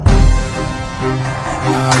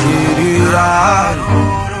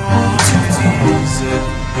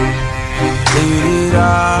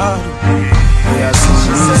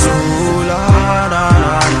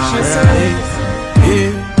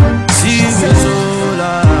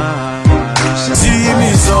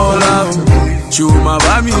Chuma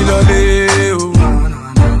bami lole,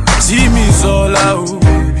 Simisola,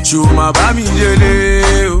 chuma bami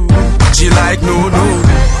lole. She like no,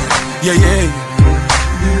 yeah yeah.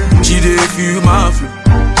 She dey feel my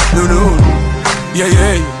flow, no, yeah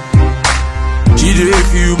yeah. She dey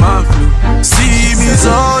feel my flow,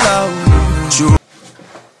 Simisola, chuma.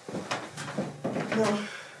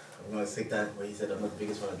 I'm gonna take that where he said I'm not the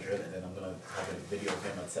biggest fan of drill, and then I'm gonna have a video of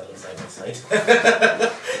him and Cello side by side.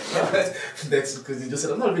 Next, because he just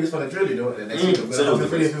said I'm not the biggest fan of drill, you know, and then next week I'm gonna have a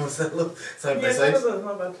video of him and Cello side by side. Cello's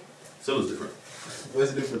not bad. Cello's different. Where's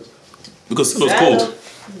the difference? Because Cello's cold.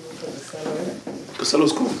 Because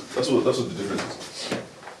Cello's cold. That's what the difference is.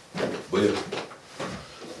 But yeah.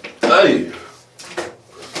 Hey!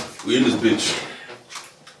 We in this bitch.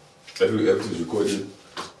 Everything's recorded.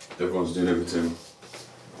 Everyone's doing everything.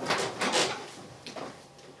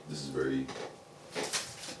 This is a very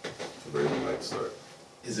light start.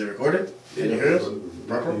 Is it recorded? Can you hear us?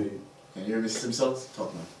 Proper? Can you hear Mr. Simisola?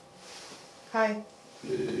 Talk now. Hi.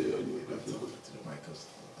 Yeah. To the mic,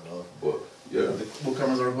 hello. But yeah. Both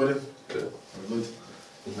cameras are recorded? Yeah. We're good.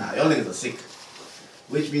 Nah, y'all niggas are sick.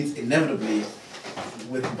 Which means inevitably,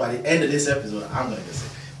 by the end of this episode, I'm gonna get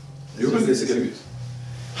sick. You're gonna get sick anyways.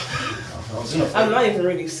 I'm not even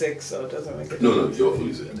really sick, so it doesn't make it. No, you're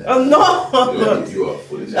fully sick. Oh no! You are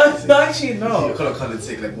fully sick. Actually, no. You're gonna call it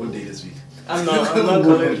sick like one day this week. I'm not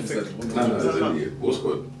calling it sick. What's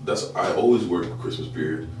good? I always work Christmas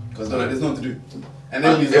period. Because there's nothing to do. And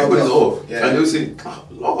everybody's off. Yeah. And they'll say,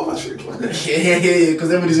 log off at 3 o'clock. Yeah. Because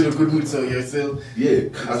everybody's in a good mood, so you're still. Yeah,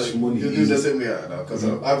 cash money. You do the same way, because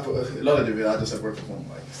a lot of the way I just work from home,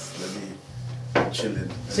 like, let me chilling.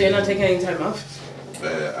 So you're not taking any time off?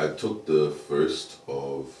 I took the first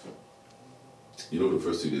of, the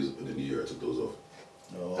first 2 days in the new year, I took those off.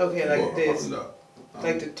 Okay, like apart this. from that,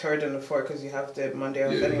 Like the 3rd and the 4th, because you have the Monday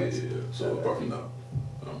off anyways. Yeah. So apart from that.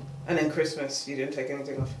 And then Christmas, you didn't take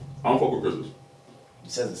anything off? I don't fuck with Christmas. He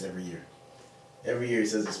says this every year. Every year he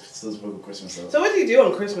says this still spoke with Christmas. So what do you do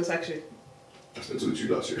on Christmas actually? I spent 2 with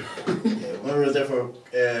you last year. Yeah, remember I was there for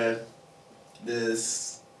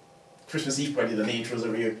this Christmas Eve party that Nate throws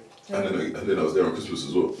every year. And then I was there on Christmas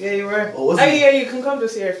as well. Yeah, you were. Oh, yeah, you can come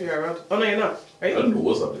this year if you're around. Oh no, you're not, right? I don't know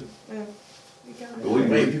what's happening. Yeah. You can't.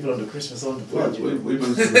 Why people on the Christmas on the pod? Wait,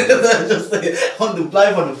 just like on the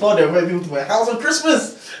live on the pod, they're inviting people to my house on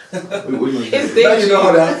Christmas. It's Now dangerous. you know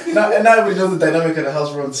how that. Now everybody knows the dynamic of the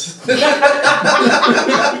house runs.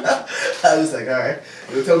 I was like, alright,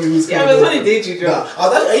 you'll tell me who's coming. Yeah, but it's only date you, Joe. Nah,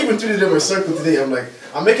 I even tweeted them in my circle today. I'm like,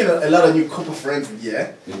 I'm making a lot of new couple friends.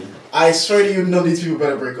 Yeah, I swear to you, none of these people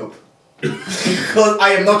better break up. Because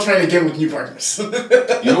I am not trying to get with new partners.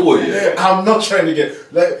 You know what? Yeah. I'm not trying to get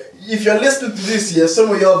if you're listening to this, yeah,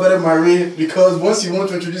 some of y'all better marry because once you want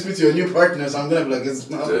to introduce me to your new partners, I'm gonna be like, it's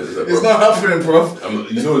not happening, bro.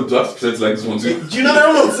 That's pretend like this one too. Do you know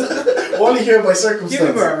that one? Only here by circumstance. You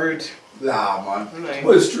people are rude. Nah, man.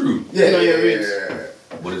 But it's true. Yeah, you're rude.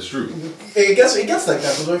 But it's true. It gets like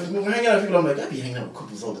that because when we're hanging out with people, I'm like, I be hanging out with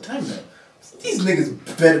couples all the time now. These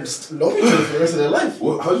niggas better just love each other for the rest of their life.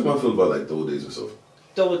 Well, how do you feel about like double dates or stuff?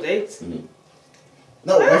 Double dates? Mm-hmm.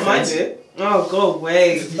 No, I don't mind it. Oh, go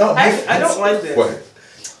away. No, I don't mind it. Why?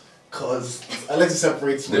 Cause I like to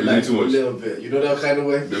separate my They life too a much. little bit. You know that kind of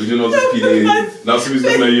way? They're doing all this PDA. Now somebody's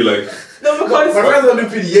looking at you like. No, because my friends don't do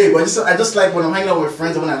PDA, but I just like when I'm hanging out with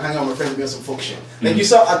friends and when I'm hanging out with my friends doing some fuck shit. Like you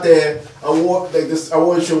saw at the award, like this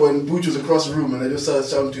award show when Booch was across the room and I just started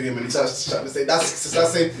shouting to him and he started shouting to say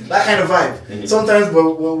that kind of vibe. Sometimes, but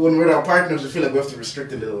when we're with our partners, we feel like we have to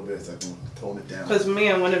restrict it a little bit. It's like tone it down. Because me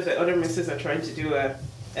and one of the other misses are trying to do a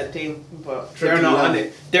thing, but Tricky they're not land. on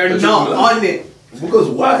it. They're not on it. Because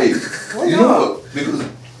why? Why You not? know what? Because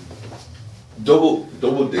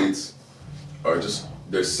double dates are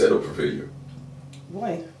they're set up for failure.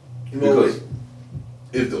 Why? Because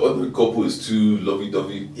if the other couple is too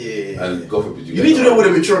lovey-dovey, Yeah. and God forbid You need to know with a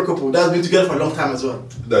mature couple that's been together for a long time as well.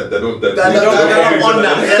 that They're not on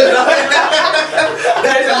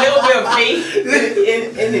There's a little bit of faith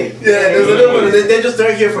in it. Yeah, there's a little bit. They're just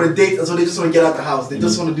there here for a date, and so they just want to get out the house. They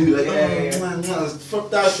just want to do like, fuck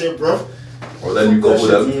that shit, bro. Or that new couple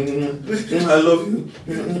that I love you.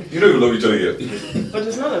 You don't even love each other yet. But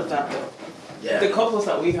there's none of that though. Yeah. The couples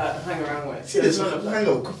that we hang around with. See, There's there's none of that. hang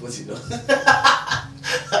out with couples, you know.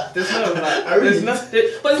 There's none of that. I really- There's nothing.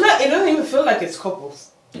 But it's not. It doesn't even feel like it's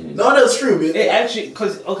couples. No, that's true, man. It actually,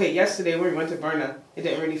 because, yesterday when we went to Varna, it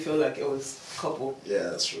didn't really feel like it was a couple. Yeah,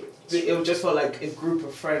 that's true. It just felt like a group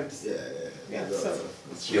of friends. Yeah.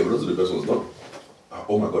 That's Yeah, but those are the best ones. No.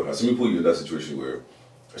 Oh my God, has me put you in that situation where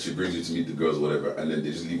she brings you to meet the girls or whatever, and then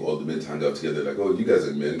they just leave all the men to hang out together, like, oh, you guys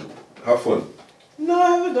are men, have fun. No,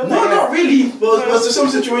 I haven't done that. No, yet. not really. But there's some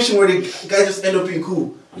situation where the guys just end up being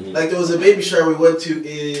cool. Like there was a baby shower we went to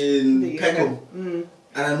in Peckham.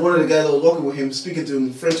 And one of the guys that was walking with him, speaking to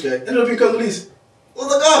him, French guy, ended up being Congolese. I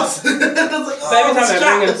was like, But every time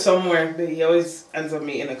I bring him somewhere, he always ends up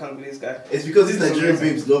meeting a Congolese guy. It's because these Nigerian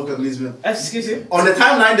babes love Congolese men. Excuse you? On the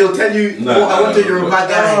timeline, they'll tell you, I want a Yoruba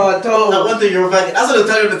guy. I want a Yoruba guy. That's what they'll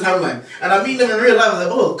tell you on the timeline. And I meet them in real life, I was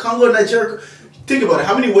like, oh, Congo, Nigeria. Think about it.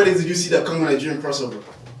 How many weddings did you see that Congo Nigerian crossover?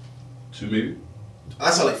 2 maybe?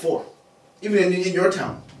 I saw like 4. Even in your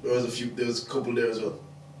town, there was a couple there as well.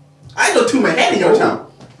 I know 2 in my head in your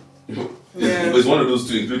town. Yeah. It's one of those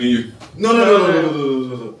 2, including you. No.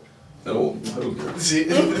 No, I don't care. See,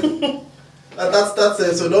 that's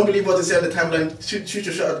it. So don't believe what they say on the timeline. Shoot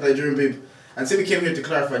your shot at the Nigerian babe. And Simi came here to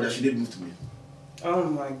clarify that she did move to me. Oh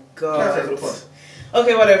my Clarify for God. the pod.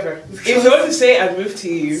 Okay, whatever. If you want to say I moved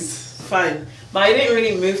to you, fine. But I didn't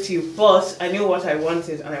really move to you, but I knew what I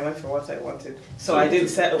wanted and I went for what I wanted. So I did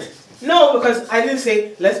settle. No, because I didn't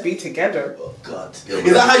say, let's be together. Oh God.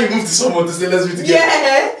 Is that how you move to someone to say let's be together?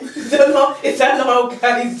 Yeah! Is that not how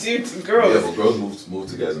guys do to girls? Yeah, but girls move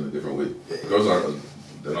to guys in a different way. Girls aren't,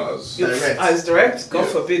 they're not as... Direct. As direct, God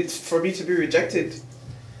forbid, for me to be rejected.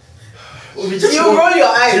 Well, You roll your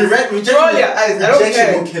eyes. Rejection, Roll your eyes. I don't rejection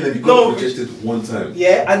care. won't kill it. You No. got rejected one time.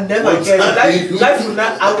 Yeah, and never One again. time. Life will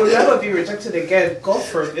not, I will never be rejected again. God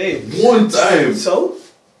forbid. One time! So?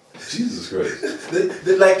 Jesus Christ.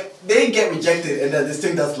 They get rejected, and then this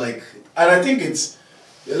thing that's like, and I think it's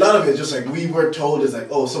a lot of it just like we were told is like,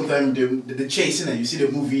 oh, sometimes the chasing, and you see the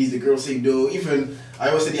movies, the girls saying no. Even I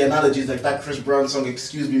always say the analogy is like that Chris Brown song,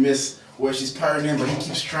 "Excuse Me Miss," where she's parrying him, but he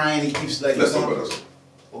keeps trying, he keeps like. Let's talk about that song.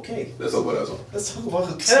 Okay. Let's talk about that song. Let's talk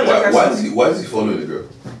about it. I don't like Why is he following the girl?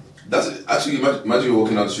 That's actually imagine you're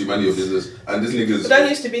walking down the street, minding your business, and this nigga's. But that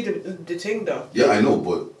used to be the thing though. Yeah, I know,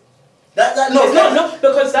 but No,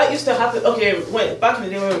 because that used to happen. Okay, back in the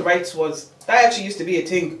day when rights was, that actually used to be a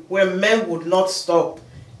thing where men would not stop.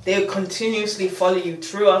 They would continuously follow you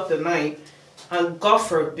throughout the night, and God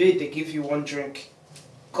forbid they give you one drink.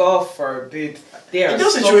 God forbid. They are in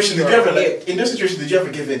those stuck situations, to did you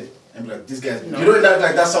ever give in? And be like, this guy's No. you know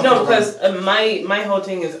that's something. No, because my whole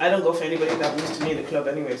thing is I don't go for anybody that moves to me in the club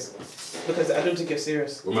anyways, because I don't think you're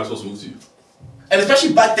serious. where am I supposed to move to you? And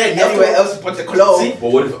especially back then, you have Anywhere to- else but the club. See?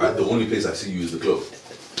 But what if the only place I see you is the club?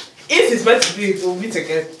 If it's meant to be, we'll meet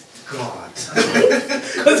again. God.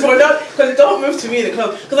 Because don't move to me in the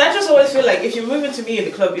club. Because I just always feel like if you're moving to me in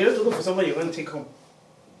the club, you're just looking for someone you're going to take home.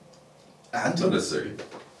 And Not necessarily.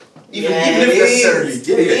 even if necessarily,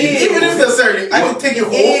 even if necessarily, I could take you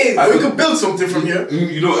home. We could build something from here.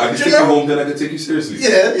 You know, I can take you home, then I can take you seriously.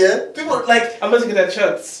 Yeah. People like. I'm not taking that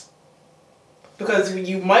chance. Because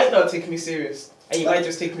you might not take me serious. And you might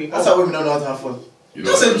just take me home. That's how women don't know how to have fun. You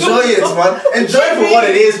know, Just enjoy it, man. Enjoy it for what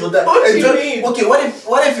it is. But that. What do you enjoy, mean? Okay,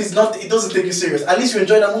 what if it's not? It doesn't take you serious. At least you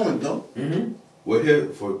enjoy that moment, no? we're here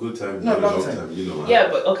for a good time, No, not a long long time. time. You know. Yeah,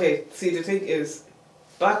 but okay. See, the thing is,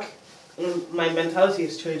 my mentality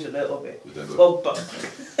has changed a little bit. Well,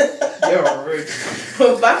 you're rude.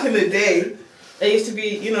 But back in the day, it used to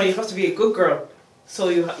be, you have to be a good girl. So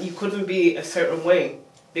you couldn't be a certain way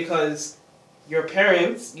because your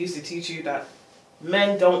parents used to teach you that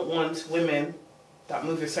men don't want women that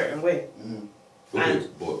move a certain way. Okay,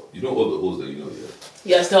 but you know all the hoes that you know, yeah.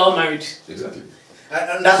 Yes, they're all married. Exactly.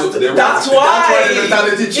 And that's That's why the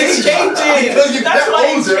mentality it's changes. changing. Because you That's get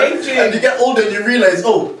why it's older, changing. and you get older, and you realize,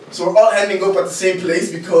 oh, so we're all ending up at the same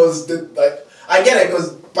place because I get it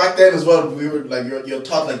because back then as well we were like you're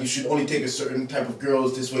taught like you should only take a certain type of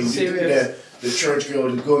girls this way. You Serious. the church girl,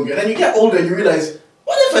 the going girl, and then you get older and you realize,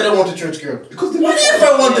 what if I don't want a church girl? Because What if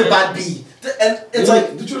I want the bad B? And it's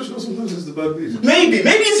like the church girl sometimes is the bad bitch. maybe you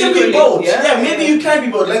can Secretly, be both. yeah. Yeah, maybe you can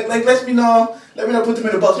be both. Like let me not put them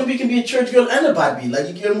in a box. Maybe you can be a church girl and a bad bee.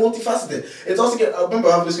 Like you're multifaceted. It's also I remember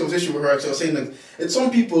having this conversation with her actually. I was saying like it's some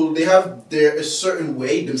people they have a certain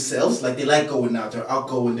way themselves. Like they like going out, they're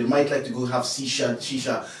outgoing. They might like to go have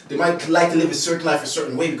shisha. They might like to live a certain life a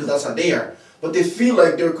certain way because that's how they are. But they feel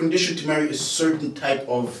like they're conditioned to marry a certain type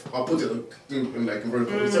of, I'll put it in like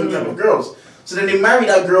a certain type of girls. So then they marry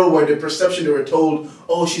that girl where the perception they were told,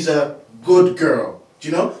 oh, she's a good girl, do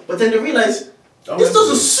you know? But then they realize, this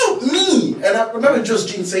doesn't suit me. And I remember Just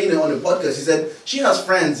Jean saying it on the podcast. He said she has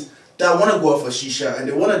friends that want to go out for shisha and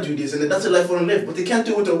they want to do this and that's the life they want to live. But they can't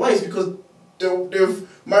do it with their wives because they've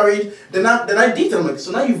married. Then I dated them like,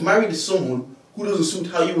 so now you've married someone who doesn't suit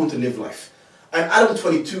how you want to live life. And Adam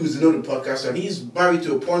 22 is another podcaster, and he's married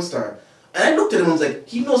to a porn star. And I looked at him and I was like,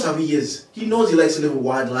 he knows how he is. He knows he likes to live a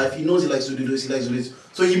wild life. He knows he likes to do this, he likes to do this.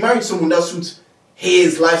 So he married someone that suits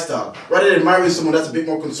his lifestyle. Rather than marrying someone that's a bit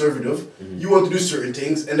more conservative, you want to do certain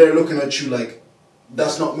things, and they're looking at you like,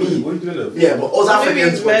 that's not me. What are you doing? Yeah, but us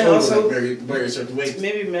Africans were told also, like very certain ways.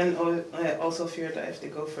 Maybe men also fear that if they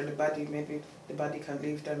go for the baddie, maybe the baddie can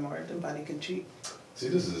leave them or the baddie can cheat. See,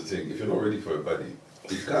 this is the thing. If you're not ready for a baddie,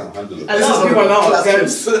 you can't handle it. A lot of people are not.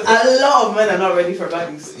 A lot of men are not ready for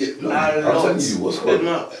baddies. Yeah, no, I'm telling you, what's called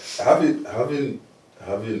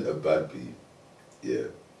having a baddie, yeah,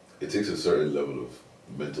 it takes a certain level of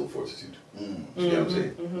mental fortitude. You know what I'm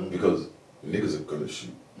saying? Because niggas are gonna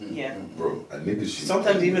shoot. Yeah. Bro, and niggas shoot.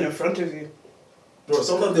 Sometimes even in front of you. Bro,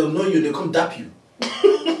 sometimes they'll know you, they'll come dap you.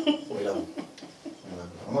 Wait, I'm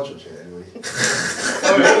not judging anyway. You look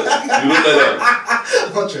like that.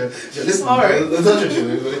 I'm not sure. Yeah, listen, alright. I'm not judging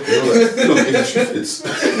anyway. Look, if the shoe fits.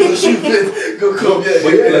 The shoe fit, go come. No,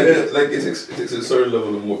 but like it takes a certain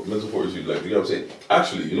level of mental fortitude. Like, you know what I'm saying?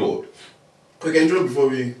 Actually, you know what? Quick intro before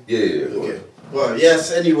we... Yeah. Okay. Well,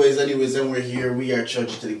 yes, anyways, then we're here. We are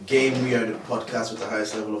Judged to the Game. We are the podcast with the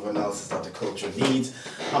highest level of analysis that the culture needs.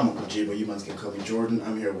 I'm Uncle J, but you man can call me Jordan.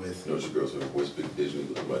 I'm here with... You know, your girls with a voice big digital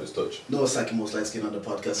with the lightest touch. No second most light skin on the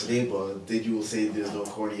podcast today, but Deji will say there's no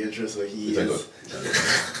corny intro, so he Thank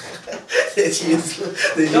is...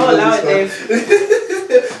 Don't allow it, Dave.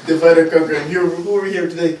 Divide and conquer. And here, who are we here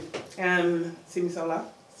today? Simisola.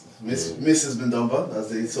 Mrs. Mindomba, as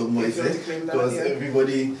they some might say, because yeah.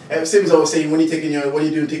 everybody. Same as I was saying, when you take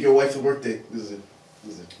your wife to work day. This is it.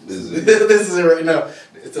 This is it right now.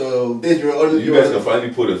 So you guys can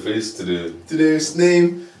finally put a face to the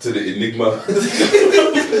name, to the enigma.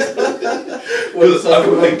 Well, I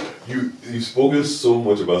feel like you've spoken so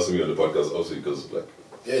much about Simi on the podcast, obviously, because like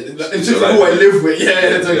it's who I live with. Yeah,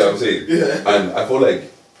 that's what I'm saying. Yeah. And I feel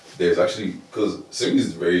like there's actually, because Simi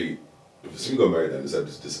is very. Simi got married and decided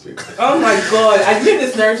to disappear. Oh my god, I knew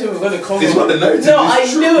this narrative was going to come. It's not a narrative. No, I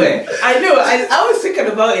knew it. I was thinking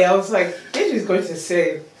about it. I was like, Deji's going to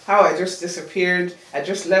say how I just disappeared. I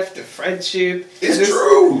just left the friendship. It's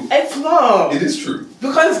true. It's not. It is true.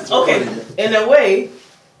 Because, okay, in a way,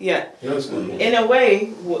 yeah. You know, it's cool. In a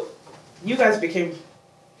way, you guys became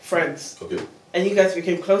friends. Okay. And you guys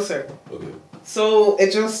became closer. Okay. So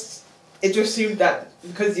it just seemed that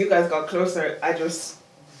because you guys got closer, I just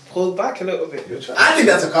pulled back a little bit. I think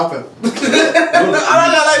that's a cop-out. This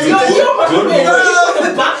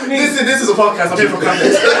is a podcast. I'm here for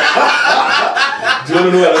content. Do you want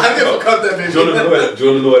to know why that's I'm here for content, baby. Do you want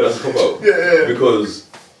to know why that's a cop-out? Yeah. Because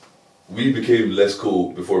we became less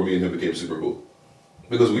cool before me and him became super cool.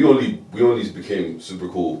 Because we only became super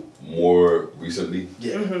cool more recently.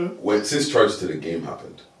 Yeah. Since Charge to the Game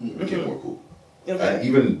happened, we became more cool. Okay. And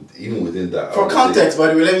even within that, for context, by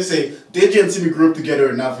the way, let me say, Deji and Simi grew up together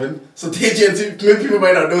in nothing. So Deji and Simi, maybe people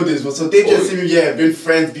might not know this, but so Deji and Simi, have been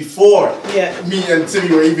friends before me and Simi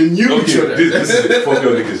were even knew each other. This is it. Fuck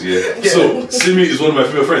your niggas, yeah. So Simi is one of my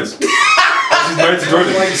female friends. She's married to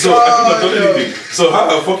Jordan, so I could not do anything. So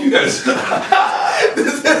fuck you guys. This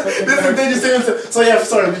is Deji Simi. So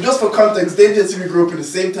sorry, just for context, Deji and Simi grew up in the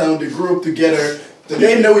same town. They grew up together. They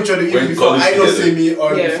didn't know each other even before I know Simi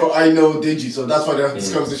or before I know Deji. So that's why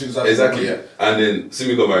this conversation is happening. Exactly. Yeah. And then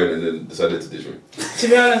Simi got married and then decided to ditch me. To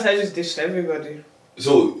be honest, I just ditched everybody.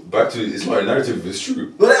 So back to it's not a narrative. It's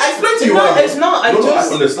true. Well, I explained to you. No, it's not. I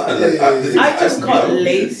understand. I just got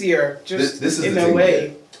lazier. Just this is in the a thing,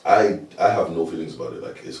 way. I have no feelings about it.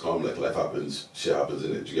 Like, it's calm. Like, life happens, shit happens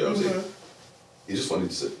in it. Do you get what I'm saying? It's just funny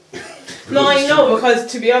to say. No, I know, because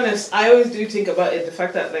to be honest, I always do think about it. The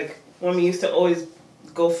fact that like when we used to always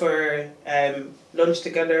go for lunch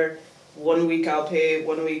together, 1 week I'll pay,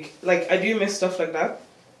 1 week. Like, I do miss stuff like that,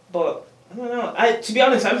 but I don't know. To be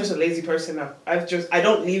honest, I'm just a lazy person now. I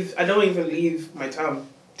don't even leave my town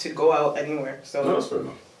to go out anywhere. So no, that's fair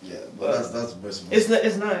enough. Yeah, but that's the best.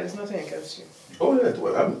 It's nothing against you. Oh yeah,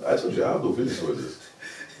 I told you I have no feelings for this.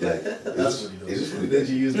 Like, it's just really Did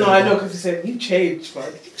you use no, I know, because you said you changed,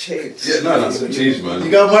 man. You changed. Yeah, no, you changed, man. You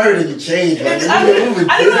got married and you changed, man. I don't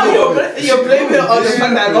know. You're blaming it on the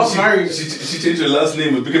fact that I got married. She changed her last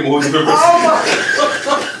name and became a whole different person.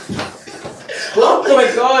 Oh my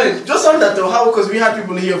god! Just on that though, because we had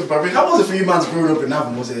people here for public. How was it for you, man, growing up in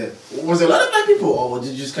Navan? Was it a lot of black people, or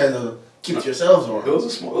did you just kind of keep to yourselves, or? It was a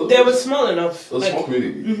small. They were small enough. It was a small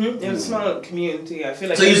community. It was a small community. I feel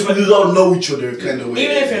like. So you all know each other, kind of way.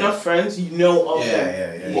 Even if you're not friends, you know of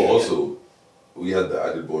them. Yeah. But also, we had the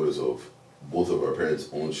added bonus of both of our parents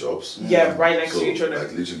own shops. Yeah, right next to each other.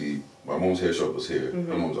 Like literally, my mom's hair shop was here.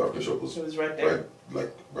 My mom's African shop was, It was right there.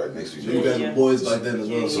 right next to each You other. guys were boys back then as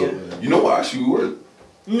well. So You know what? Actually, we weren't.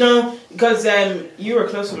 No, because you were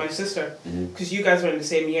close with my sister. Because you guys were in the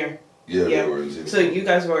same year. Yeah, we were in the same. So you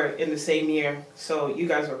guys were in the same year. So you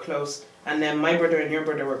guys were close. And then my brother and your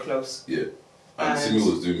brother were close. Yeah. And Simi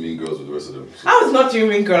was doing Mean Girls with the rest of them. So. I was not doing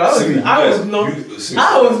Mean Girl. I was not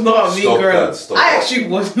a mean girl. I actually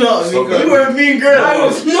was not a mean girl. you were a mean girl. I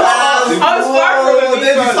was not. I was far from a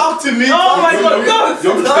mean girl. Talk to me. Oh my god, no. You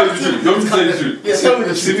want me to tell you the truth? Yeah, tell me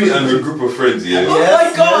the truth. Simi and her group of friends, yeah. Oh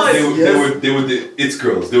my god. They were the it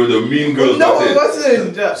girls. They were the mean girls. No, it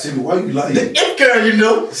wasn't. Simi, why are you lying? The it girl, you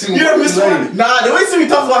know. Simi, You're why are you lying? Nah, the way Simi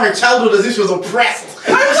talks about her childhood as if she was oppressed. I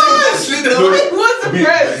was oppressed. You know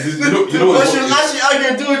But she was actually out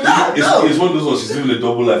here doing that. It's one of those ones. She's living a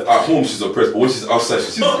double life. At home, she's oppressed, but when she's outside,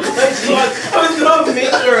 she's Oh oppressed. my god, I was not a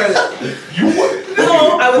mean girl. You what?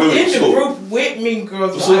 No, I was in the group with mean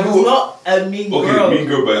girls, but I was not a mean girl. Okay, mean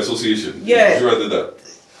girl by association. Yeah. Would you rather that?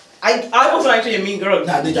 I wasn't actually a mean girl.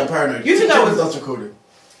 Nah, they got paranoid. You think I was- That's recorded.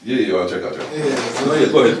 Yeah, I'll check. Yeah, No,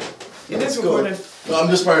 yeah, go ahead. It is Go. recorded. No, I'm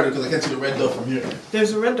just paranoid because I can't see the red dot from here.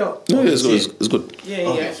 There's a red dot. No, yeah, it's good. Yeah,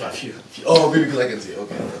 Okay, yeah. so phew. Oh, maybe because I can see.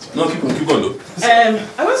 Okay, that's fine. No, keep on though.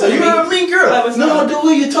 I wasn't So you were a mean girl. I was no, not. the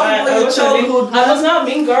way you talk I about your wasn't a mean- childhood. I was not a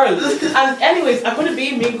mean girl. And anyways, I couldn't be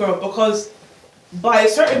a mean girl because by a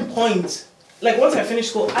certain point, like once I finished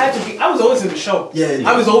school, I was always in the show. Yeah.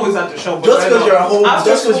 I was always at the show. but Just because I you're at home, after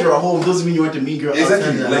just because school- you're at home doesn't mean you weren't a mean girl. Exactly.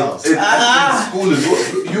 outside the Like house. in school as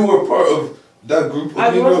well. You were part of that group of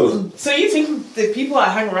I mean girls. was, so you think the people I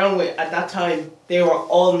hang around with at that time, they were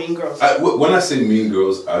all mean girls? When I say mean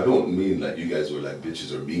girls, I don't mean like you guys were like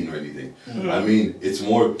bitches or mean or anything. I mean it's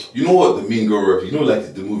more. You know what the mean girl represents? You know,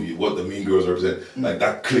 like the movie, what the mean girls represent? Like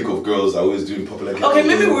that clique of girls that always doing popular. Okay,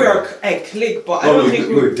 maybe we were a clique, but I No, don't think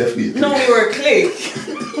we were definitely a clique. No, we were a clique.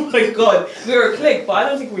 Oh my god, we were a clique, but I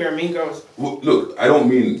don't think we were mean girls. Well, look, I don't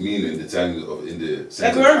mean in the time of in the sense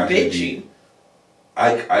Like we of weren't actually bitchy. being-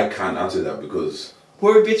 I can't answer that because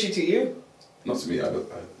We were bitchy to you. not to me.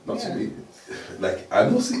 Not to me. Like I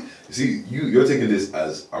don't see you're taking this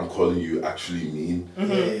as I'm calling you actually mean,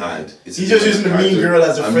 and it's He's just using the mean girl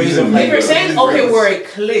as a I'm phrase using of mean If you're girl. saying, okay, we're a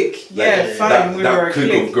clique, Like, yeah, fine, we were a that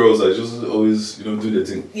clique clique. of girls that just always do their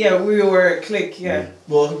thing. Yeah, we were a clique, yeah.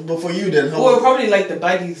 Well, but for you then, We were probably like the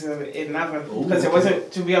baddies in Navan, because there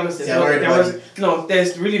wasn't, to be honest,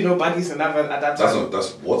 there's really no baddies in Navan at that time.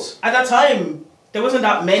 That's what. At that time, there wasn't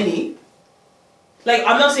that many. Like,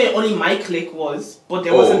 I'm not saying only my clique was, but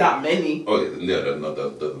there wasn't that many. Oh yeah, not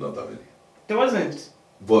that many. There wasn't.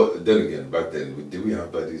 But then again, back then, did we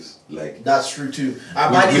have baddies? Like That's true too.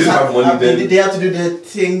 Our We bodies didn't have money then. they have to do their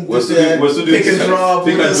thing. we're still doing pick and drop.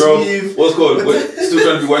 pick with and the drop. sleeve. What's called? We're still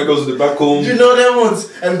trying to be white girls with the back home. You know them ones.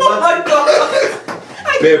 And Oh my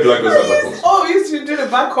god! Bare black girls have back homes. Oh, we used to do the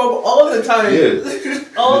back home all the time. Yeah.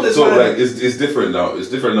 All the So time. like it's different now. It's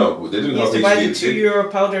different now. They didn't You have used to buy the HD.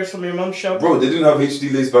 €2 powders from your mom's shop. Bro, they didn't have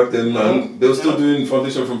HD lace back then, man. No. They were still No. doing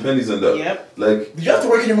foundation from pennies and that. Yep. Like, did you have to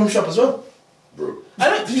work in your mom's shop as well? bro. I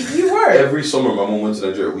don't. You were. Every summer, my mom went to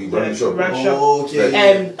Nigeria. We ran the shop. Ran shop.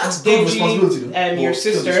 Okay. That's good responsibility, Deji, though. your Well,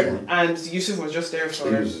 still sister, different. and Yusuf was just there for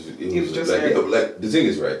It her. was He was just like, there. like the thing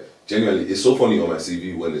is, right? Genuinely, it's so funny on my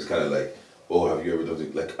CV when it's kind of like, oh, have you ever done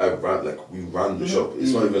it? Like we ran the shop.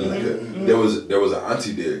 It's not even like there was an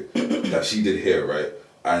auntie there that she did hair, right?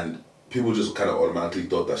 And people just kind of automatically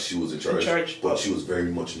thought that she was in charge, but she was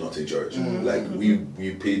very much not in charge. Like we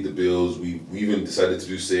paid the bills, we even decided to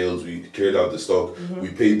do sales, we carried out the stock, we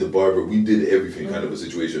paid the barber, we did everything kind of a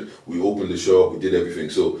situation. We opened the shop, we did everything.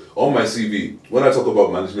 So on my CV, when I talk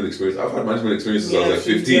about management experience, I've had management experience since I was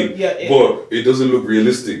like 15, but it doesn't look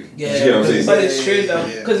realistic. Yeah, you see what I'm saying? But it's true though,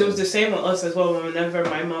 Yeah. because it was the same with us as well. Whenever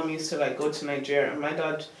my mom used to like go to Nigeria, and my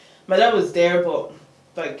dad was there, but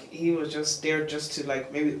like he was just there just to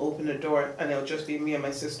like maybe open the door, and it'll just be me and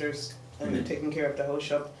my sisters, and they're taking care of the whole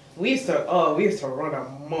shop. We used to run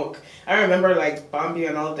amok. I remember like Bambi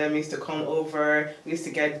and all of them used to come over. We used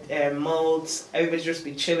to get molds. Everybody just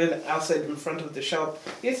be chilling outside in front of the shop.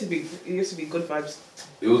 It used to be good vibes.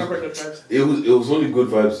 Proper good vibes. It was only good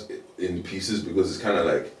vibes in pieces because it's kind of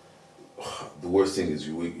like the worst thing is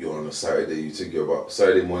you're on a Saturday. You think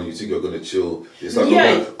Saturday morning. You think you're gonna chill. It's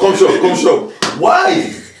like come shop.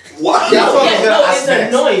 Why? It's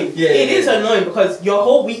annoying. Yeah, It is annoying because your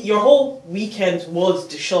whole weekend was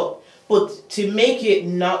the shop, but to make it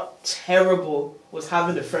not terrible was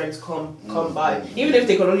having the friends come by. Even if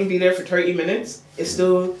they could only be there for 30 minutes, it's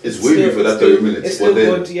waiting for that 30 minutes. It's still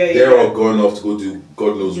good. They're all going off to go do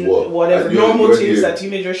God knows what. Whatever And normal you're things here. that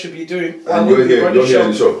teenagers should be doing. And you're here in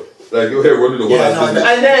the shop. Like your hair running the whole ass business.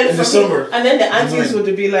 And then in the summer. And then the aunties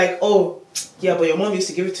would be like, oh, yeah, but your mom used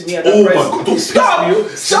to give it to me at that Oh price. my god, don't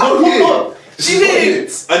Stop! She did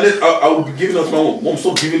it. And then I would be giving out to my mom,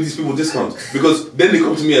 stop giving these people discounts. Because then they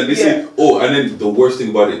come to me and they say, oh, and then the worst thing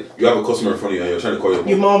about it, you have a customer in front of you and you're trying to call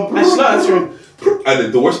your mom. And she's not answering. And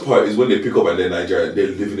then the worst part is when they pick up and they're Nigerian, they're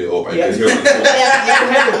living it up and you can hear them. You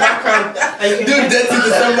can hear the background. And you can Dude, that's in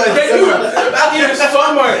the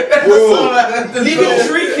summer. Bro, leaving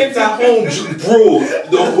 3 kids at home. Bro,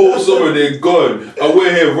 the whole summer they're gone. And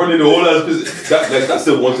we're here running the whole ass business. That's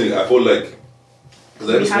the one thing I feel like.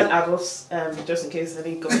 We had adults, just in case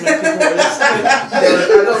any government people were listening.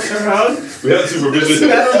 There were adults around. We had supervision.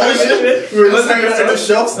 We were listening to the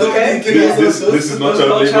shops. Okay. This is not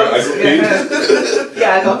child labor. I got paid.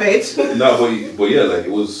 Yeah, I got paid. Nah, but yeah, like it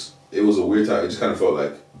was a weird time. It just kind of felt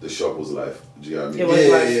like the shop was life. Do you know what I mean? It was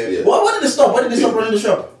life. Yeah. Why did they stop? Why did they stop running the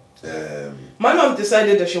shop? My mom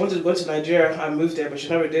decided that she wanted to go to Nigeria and move there, but she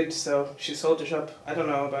never did, so she sold the shop. I don't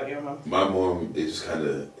know about your mom. My mom, it just kind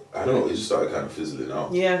of, I don't know, it just started kind of fizzling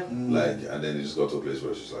out. Yeah. Like, and then it just got to a place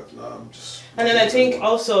where she's like, nah, I'm just... And then I think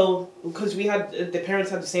also, because we had, the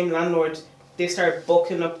parents had the same landlord, they started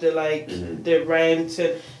bulking up the, like, the rent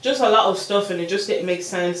and just a lot of stuff, and it just didn't make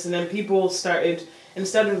sense. And then people started,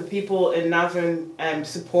 instead of the people in Navan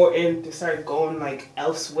supporting, they started going, like,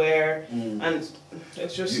 elsewhere. And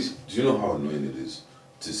it's just... Do you know how annoying it is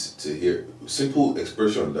to hear simple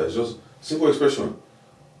expression, that's just, simple expression.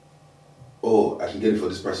 Oh, I can get it for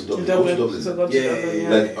this price in Dublin. Go to Dublin. So go to Dublin, yeah.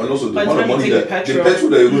 Like, and also the By the amount of time you money take that the the petrol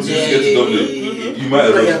that you're going to use to get to Dublin, you might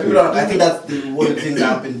as well. I think that's one of the things that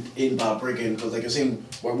happened in Balbriggan, because like you're saying,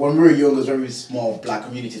 when we were young, there's very small black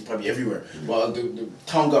communities probably everywhere. Well, the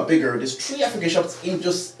town got bigger. There's 3 African shops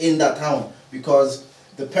in that town because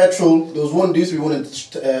the petrol. There used to be one in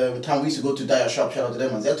the town we used to go to Dyer shop. Shout out to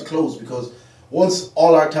them, and they had to close because once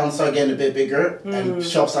all our towns started getting a bit bigger and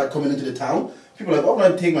shops started coming into the town. People are like, why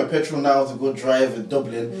would I take my petrol now to go drive in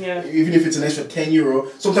Dublin? Yeah. Even if it's an extra €10.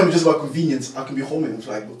 Sometimes it's just about convenience. I can be home in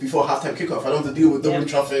like before halftime kickoff. I don't have to deal with Dublin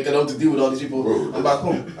traffic. I don't have to deal with all these people. Bro, I'm back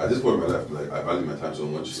home. At this point in my life, like I value my time so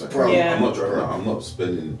much. Just like Yeah. I'm not driving. I'm not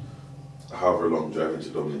spending however long driving to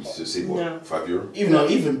Dublin to save what €5.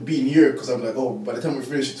 Even being here, because I'm like, oh, by the time we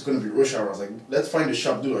finish, it's gonna be rush hour. I was like, let's find a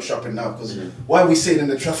shop, do our shopping now, because why are we sitting in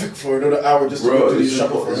the traffic for another hour just to go to this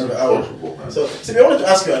shop for another hour? So I wanted to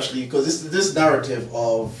ask you actually, because this narrative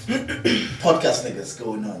of podcast niggas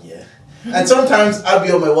going on, yeah, and sometimes I'll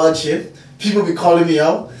be on my wild shit. People be calling me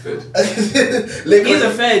out. He's a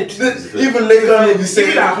fed. Even later on, be saying,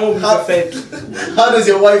 even at home, he's a fed. How does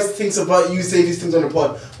your wife think about you saying these things on the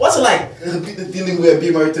pod? What's it like dealing with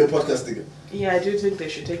being married to a podcast nigga? Yeah, I do think they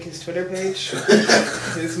should take his Twitter page,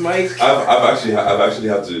 his mic. I've actually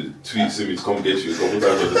had to tweet Simi to come get you a couple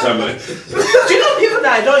times on the timeline. Do you know people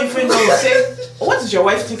that I don't even know say, what does your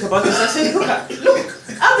wife think about this? I say, look,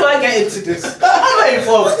 how do I get into this? How am I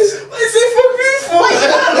involved? I say, fuck me for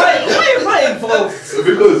why am I involved?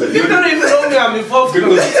 Because you don't even know me, I'm involved.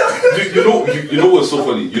 Because you know what's so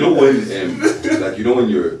funny? You know when when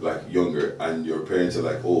you're like younger and your parents are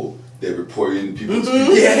like, oh, they're reporting people's Yeah.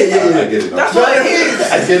 I get it now. That's what it is.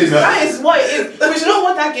 I get it now. That is what it is. But you know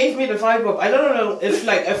what that gave me the vibe of? I don't know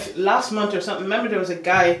if last month or something, remember there was a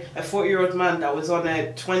guy, a 40-year-old man that was on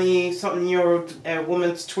a 20-something-year-old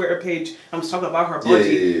woman's Twitter page and was talking about her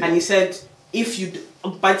body. And he said,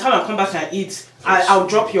 by the time I come back and eat, I'll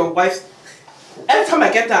drop your wife. Every time I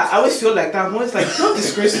get that, I always feel like that. I'm always like, don't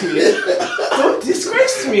disgrace me. Don't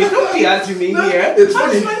disgrace me. Don't be at me here. It's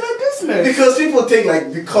funny. Mind my business. Because people think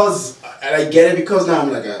like, because, and I get it, because now I'm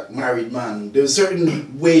like a married man, there's a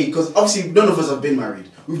certain way, because obviously none of us have been married.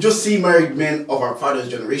 We've just seen married men of our father's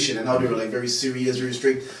generation and how they were like very serious, very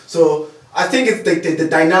strict. So I think it's the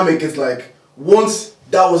dynamic is like, once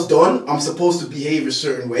that was done, I'm supposed to behave a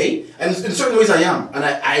certain way. And in certain ways I am, and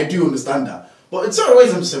I do understand that. But in certain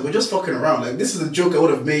ways I'm just like, we're just fucking around. Like, this is a joke I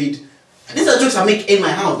would have made. These are jokes I make in my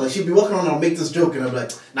house. Like, she'll be walking around and I'll make this joke and I'm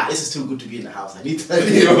like, nah, this is too good to be in the house. I need the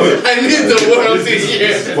world to hear.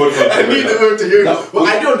 I need the world to hear. But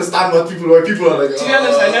I do understand what people are. People are like, to be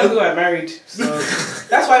honest, I know who I married. So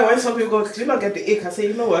that's why when some people go, do you not get the ick? I say,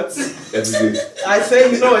 you know what? Every day. I say,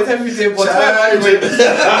 you know what, every day, but where am I going?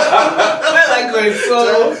 Where am I going?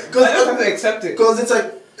 So I just have to accept it. Because it's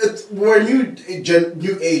like, we're a new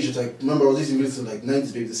age. It's like, remember I was listening to like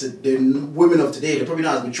 90s babies. They said the women of today, they're probably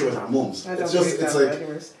not as mature as our moms.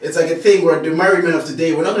 It's like a thing where the married men of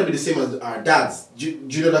today, we're not going to be the same as our dads. Do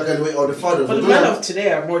you know that kind of way? Or the fathers. But the men of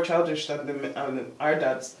today are more childish than our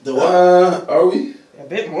dads. The what? Are we? A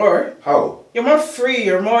bit more. How? You're more free.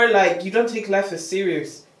 You're more like, you don't take life as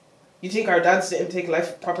serious. You think our dads didn't take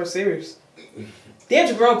life proper serious? They had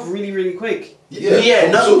to grow up really, really quick.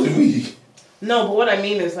 So did we. No, but what I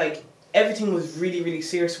mean is like everything was really, really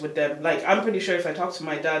serious with them. Like I'm pretty sure if I talk to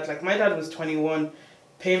my dad, like my dad was 21,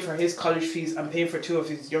 paying for his college fees and paying for 2 of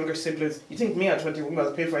his younger siblings. You think me at 21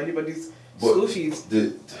 was paying for anybody's school fees?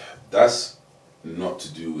 That's not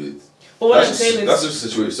to do with. But what I'm saying is that's just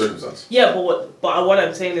situation circumstance. Yeah, but what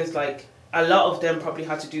I'm saying is like a lot of them probably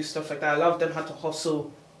had to do stuff like that. A lot of them had to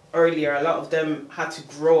hustle earlier. A lot of them had to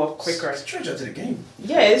grow up quicker. It's tragic to the game.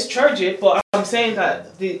 Yeah, it's tragic, but I'm saying that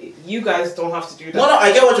you guys don't have to do that. No,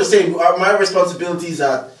 I get what you're saying. My responsibilities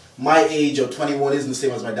at my age of 21 isn't the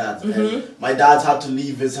same as my dad's. And my dad's had to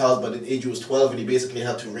leave his house by the age he was 12, and he basically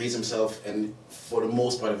had to raise himself and for the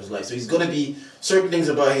most part of his life. So he's going to be, certain things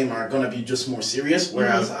about him are going to be just more serious,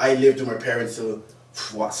 whereas I lived with my parents till,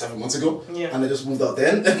 7 months ago? Yeah. And I just moved out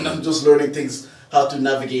then, and I'm just learning things, how to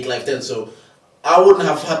navigate life then. So I wouldn't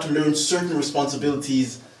have had to learn certain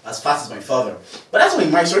responsibilities as fast as my father. But that's only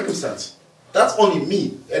my circumstance. That's only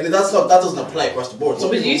me, and that doesn't apply across the board.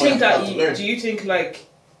 But do you think like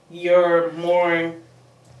you're more,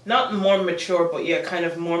 not more mature, but yeah, kind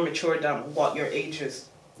of more mature than what your age is?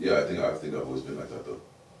 Yeah, I think I've always been like that though.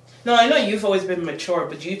 No, I know you've always been mature,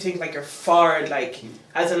 but do you think like you're far, like,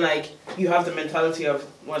 as in like you have the mentality of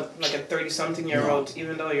what, like a 30-something-year-old,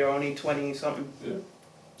 even though you're only 20-something? Yeah.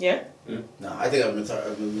 Yeah? No, I think I have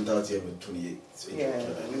a mentality of a 28. Yeah,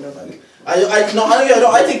 we know that.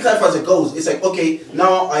 I think life as it goes. It's like, okay,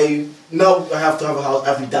 now I have to have a house. I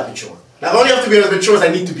have to be that mature. Like, I only have to be as mature as I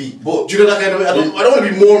need to be. But do you know that kind of way? I don't want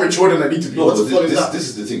to be more mature than I need to be. No, What's the fun is that? This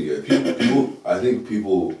is the thing. Yeah, people. I think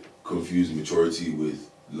people confuse maturity with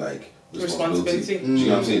like responsibility. Do you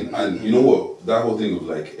know what I'm saying? And you know what? That whole thing of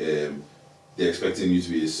like they're expecting you to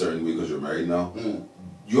be a certain way because you're married now.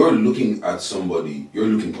 You're looking at somebody, you're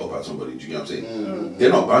looking up at somebody, do you know what I'm saying?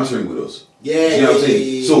 They're not bantering with us. Yeah. Do you know what I'm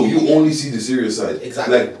saying? So you only see the serious side.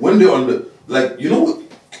 Exactly. Like when they're on the, like, you know,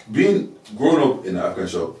 growing up in an African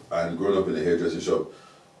shop and growing up in a hairdressing shop,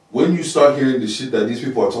 when you start hearing the shit that these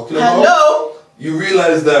people are talking about, you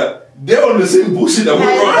realize that they're on the same bullshit that we're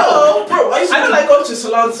on. Bro, I don't like going to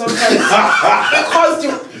salons sometimes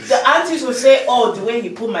because the aunties will say, "Oh, the way he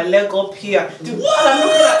put my leg up here." What? I'm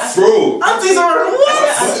looking at bro. Aunties are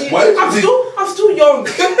what? I'm still young.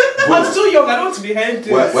 I'm still young. I don't want to be hearing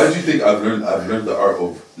this. Why do you think I've learned the art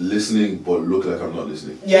of listening but look like I'm not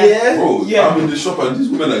listening? Yeah. Bro, I'm in the shop and these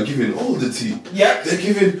women are giving all the tea. Yeah. They're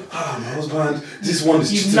giving, my husband, this one is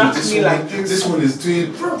cheating with this one, like this one is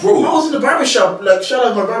doing, bro. I was in the barbershop, like, shout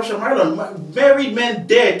out my barbershop, Maryland. Married men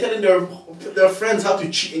there telling their friends how to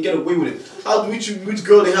cheat and get away with it. Which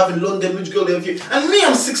girl they have in London, which girl they have here. And me,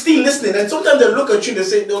 I'm 16 listening, and sometimes they'll look at you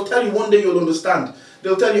and they'll tell you one day you'll understand.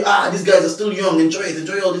 They'll tell you, these guys are still young,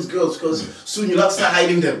 enjoy all these girls, because soon you'll have to start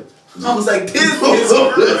hiding them. I was like, this is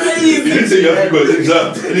crazy. You didn't say you have to go to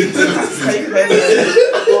exam.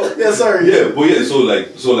 Yeah, sorry. Yeah, but yeah, so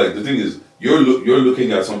like the thing is, you're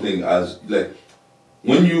looking at something as like,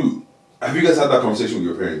 have you guys had that conversation with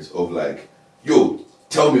your parents of like, yo,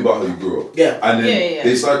 tell me about how you grew up? Yeah. And then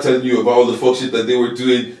they start telling you about all the fuck shit that they were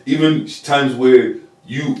doing, even times where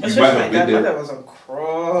you might have been there. My dad was on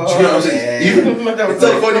cross. Do you know what I'm saying? It's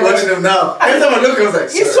so funny watching him now. Every time I look, I was like,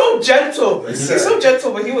 he's so gentle. He's so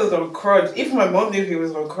gentle, but he was on crud. Even my mom knew he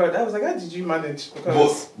was on crud. I was like, how did you manage?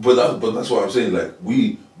 Because but that's what I'm saying. Like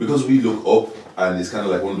because we look up, and it's kind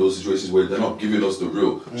of like one of those situations where they're not giving us the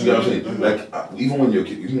real. Do you know what I'm saying? Like even when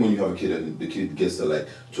you have a kid and the kid gets to an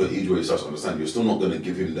age where he starts to understand, you're still not gonna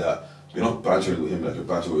give him that. You're not bantering with him like you're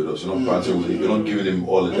bantering with us. You're not bantering with him. You're not giving him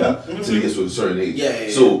all of that until he gets to a certain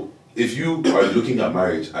age. So if you are looking at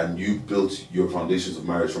marriage and you built your foundations of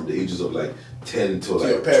marriage from the ages of like 10 to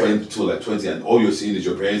like 20 to like 20, and all you're seeing is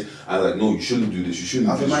your parents, and like, no, you shouldn't do this. You shouldn't.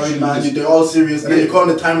 As a married man, they're all serious, and then you call on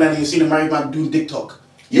the timeline and you see the married man doing TikTok.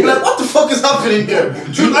 You're like, what the fuck is happening here?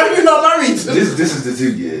 Dude, are you not married? This is the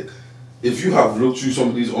thing, yeah. If you have looked through some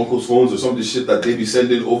of these uncles' phones or some of the shit that they be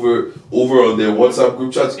sending over on their WhatsApp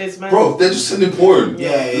group chats, bro, they're just sending porn.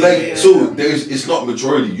 So it's not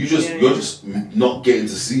maturity. You're just not getting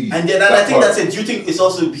to see. And then I think that's it. Do you think it's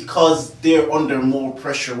also because they're under more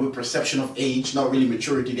pressure with perception of age, not really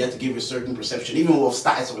maturity? They have to give a certain perception, even with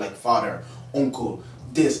status of like father, uncle,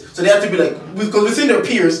 this. So they have to be like, because within their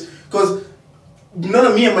peers, because none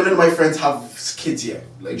of my friends have kids yet.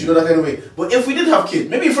 Like, do you know that kind of way? But if we did have kids,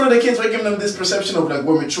 maybe in front of the kids, we're giving them this perception of like,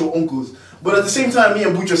 we're mature uncles. But at the same time, me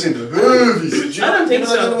and Butch are saying the heavies. I don't think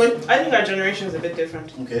so. I think our generation is a bit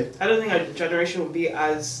different. Okay. I don't think our generation will be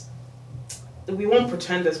as... We won't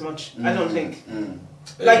pretend as much. I don't think.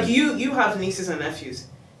 Like, you have nieces and nephews.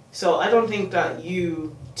 So I don't think that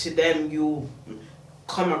to them, you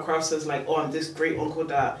come across as like, oh, I'm this great uncle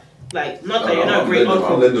that Like, not that you're not a great uncle.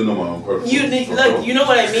 I'll let them know my uncle. You know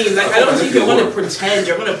what I mean? Like, I don't think you're going to pretend.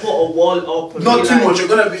 You're going to put a wall up. And not too much. You're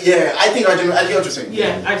going to be, I think I get what you're saying.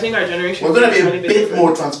 Yeah, I think our generation. We're going to be a bit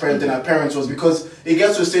more transparent than our parents was, because it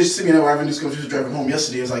gets to a stage, Simi and I were having this conversation driving home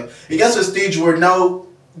yesterday. It's like, it gets to a stage where now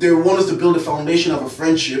they want us to build a foundation of a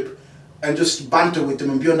friendship and just banter with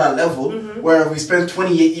them and be on that level, where we spent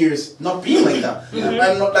 28 years not being like that. And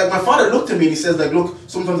like, my father looked at me and he says, like, look,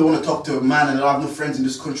 sometimes I want to talk to a man and I have no friends in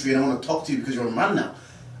this country and I want to talk to you because you're a man now.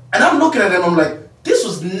 And I'm looking at him, I'm like, this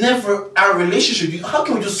was never our relationship. How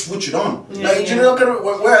can we just switch it on? You know,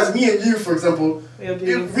 whereas me and you, for example,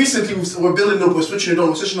 recently we're building up, we're switching it on,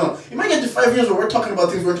 we're switching on. You might get to 5 years where we're talking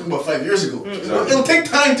about things we were talking about 5 years ago. It'll take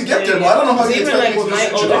time to get there, but I don't know how you even like with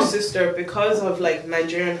my older sister, because of like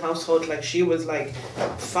Nigerian household, like she was like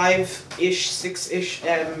 5-ish, 6-ish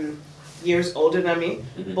years older than me.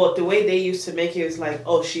 But the way they used to make it is like,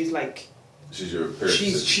 oh, she's like, she's your parent.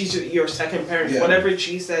 She's your second parent. Yeah. Whatever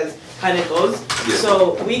she says kind of goes. Yeah.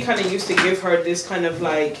 So we kind of used to give her this kind of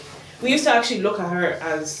like, we used to actually look at her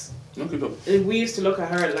as, we used to look at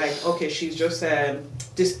her like, okay, she's just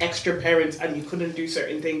this extra parent and you couldn't do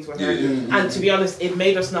certain things with her. And to be honest, it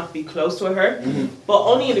made us not be close to her. But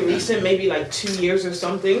only in the recent, maybe like 2 years or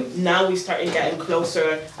something, now we started getting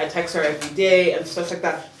closer. I text her every day and stuff like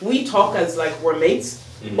that. We talk as like we're mates.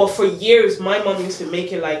 But for years, my mom used to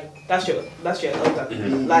make it like, that's your elder.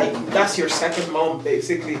 Like, that's your second mom,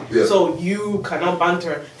 basically. Yeah. So you cannot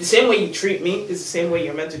banter. The same way you treat me is the same way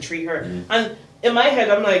you're meant to treat her. And in my head,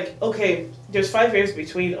 I'm like, okay, there's 5 years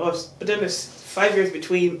between us, but then there's 5 years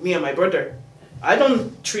between me and my brother. I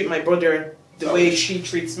don't treat my brother the way she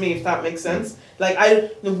treats me, if that makes sense. Like,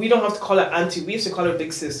 we don't have to call her auntie. We used to call her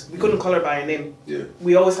big sis. We couldn't call her by her name. Yeah.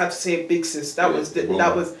 We always had to say big sis. That was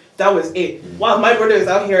it. While my brother is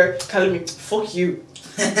out here telling me, fuck you.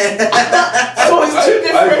 So it's too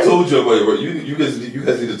different. I told you about it, bro. You guys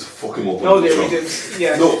needed to fuck him up. No, we did.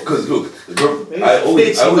 Yeah. No, because look, bro, I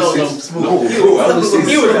always say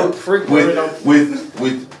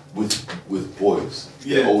with boys,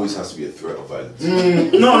 there always has to be a threat of violence.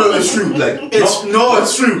 No, it's true. Like,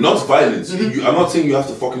 it's true. Not violence. I'm not saying you have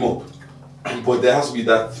to fuck him up, but there has to be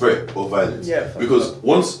that threat of violence. Yeah. Because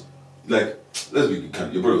once, like, let's be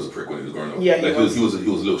kind. Your brother was a prick when he was growing up. Yeah, he was a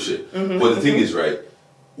little shit. But the thing is, right?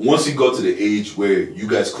 Once he got to the age where you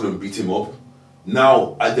guys couldn't beat him up,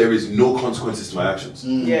 now there is no consequences to my actions. Do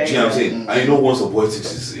you know what I'm saying? I know once a boy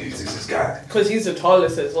takes this guy. Because he's the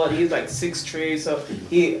tallest as well. He's like 6'3", so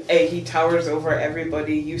he towers over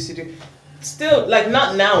everybody. He used to do. Still, like,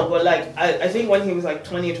 not now, but like, I think when he was like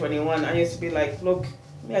 20 or 21, I used to be like, look,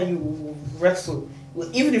 you wrestle. Well,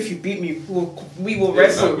 even if you beat me, we will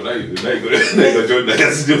wrestle. Now you go join the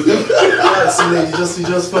guys to do you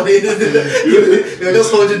just funny. You just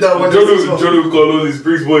hold it down. John will call all these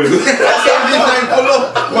priest boys.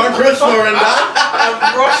 My crush for and that.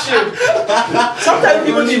 I'm Russian. Sometimes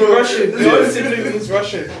people need Russian. No sibling means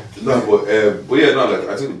Russian. No, but yeah, no, like,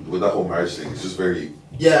 I think with that whole marriage thing, it's just very.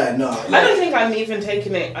 Yeah, no. Like, I don't think I'm even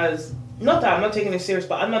taking it as, not that I'm not taking it serious,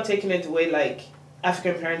 but I'm not taking it the way like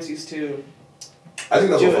African parents used to. I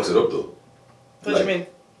think that's what fucks it up, though. What do you mean?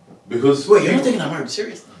 Because wait, you're not taking that marriage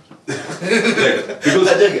serious? Because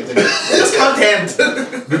I dig it. Just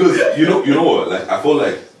content. Because you know what? Like, I feel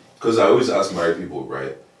like, because I always ask married people,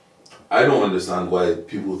 right? I don't understand why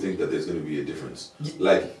people think that there's going to be a difference.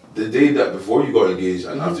 Like, the day that before you got engaged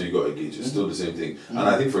and after you got engaged, it's still the same thing. And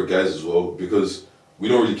I think for guys as well, because we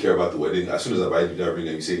don't really care about the wedding. As soon as I buy you that ring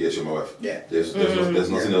and you say yes, you're my wife. Yeah. There's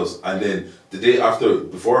nothing else. And then the day after,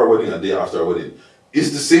 before our wedding and the day after our wedding,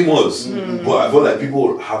 it's the same as. But I feel like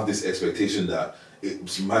people have this expectation that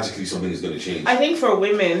it's magically something is going to change. I think for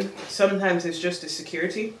women, sometimes it's just the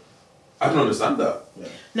security. I don't understand that. Yeah.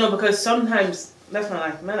 No, because sometimes, that's not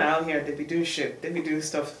like, men are out here, they be doing shit, they be doing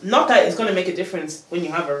stuff. Not that it's going to make a difference when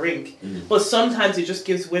you have a ring, but sometimes it just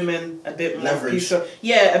gives women a bit more leverage. A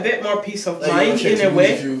bit more peace of mind in a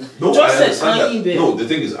way. No, just I understand a tiny bit. No, the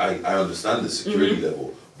thing is, I understand the security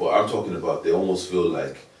level, but I'm talking about they almost feel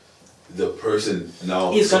like the person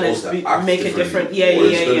now is supposed to act make a different, or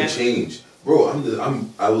it's going to change. Bro,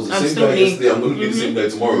 I was the same guy yesterday, I'm going to be the same guy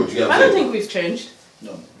tomorrow. Do you I don't think we've changed.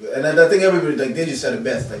 No, and I think everybody, like Deji said it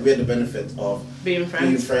best, like we had the benefit of being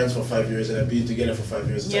friends for 5 years and then being together for 5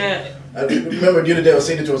 years. Yeah. I remember the other day I was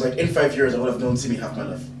saying it to her, I was like, in 5 years I would have known Simi half my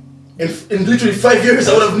life. In literally 5 years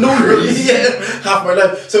I would have known her half my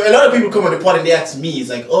life. So a lot of people come on the pod and they ask me, it's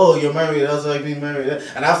like, oh, you're married, I was like being married.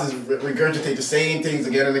 And I have to regurgitate the same things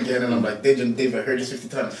again and again, and I'm like, Dave, I heard this 50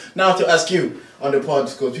 times. Now to ask you on the pod,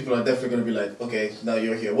 because people are definitely going to be like, okay, now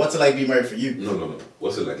you're here. What's it like being married for you? No.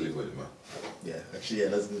 What's it like living with a man? Yeah, actually,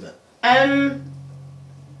 let's do that.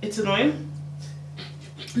 It's annoying.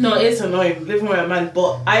 No, it's annoying living with a man,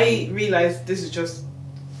 but I realize this is just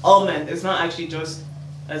all men. It's not actually just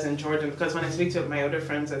as in Jordan, because when I speak to my other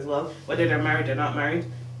friends as well, whether they're married or not married,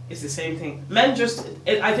 it's the same thing. Men just,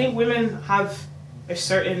 I think women have a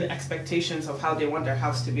certain expectations of how they want their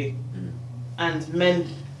house to be, and men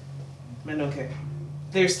don't care.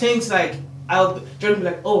 There's things like Jordan be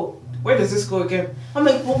like, oh, where does this go again? I'm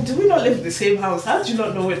like, well, do we not live in the same house? How do you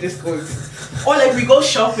not know where this goes? Or like we go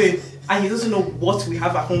shopping and he doesn't know what we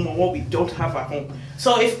have at home or what we don't have at home.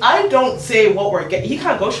 So if I don't say what we're getting, he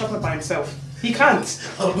can't go shopping by himself. He can't.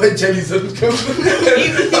 I'll buy jellies and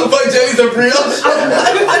I'll buy jellies and brioche. And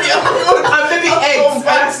maybe eggs.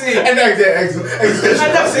 That's it. And eggs.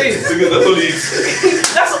 And that's it. That's all he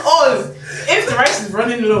eats. That's all. If the rice is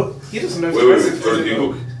running low, he doesn't know if the rice is running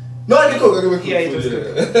low. No, I can cook. Yeah, he does cook.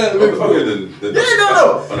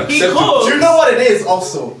 No. He cooks. Do you know what it is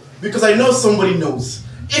also? Because I know somebody knows.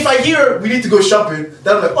 If I hear we need to go shopping,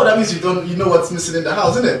 then I'm like, oh, that means you know what's missing in the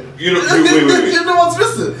house, isn't it? You know, wait. You know what's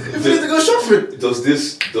missing. If you need to go shopping. Does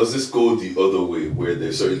this go the other way, where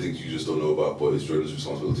there's certain things you just don't know about, but it's Jordan's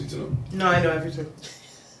responsibility to know? No, I know everything.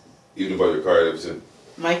 Even about your car and everything?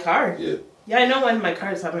 My car? Yeah. Yeah, I know when my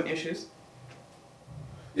car is having issues.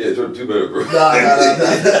 Yeah, Jordan, do better, bro. Nah.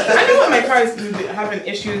 I know when my car is having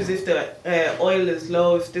issues, if the oil is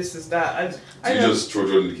low, if this is that. I You know. just throw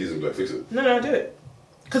Jordan the keys and be like, fix it? No, I do it.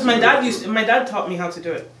 Because my dad taught me how to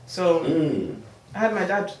do it. So I had my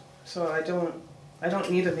dad, so I don't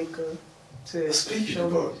need a nigga to Speaking show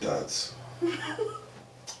about me. dads,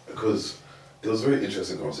 because there was a very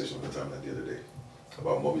interesting conversation on the timeline the other day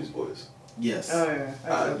about mommy's boys. Yes. Oh yeah, I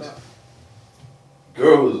know And that.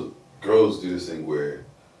 girls do this thing where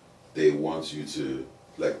they want you to,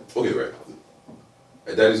 like, okay, right,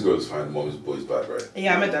 a daddy's girl is fine, mommy's boy is bad, right?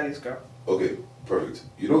 Yeah, I'm a daddy's girl. Okay, perfect.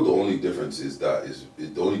 You know, the only difference is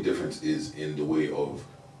in the way of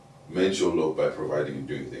men show love by providing and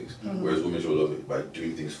doing things, whereas women show love by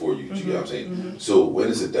doing things for you. Do you get what I'm saying? So when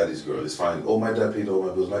it's a daddy's girl, it's fine. Oh, my dad paid all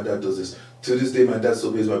my bills. My dad does this. To this day, my dad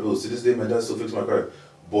still pays my bills. To this day, my dad still fixes my car.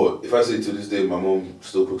 But if I say to this day, my mom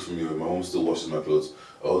still cooks for me, or my mom still washes my clothes,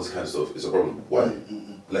 all this kind of stuff, it's a problem. Why?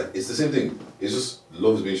 Like, it's the same thing. It's just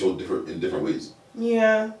love is being shown in different ways.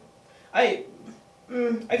 Yeah, I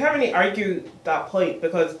can't really argue that point,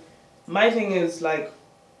 because my thing is like,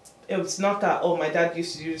 it's not that, oh, my dad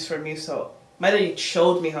used to do this for me, so my dad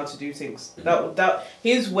showed me how to do things. That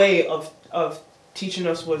his way of teaching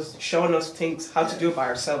us was showing us things how to do it by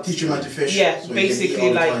ourselves. Teach you how to fish. Yeah, so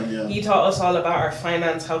basically, like he taught us all about our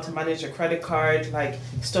finance, how to manage your credit card, like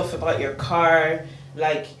stuff about your car,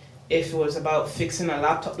 like if it was about fixing a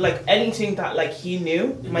laptop, like anything that like he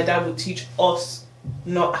knew, my dad would teach us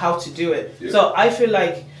not how to do it. Yeah. So I feel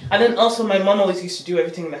like, and then also my mom always used to do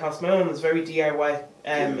everything in the house. My mom was very DIY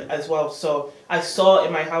as well. So I saw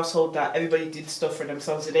in my household that everybody did stuff for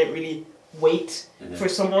themselves. They didn't really wait for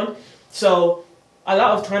someone. So a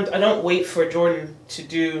lot of times I don't wait for Jordan to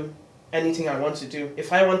do anything I want to do.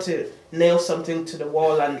 If I want to nail something to the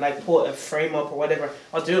wall and like put a frame up or whatever,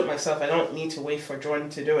 I'll do it myself. I don't need to wait for Jordan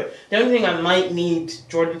to do it. The only thing I might need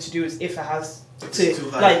Jordan to do is if it has to, it's too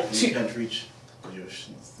high, like, you can't reach.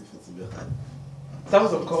 It's a bit high. That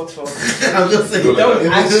was uncalled for. I'm just saying. That was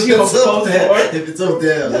actually uncalled for. If it's up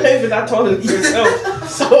there, Not even that tall as yourself.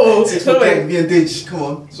 So like, be a ditch. Come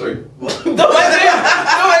on. Sorry? Don't mind him.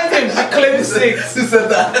 I claim 6. Who said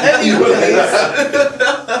that?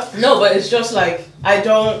 Anyways. No, but it's just like,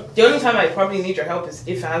 the only time I probably need your help is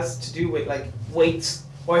if it has to do with like weights,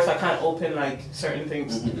 or if I can't open like certain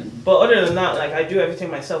things. But other than that, like I do everything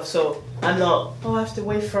myself. So I'm not, I have to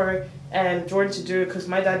wait for Jordan to do it because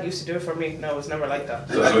my dad used to do it for me. No, it was never like that.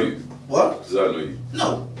 Does that know you? What? Does that know you?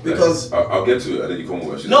 No, because I'll get to it and then you come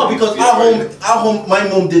over. No, because our home, my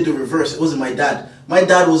mom did the reverse. It wasn't my dad. My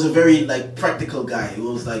dad was a very like practical guy. It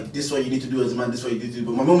was like, this is what you need to do as a man. This is what you need to do.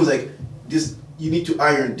 But my mom was like, this you need to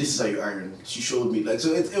iron. This is how you iron. She showed me like,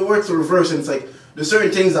 so it works the reverse. And it's like there's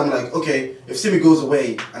certain things I'm like, okay, if Simi goes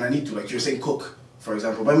away and I need to, like you're saying, cook. For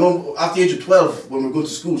example, my mom, after the age of 12, when we go to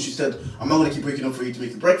school, she said, I'm not going to keep waking up for you to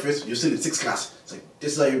make the breakfast. You're still in 6th class. It's like,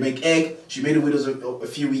 this is how you make egg. She made it with us a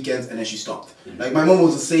few weekends, and then she stopped. Like, my mom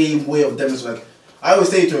was the same way of demonstrating. Like, I always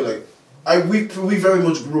say to her, like, we very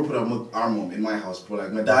much grew up with our mom in my house. But,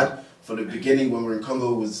 like, my dad, for the beginning, when we were in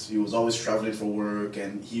Congo, he was always traveling for work,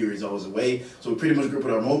 and here he's always away. So we pretty much grew up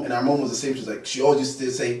with our mom, and our mom was the same. She's like, she always used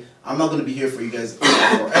to say, I'm not going to be here for you guys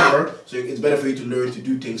forever, so it's better for you to learn to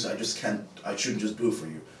do things, so I shouldn't just do it for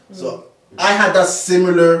you. So I had that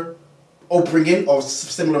similar upbringing or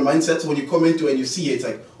similar mindset. So when you come into it and you see it, it's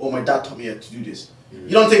like, oh, my dad taught me how to do this. You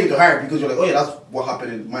don't take it to heart because you're like, oh yeah, that's what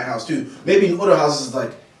happened in my house too. Maybe in other houses it's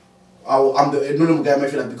like, I'm the normal guy might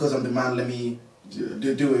feel like because I'm the man, let me do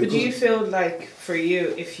it. But do you feel like for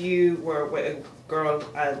you, if you were with a girl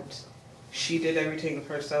and she did everything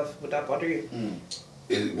herself, would that bother you?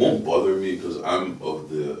 It won't bother me because I'm of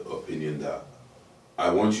the opinion that I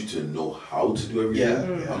want you to know how to do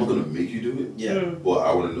everything. I'm not gonna make you do it. But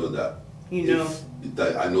I want to know that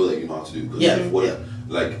that I know that you know how to do it. Because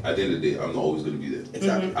like at the end of the day, I'm not always gonna be there.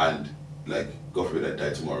 Exactly. And like, God forbid I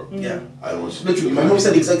die tomorrow. I don't want you. Literally, my mom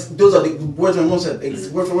said exact. Those are the words my mom said,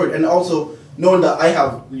 word for word. And also knowing that I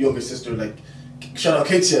have a younger sister, like shout out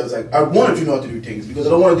Katie, I was like, I wanted you to know how to do things because I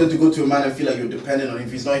don't want them to go to a man and feel like you're dependent on him.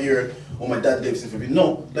 If he's not here, or my dad lives in February.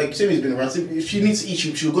 No, like Simi's been around. If she needs to eat,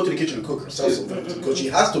 she'll go to the kitchen and cook herself sometimes because she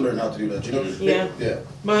has to learn how to do that. You know? Yeah.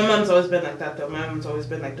 But my mom's always been like that though. My mom's always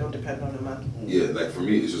been like, don't depend on a man. Yeah, like for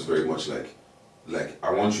me, it's just very much like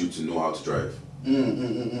I want you to know how to drive.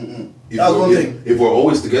 That's one thing. If we're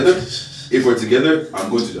always together, I'm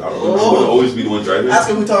going to always be the one driving. Ask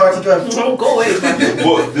her who taught her how to drive. Oh, go away, man.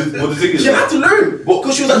 but the thing is, she had to learn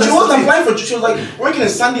because she wasn't applying for. She was like working in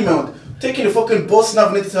Sandymount, taking the fucking bus now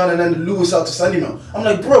to town and then Lewis out to Sandymount. I'm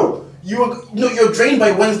like, bro, you're drained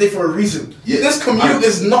by Wednesday for a reason. This commute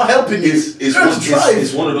is not helping you.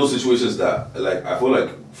 It's one of those situations that like I feel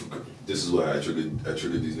like. This is why I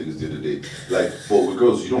triggered these niggas the other day. Like, but with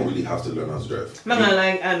girls, you don't really have to learn how to drive. Man,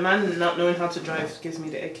 like a man not knowing how to drive gives me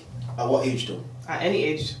the ick. At what age though? At any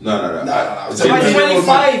age. No. So by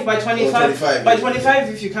 25,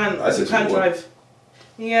 if you can't drive.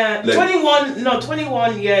 Yeah, like,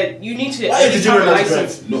 21, yeah, you need to have a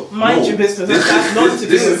license. Mind your business. That's not to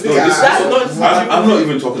do with I'm not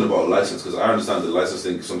even talking about license because I understand the license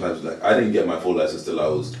thing sometimes. Like, I didn't get my full license till I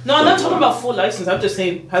was. No, I'm not talking about full license. I'm just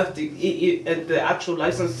saying have the actual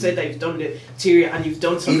license say that you've done the theory and you've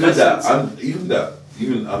done some lessons. Even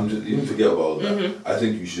forget about all that. I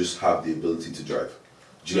think you should just have the ability to drive.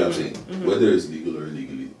 Do you know what I'm saying? Whether it's legal or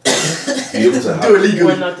illegally. Be able to have do it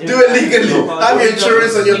legally. Have your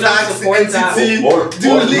insurance on your tax, entity.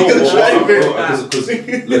 Do legal driving.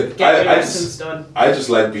 Get your lessons done. I just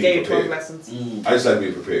like being prepared. I just like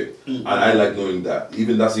being prepared. And I like knowing that.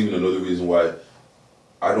 That's even another reason why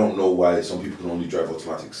I don't know why some people can only drive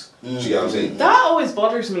automatics. Do you get what I'm saying? That always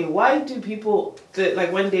bothers me. Why do people,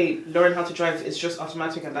 when they learn how to drive, it's just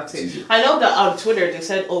automatic and that's it? I know that on Twitter they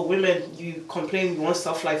said, oh, women, you complain you want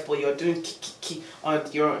soft life, but you're doing on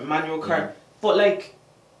your manual car. But I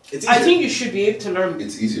think you should be able to learn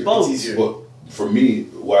it's easier. both. It's easier. But for me,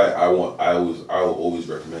 why I will always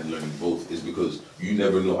recommend learning both is because you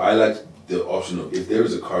never know. I like the option of if there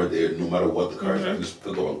is a car there, no matter what the car is, I can just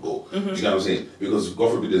pick up and go. Do you know what I'm saying? Because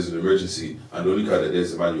God forbid there's an emergency and the only car that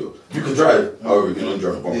there's a manual. You can drive, however, you don't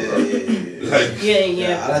drive a bumper car.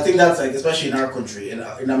 Yeah. And I think that's especially in our country. In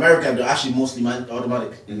America, they're actually mostly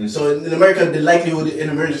automatic. So in America, the likelihood in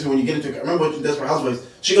emergency when you get into a car, I remember watching Desperate Housewives,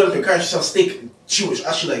 she got into a car and she saw steak. She was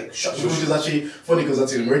actually shocked, which is actually funny because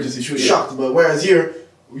that's an emergency. She was shocked, but whereas here,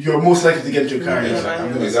 you're most likely to get into a car.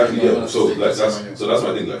 Exactly. Yeah. So that's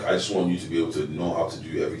my thing. Like, I just want you to be able to know how to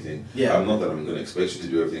do everything. I'm not that I'm going to expect you to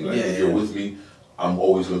do everything. Like, if you're with me, I'm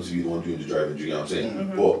always going to be the one doing the driving. Do you know what I'm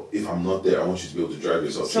saying? But if I'm not there, I want you to be able to drive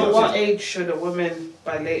yourself. So what age should a woman,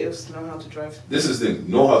 by latest, know how to drive? This is the thing.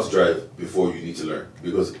 Know how to drive before you need to learn.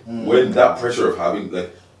 Because when that pressure of having,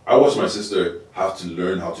 I watched my sister have to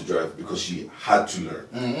learn how to drive because she had to learn.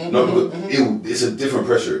 Not because it's a different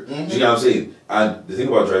pressure. Do you know what I'm saying? And the thing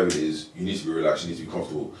about driving is you need to be relaxed, you need to be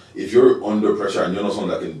comfortable. If you're under pressure and you're not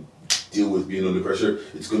someone that can deal with being under pressure,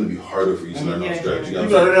 it's going to be harder for you to learn how to drive.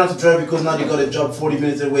 People are learning how to drive because now they got a job 40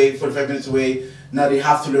 minutes away, 45 minutes away. Now they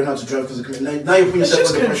have to learn how to drive because now you're putting yourself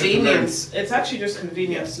under pressure. It's just convenience. It's actually just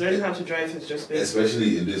convenience. Learning how to drive is just basic.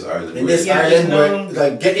 Especially in this Ireland. In this Ireland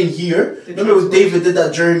where getting here. Remember when David did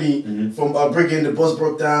that journey from Briggan, the bus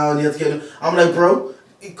broke down, he had to get. I'm like, bro,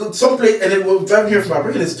 it could someplace, and then we're driving here from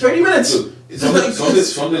Briggan, it's 30 minutes. So,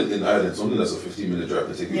 something in Ireland, something that's a 15-minute drive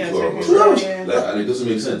can take you 2 hours. 2 hours. And it doesn't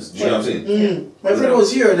make sense. Do you know what I'm saying? My friend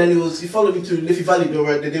was here and then he followed me to Liffey Valley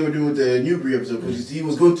that they were doing with the Newbury episode because he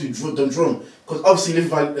was going to Dundrum because obviously Liffey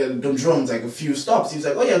Valley, Dundrum's a few stops. He was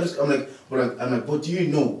like, oh yeah, I'm like, but do you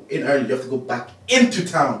know in Ireland you have to go back into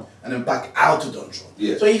town and then back out to Dundrum.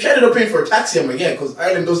 So he ended up paying for a taxi. I'm like, yeah, because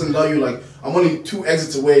Ireland doesn't allow you I'm only 2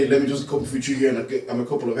 exits away. Let me just come through you here and I'm a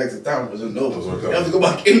couple of exits down. I said, no, you have to go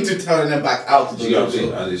back into town and then back out to Dundrum. You know what I'm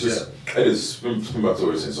saying? And it's just, I just spin back to what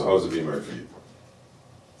you're saying. So how's it being married for you?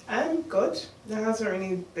 I'm good. There hasn't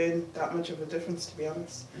really been that much of a difference, to be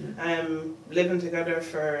honest. Living together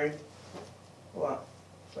for what?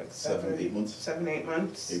 7, 8 months. 7, 8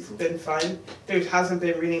 months. It's been fine. There hasn't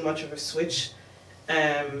been really much of a switch.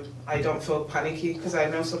 I don't feel panicky, because I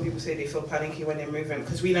know some people say they feel panicky when they're moving,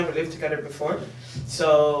 because we never lived together before.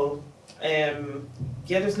 So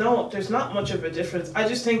there's not much of a difference. I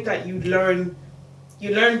just think that you learn.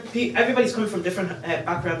 Everybody's coming from different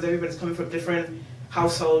backgrounds. Everybody's coming from different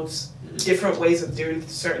households, different ways of doing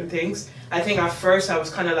certain things. I think at first I was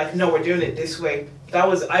kind of like, no, we're doing it this way. I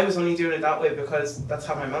was only doing it that way because that's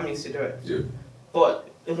how my mum used to do it. Yeah. But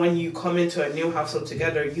when you come into a new household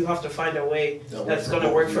together, you have to find a way that's going to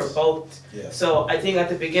work for both. Yeah. So I think at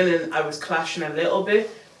the beginning I was clashing a little bit,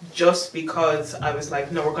 just because I was like,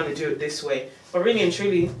 no, we're going to do it this way. But really and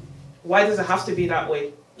truly, why does it have to be that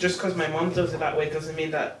way? Just because my mom does it that way doesn't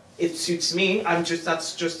mean that it suits me.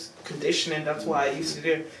 That's just conditioning. That's why I used to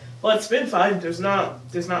do it. Well, it's been fine. There's not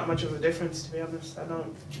much of a difference, to be honest. I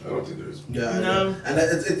don't think there is. Yeah, no. And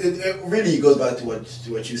it really goes back to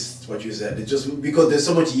what you said. It's just because there's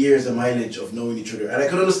so much years and mileage of knowing each other, and I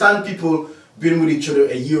can understand people being with each other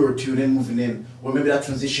a year or two and then moving in, or maybe that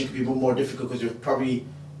transition could be a bit more difficult because you're probably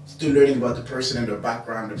still learning about the person and their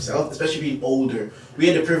background themselves, especially being older. We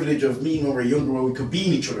had the privilege of meeting when we were younger, where we could be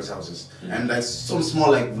in each other's houses, and like some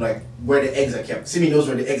small like where the eggs are kept. Simi knows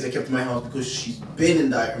where the eggs are kept in my house because she's been in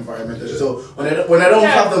that environment. Yeah. So when I don't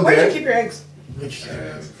have them where there, do you keep your eggs?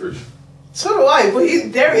 Fridge. So do I, but they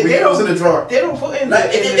don't in the drawer. They don't put in. Like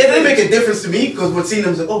it didn't make a difference to me because what seeing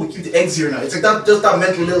them was like, oh, we keep the eggs here now. It's like that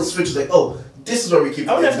mental little switch is like, oh, this is where we keep.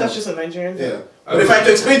 I wonder the eggs if that's now. just a Nigerian thing. Yeah. But if I had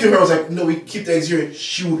to explain to her, I was like, no, we keep the eggs here,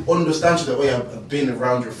 she would understand. She's like, oh yeah, I've been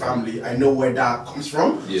around your family. I know where that comes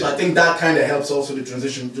from. Yeah. So I think that kind of helps also the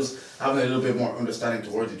transition, just having a little bit more understanding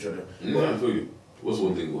towards each other. I feel you. What's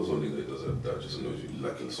one thing that does that just annoys you?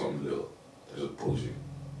 Like something little that just pulls you.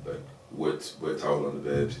 Like wet towel on the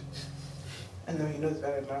bed. I know, he knows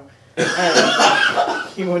better now.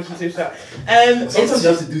 He wanted to do that. Sometimes you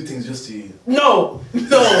have to do things just to... No.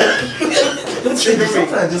 Sometimes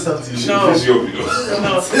I just have to... No.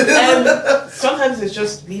 Sometimes it's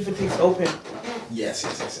just leaving things open. Yes.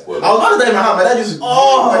 Well, a lot of time my dad used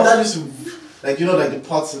to... Like, you know, like the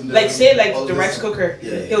pots and the... Like, say, like the rice cooker.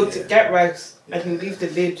 Yeah, He'll get rice and he'll leave the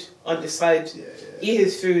lid on the side. Eat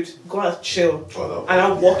his food, go out chill, and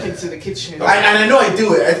I'll walk into the kitchen. And I know I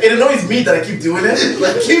do it. It annoys me that I keep doing it.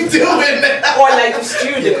 Like, keep doing it. Or like the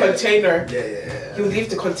stew, the container. Yeah. He'll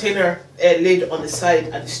leave the container lid on the side,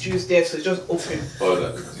 and the stew's there, so it's just open. It's not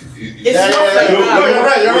like that. No, you're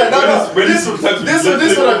right. No. This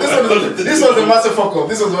was a massive fuck up.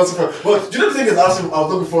 But do you know the thing is, I was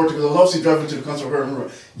looking forward to, because I was obviously driving to the concert with her.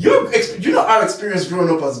 Remember, you know our experience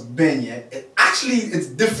growing up as men, yeah? It's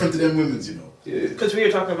different to them women's, you know. Because we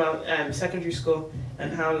were talking about secondary school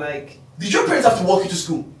and how like... Did your parents have to walk you to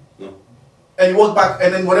school? No. And you walk back,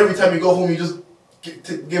 and then every time you go home, you just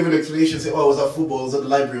give an explanation, say, oh, I was at football, I was at the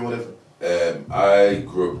library, or whatever. I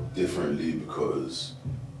grew up differently because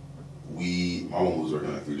my mom was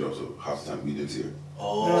working like 3 jobs, so half the time we didn't see her.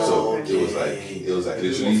 Oh, so okay. it was like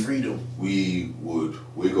literally freedom. We would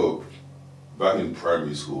wake up back in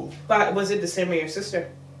primary school. But was it the same with your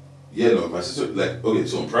sister? Yeah, no, my sister,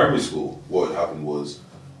 so in primary school, what happened was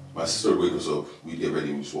my sister would wake us up, we'd get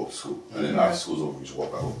ready and we'd just walk to school. And then after school's over, we just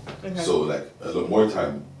walk back home. Okay. So, a lot more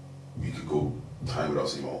time, we could go time without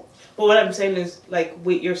seeing mom. But what I'm saying is, like,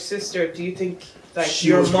 with your sister, do you think,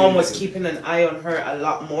 your mom was keeping an eye on her a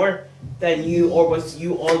lot more than you, or was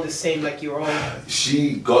you all the same, like you were all...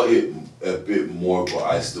 She got it a bit more, but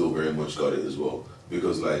I still very much got it as well.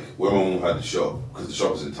 Because, where my mom had the shop, because the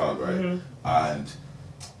shop is in town, right? Mm-hmm. And...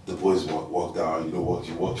 the boys walk down, you walk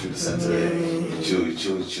through the center, you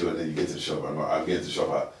chill, and then you get to the shop. I'm getting to the shop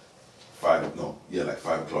at 5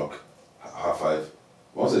 o'clock, 5:30.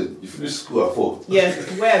 Once you finish school at 4. Yeah,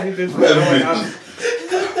 where have you been for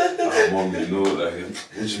Mom, what do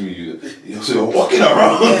you mean so you're walking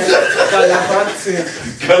around?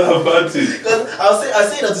 Galavanti. Because I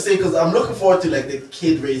say that to say, because I'm looking forward to the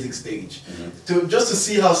kid raising stage, to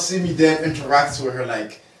see how Simi then interacts with her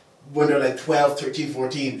when they're 12, 13,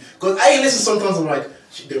 14. Because I listen sometimes, I'm like,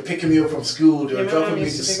 they're picking me up from school, they're dropping me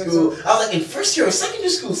to school. I was like, in first year of secondary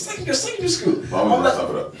school. Mom was not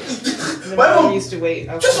for that. My mom used to wait.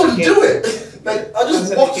 Just want to do it. I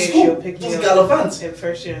just walk to school, just gallivant. In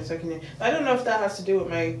first year and second year. I don't know if that has to do with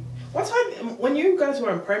my... What time, when you guys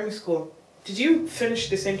were in primary school, did you finish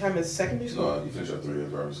the same time as secondary school? No, you finished at 3 in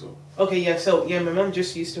primary school. Okay, yeah, so my mom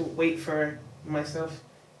just used to wait for myself.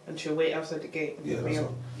 And she'll wait outside the gate and pick me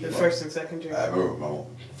up in first and second year. I remember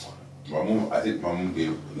my mom, I think my mom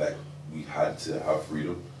gave, we had to have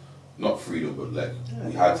freedom. Not freedom, but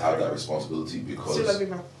we had to have that responsibility because... Still love you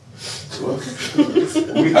now.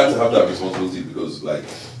 We had to have that responsibility because,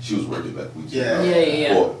 she was working weekends.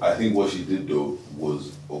 Yeah. But I think what she did, though,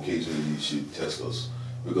 was occasionally she'd test us.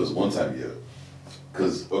 Because one time,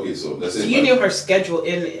 because, okay, so let's say... So you knew her schedule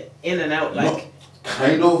in and out, like... No,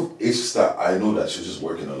 kind of, it's just that I know that she was just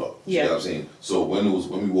working a lot. You know what I'm saying? So when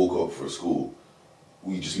we woke up for school,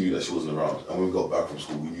 we just knew that she wasn't around. And when we got back from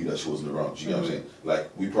school, we knew that she wasn't around. You know what I'm saying? Like,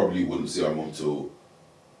 we probably wouldn't see our mom till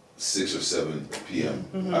 6 or 7 p.m.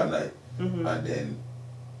 at night. And then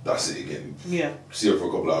that's it again. Yeah. See her for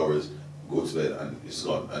a couple of hours, go to bed, and it's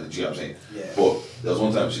gone. And you know what I'm saying? Yeah. But there was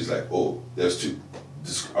one time she's like, oh, there's two.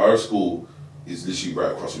 Our school is literally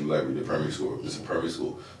right across from the library, the primary school. It's a primary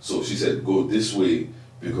school. So she said, go this way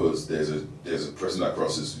because there's a person that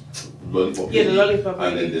crosses lollipop. Yeah, the lollipop.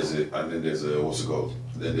 And then there's a what's it called?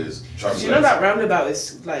 Then there's traffic. You know that roundabout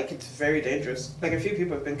is like, it's very dangerous. Like a few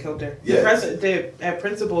people have been killed there. Yeah. The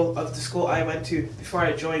principal of the school I went to before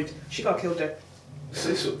I joined, she got killed there.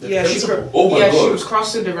 Say so. Yeah, oh my God. She was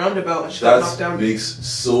crossing the roundabout and she got knocked down. That makes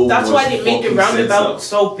so That's much why they make the roundabout now.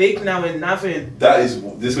 so big now in Navan.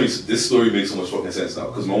 This story makes so much fucking sense now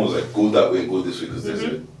because mom was like, go that way and go this way because there's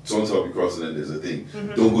a someone's help you crossing and there's a thing.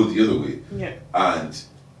 Don't go the other way. Yeah. And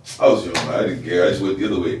I was young, man. I didn't care. I just went the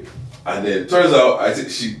other way. And then turns out I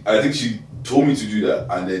think she told me to do that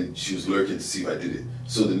and then she was lurking to see if I did it.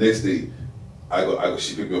 So the next day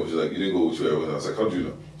she picked me up. She was like, you didn't go which way I was. I was like, how do you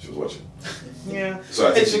know? She was watching. Yeah. So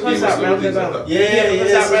I think it's she because gave us that little things like roundabout. that.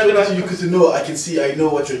 That roundabout. You could know. I know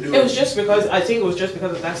what you're doing. It was just because I think it was just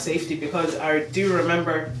because of that safety. Because I do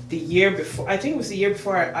remember the year before. I think it was the year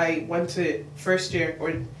before I went to first year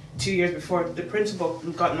or 2 years before. The principal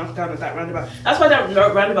got knocked down at that roundabout. That's why that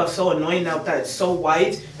roundabout's so annoying now. That it's so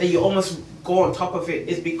wide that you almost go on top of it.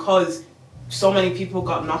 Is because so many people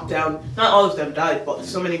got knocked down. Not all of them died, but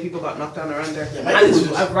so many people got knocked down around there. Yeah, and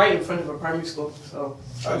it's right in front of a primary school. So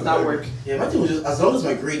that worked. Yeah, my thing was just as long as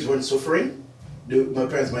my grades weren't suffering, my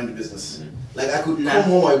parents mind the business. Like I could come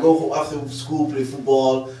home, I go home after school, play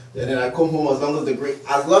football, and then I come home as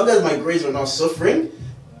long as my grades were not suffering.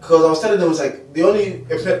 Because I was telling them, it was like the only,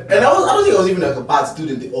 and I don't think I was even like a bad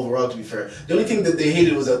student overall. To be fair, the only thing that they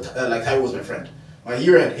hated was that like Tyro was my friend. My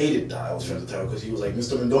hero had hated that I was friends with Tyro because he was like,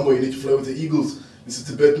 Mr. Mindomba, you need to fly with the Eagles. Mr.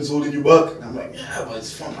 Tibetan's holding you back. And I'm like, yeah, but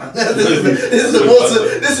it's fun, man.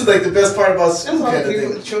 This is like the best part about school kind of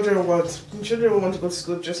thing. Children want to go to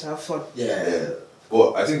school just to have fun. Yeah.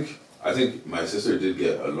 Well, I think my sister did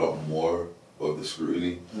get a lot more of the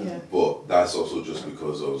scrutiny. Yeah. But that's also just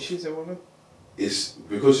because of she's a woman. It's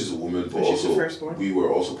because she's a woman, but also we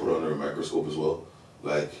were also put under a microscope as well.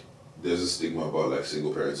 Like there's a stigma about like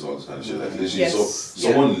single parents and all this kind of shit. Like literally,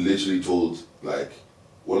 someone literally told like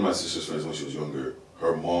one of my sister's friends when she was younger,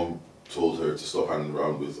 her mom told her to stop hanging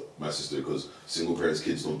around with my sister because single parents'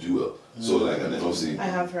 kids don't do well. So like, and then obviously I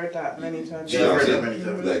have heard that many times. Yeah, I've heard that many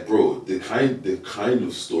times. Like, bro, the kind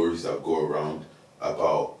of stories that go around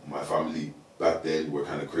about my family back then were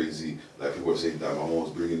kind of crazy. Like people were saying that my mom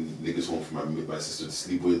was bringing niggas home for my sister to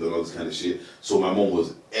sleep with and all this kind of shit. So my mom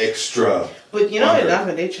was extra. But you know, in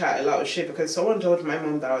Navan they chat a lot of shit because someone told my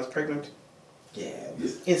mom that I was pregnant. Yeah.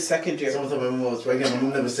 In second year. Someone told my mom I was pregnant. My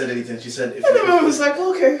mom never said anything. She said, and my mom was like,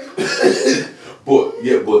 okay.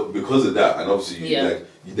 but because of that, and obviously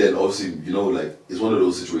then obviously like it's one of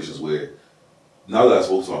those situations where now that I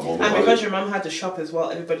spoke to my mom, and because your mom had the shop as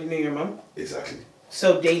well, everybody knew your mom. Exactly.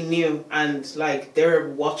 So they knew, and like they're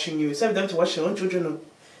watching you. Instead of them to watch their own children,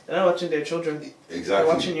 they're not watching their children. Exactly. They're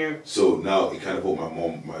watching you. So now it kind of put my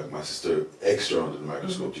mom, my sister, extra under the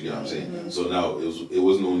microscope. You get what I'm saying? So now it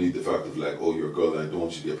wasn't only the fact of like, oh, you're a girl and I don't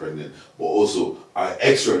want you to get pregnant, but also I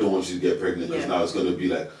extra don't want you to get pregnant because now it's gonna be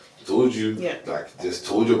like, told you, like just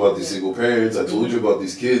told you about these single parents. I told you about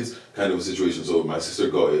these kids, kind of a situation. So my sister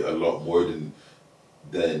got it a lot more than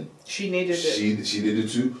she needed it. She needed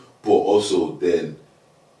to, but also then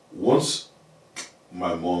once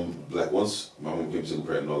my mom became single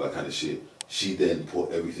parent and all that kind of shit, she then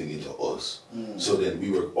put everything into us. So then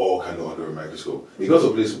we were all kind of under a microscope. It got to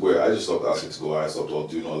a place where I just stopped asking to go. I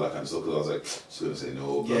stopped doing all that kind of stuff because I was like, she's gonna say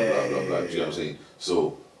no, blah blah blah blah. Do you know what I'm saying?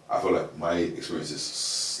 So I feel like my experience is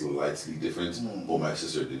slightly different, but my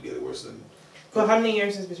sister did get it worse than. Well, how many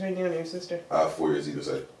years is between you and your sister? 4 years either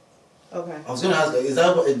side. Okay. I was gonna ask,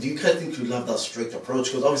 do you kind of think you'd have that strict approach?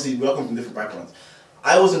 Because obviously we all come from different backgrounds.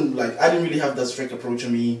 I didn't really have that strict approach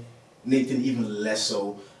on me. Nathan even less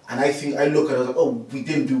so. And I think I look at it like, oh, we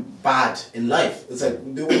didn't do bad in life. It's like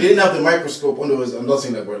we didn't have the microscope under us. I'm not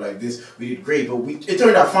saying that we're like this. We did great, but it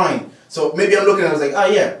turned out fine. So maybe I'm looking at it as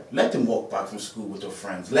like, let them walk back from school with their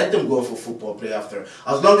friends. Let them go for football, play after.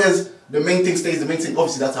 As long as the main thing stays the main thing.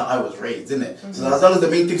 Obviously, that's how I was raised, isn't it? So as long as the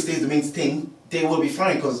main thing stays the main thing, they will be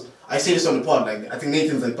fine. Because I say this on the pod, like I think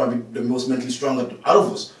Nathan's like probably the most mentally strong out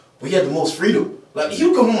of us, but he had the most freedom. Like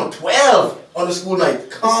he'll come home at 12 on the school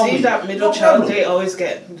night. See that middle child, they always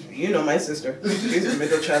get. You know my sister. She's a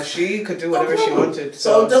middle child. She could do whatever she wanted.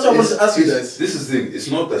 So that's what I wanted to ask you guys. This is the thing. It's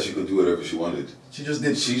not that she could do whatever she wanted. She just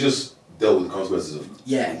did. She just dealt with the consequences of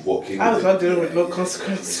what came. I was not dealing with no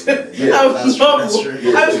consequences. Yeah, I was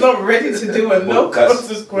not ready to do with no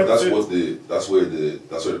consequences. That's where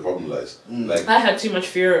the problem lies. Like I had too much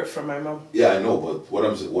fear from my mom. Yeah, I know, but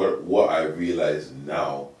what I realize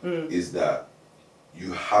now is that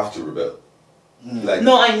you have to rebel. Like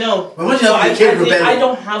no, I know. But once you have a kid rebelling, I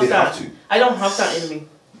don't have that. Have to. I don't have that in me.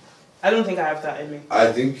 I don't think I have that in me.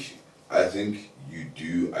 I think you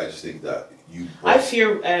do. I just think that you. I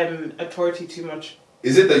fear authority too much.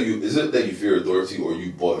 Is it that you fear authority, or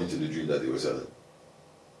you bought into the dream that they were selling?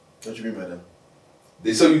 What do you mean by that?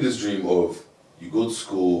 They sell you this dream of you go to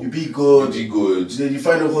school, you be good, then you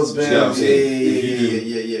find a husband. You know what I'm saying?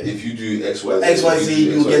 Yeah. If you do X, Y, Z,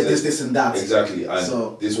 you get this and that. Exactly, and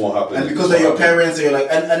so, this won't happen. And because they're your parents, and you're like,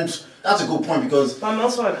 and that's a good point because. I'm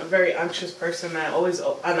also a very anxious person.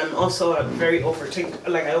 I'm also a very overthink.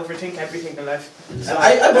 Like I overthink everything in life. So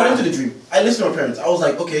I bought into the dream. I listened to my parents. I was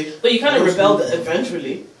like, okay. But you kind of rebelled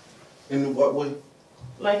eventually. In what way?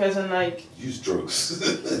 Like as in like. Use drugs.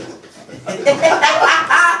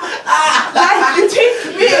 Like you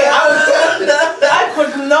think me? I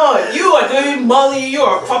could not. You are doing Molly. You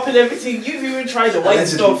are popping everything. You've even tried the white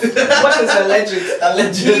stuff. What is alleged?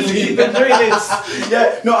 Allegedly. You've been doing this.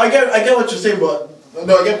 Yeah. No, I get what you're saying, but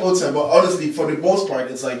no, I get both sides. But honestly, for the most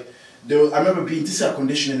part, it's like. I remember being this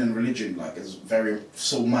conditioning in religion, like it's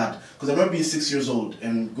so mad. Because I remember being 6 years old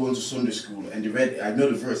and going to Sunday school, and I know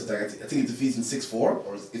the verse. It's like, I think it's Ephesians 6:4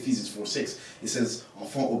 or Ephesians 4:6. It says,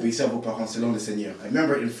 "Enfant, obéissez à vos parents selon le Seigneur." I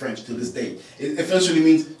remember it in French till this day. It essentially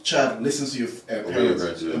means, "Child, listen to your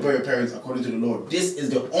parents, obey your parents according to the Lord." This is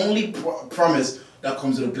the only promise that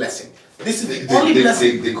comes with a blessing. This is the only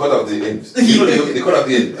blessing. They cut out the end. They cut out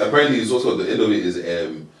the end. Apparently, it's also the end of it is.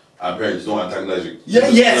 Our parents don't antagonize you.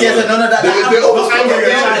 Yes, none of that.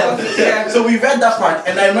 So we read that part,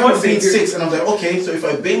 and I remember being 6, and I was like, okay, so if I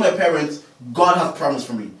obey my parents, God has promised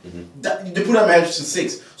for me. They put out my age to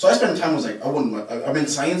 6. So I spent time, I was like, I'm in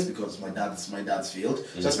science because my dad's field.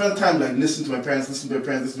 So I spent time like listening to my parents,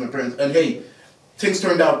 and hey, things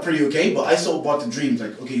turned out pretty okay, but I still bought the dreams,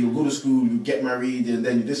 like, okay, you'll go to school, you get married, and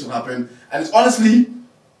then this will happen. And it's honestly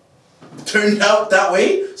turned out that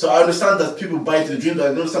way, so I understand that people buy into the dreams.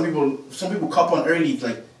 I know some people cop on early. It's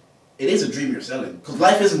like it is a dream you're selling because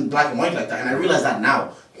life isn't black and white like that, and I realize that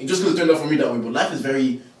now. It just because it turned out for me that way, but life is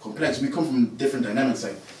very complex. We come from different dynamics.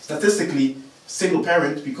 Like statistically, single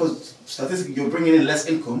parent, because statistically you're bringing in less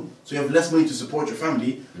income, so you have less money to support your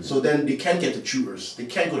family. So then they can't get the tutors, they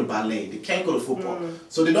can't go to ballet, they can't go to football,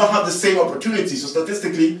 so they don't have the same opportunity. So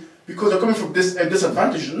statistically, because they're coming from this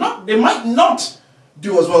disadvantage, they might not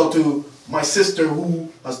do as well to my sister who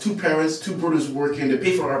has 2 parents, 2 brothers working. They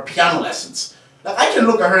pay for her piano lessons. Like I can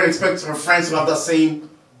look at her and expect her friends to have that same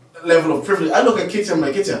level of privilege. I look at Kitty, I'm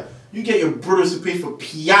like, Kitty, you get your brothers to pay for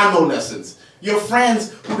piano lessons. Your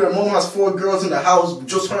friends who their mom has 4 girls in the house,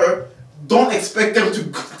 just her, don't expect them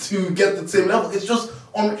to get the same level. It's just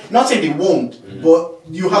not saying they won't, but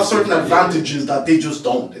you have certain advantages that they just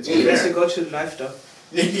don't. It's unfair. To go to life though.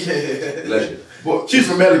 Yeah. But she's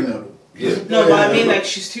rebelling now. Yeah. No, but I mean, like,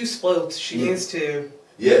 she's too spoiled. She needs to.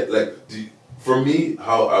 Yeah, like, for me,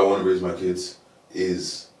 how I want to raise my kids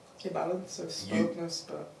is. A balance of spoiledness,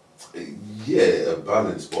 but. Yeah, a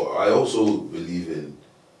balance, but I also believe in.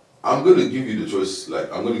 I'm going to give you the choice,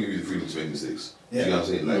 like, I'm going to give you the freedom to make mistakes. Yeah. You know what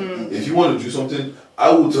I'm saying? Like, if you want to do something,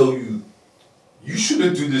 I will tell you, you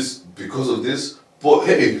shouldn't do this because of this, but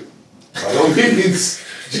hey, by all means.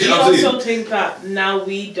 Do you also think that now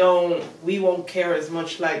we won't care as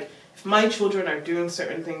much, like, if my children are doing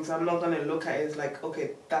certain things, I'm not going to look at it as like,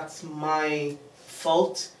 okay, that's my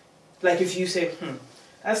fault. Like if you say,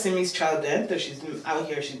 that's Simi's child then, that she's out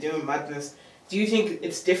here, she's doing madness. Do you think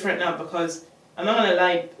it's different now? Because I'm not going to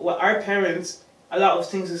lie, with our parents, a lot of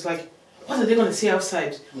things is like, what are they going to say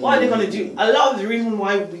outside? What are they going to do? A lot of the reason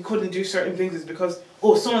why we couldn't do certain things is because,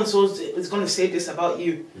 so-and-so is going to say this about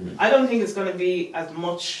you. I don't think it's going to be as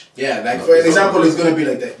much. Yeah, like for an example, it's going to be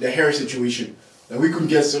like the hair situation. Like we couldn't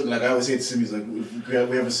get certain, like I always say to Simi, like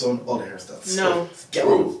we have a son, all the hairstyles. No. Get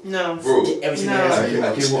bro. No. Bro. Get everything no. I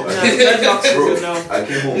came home. I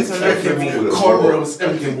came home with a cornrows.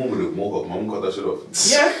 I came home with a mohawk. My mom cut that shit off.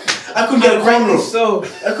 Yeah. I couldn't get a cornrows. So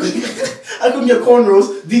I couldn't get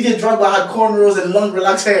cornrows. DJ Drogba had cornrows and long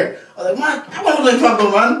relaxed hair. I was like, man, I want to look like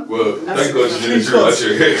Trump, man. Well, thank God she didn't relax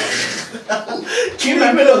your hair. Do you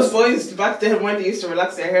remember those boys back then when they used to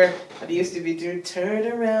relax their hair? And they used to be doing turn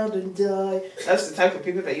around and die. That's the type of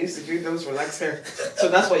people that used to do those relaxed hair. So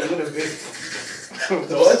that's what you would have been.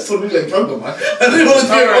 No, I still look like Trump, man. I didn't want to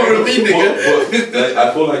do it over me, nigga. But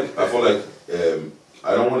I feel like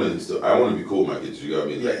I don't want to. I want to be cool with my kids. You know what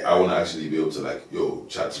I mean? Like I want to actually be able to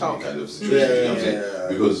chat to me kind of situation. You know what I'm saying?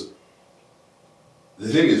 Because the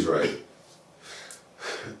thing is, right.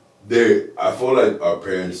 I feel like our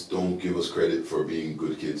parents don't give us credit for being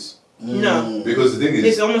good kids. No. Because the thing is,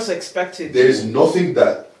 it's almost expected. There's nothing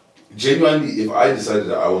that, genuinely, if I decided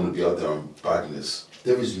that I want to be out there on badness,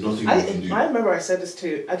 there is nothing we can do. I remember I said this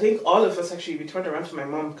to, I think all of us actually, we turned around to my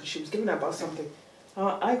mom because she was giving about something.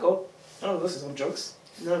 None of us is on drugs.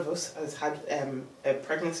 None of us has had a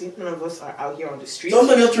pregnancy. None of us are out here on the street. Don't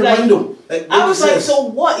have to remind them. I was like, so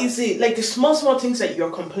what is it? Like the small things that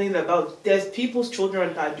you're complaining about. There's people's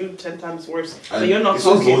children that do 10 times worse, but you're not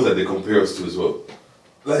talking. It's those that they compare us to as well.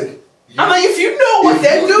 Like, I'm like, if you know what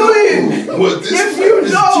they're doing, if you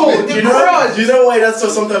know the grudge. Do you know why that's so?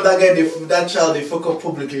 Sometimes that child, they fuck up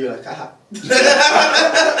publicly. You're like, haha.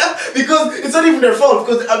 Because it's not even their fault.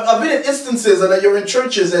 Because I've been in instances and you're in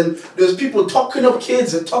churches and there's people talking up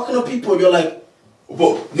kids and talking up people. You're like,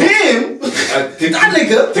 but him, that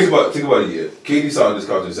nigga. Think about it. Yeah, Katie sat on this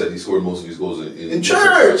couch and said he scored most of his goals in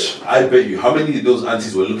church. I bet you, how many of those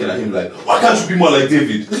aunties were looking at him like, why can't you be more like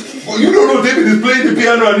David? Well, you don't know David is playing the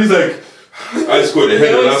piano and he's like, I scored a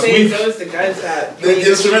header last week. Those the guys that the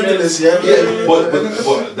instrumentalists, yeah. But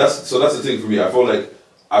that's the thing for me. I feel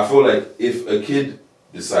like if a kid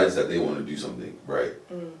decides that they want to do something, right?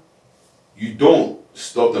 You don't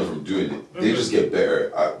stop them from doing it. They just get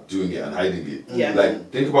better at doing it and hiding it. Yeah. Like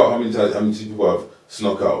think about how many people have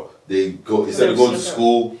snuck out. They go instead of going to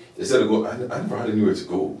school. I never had anywhere to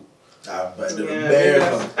go. But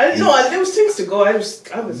I know there was things to go. I was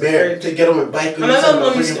afraid to get on a bike. And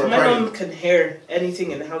my mom can hear anything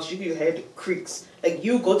in the house. You can hear the creaks. Like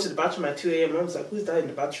you go to the bathroom at 2 a.m. Mom's like, who's that in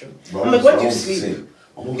the bathroom? I'm like, when do you sleep?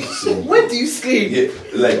 When do you sleep? Yeah,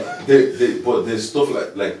 like but there's stuff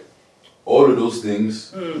like all of those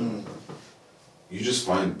things. You just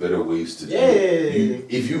find better ways to do it.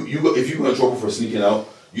 If you go in trouble for sneaking out,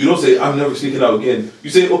 you don't say I'm never sneaking out again. You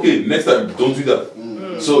say okay, next time don't do that.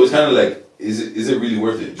 So it's kind of like, is it really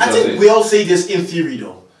worth it? I think we all say this in theory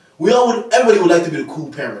though. Everybody would like to be the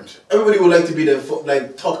cool parent. Everybody would like to be the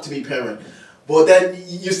talk to me parent. But then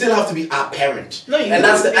you still have to be a parent. No, and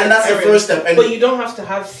that's the first step. And but you don't have to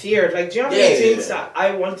have fear. Like, do you know how many things that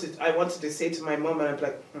I wanted to say to my mom and I'm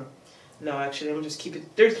like, no, actually, I'm just keep it.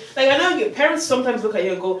 There's like I know your parents sometimes look at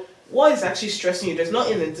you and go, what is actually stressing you? There's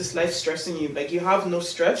nothing in this life stressing you. Like you have no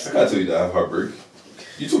stress. I can't tell you that I have heartbreak.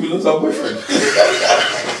 You told me not to have a boyfriend.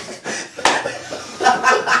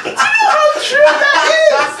 How true that is!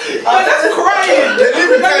 Oh, that's crying! Let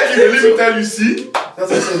me tell you, see?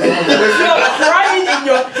 That's what I'm saying.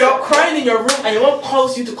 You're crying in your room and your mom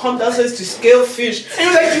calls you to come downstairs to scale fish. And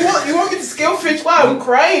you're like, you want me to scale fish? Why? I'm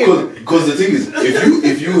crying. Because the thing is,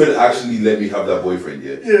 if you had actually let me have that boyfriend,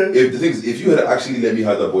 if you had actually let me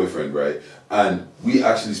have that boyfriend, right? And we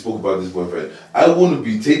actually spoke about this boyfriend, I wouldn't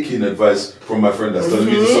be taking advice from my friend that's telling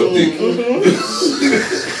me to suck dick.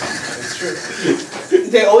 That's true.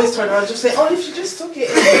 They always turn around and just say, oh, if you just took it.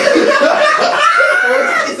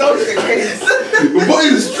 It's always the case. But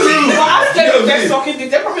it's true. They're sucking dick.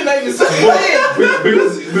 They're probably not even sucking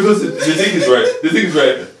it. Because the thing is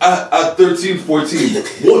right. At 13, 14,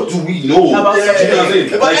 what do we know? About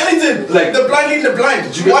anything. Like the blind leading the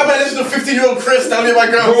blind. Why am I listening to 15-year-old Chris telling me my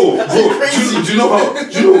girl? Bro, crazy. Do you know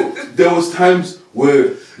there was times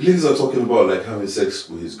where niggas are talking about like having sex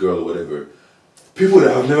with his girl or whatever. People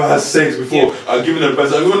that have never had sex before are giving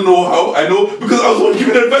advice. I don't know how. I know because I was one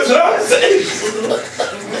giving advice when I had sex.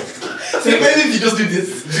 So maybe if you just do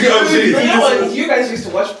this. Do you know what I'm saying? You know what? You guys used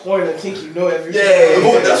to watch porn and think you know everything.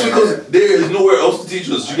 But that's because there is nowhere else to teach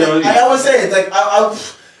us. Do you know what I mean? I always say it like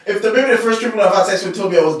if maybe the first people I've had sex with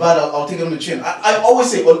told me I was bad, I'll take it on the chin. I always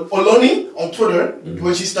say Oloni on Twitter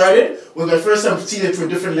when she started was my first time seeing it through a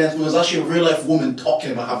different lens. It was actually a real life woman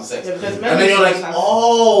talking about having sex. Yeah, because and then you're like,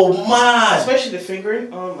 oh man. Especially the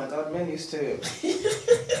fingering. Oh my god, men used to.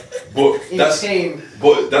 But that's insane.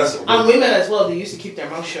 And women as well. They used to keep their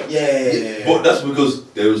mouth shut. Yeah. But that's because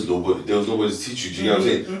there was nobody to teach you. Do you know what I'm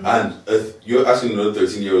saying? And you're asking another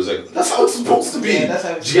 13-year-old, like that's how it's supposed to be. Yeah, that's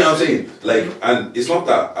how it's do you know what I'm saying? Like, and it's not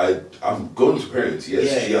that I'm going to parents. Yes,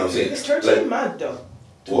 do you know what I'm saying? It's 13 mad though.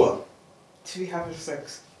 What? To be having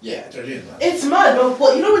sex. Yeah, 13 is mad. It's mad,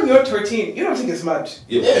 but you know when you're 13, you don't think it's mad.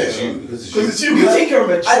 Yeah, because it's you. Because it's you. You think you're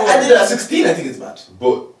mature. I did it at 16. I think it's mad.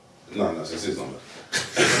 But No, sex is not bad.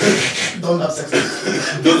 Don't have sex.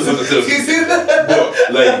 Don't have sex.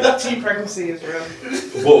 But like, teen pregnancy is real.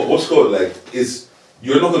 but what's called like is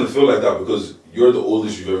you're not gonna feel like that because you're the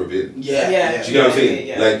oldest you've ever been. Yeah. Do you get what I'm saying?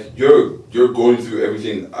 Yeah. Like you're going through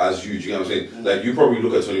everything as you. Do you get what I'm saying? Like you probably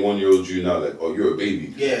look at 21-year-old you now like, oh, you're a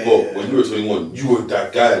baby. Yeah. But when you were 21, you were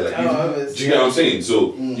that guy. Like, do you get what I'm saying?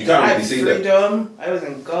 So you can't really say that. Freedom. I was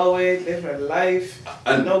in Galway, living my life,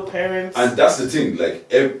 And no parents. And that's the thing.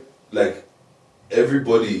 Like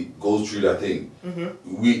everybody goes through that thing.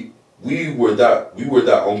 We were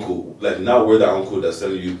that uncle. Like now we're that uncle that's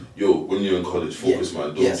telling you, yo, when you're in college, focus,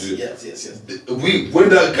 man. Don't do it. Yes. When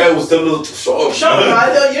that guy was telling us, shut up,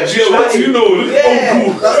 I know you're yeah, what do you know? Yeah.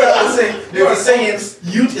 Uncle. That's what I'm saying. They were saying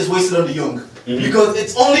youth is wasted on the young. Because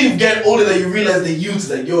it's only you get older that you realize the youth is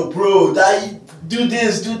like, yo, bro, that do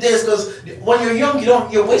this, because when you're young,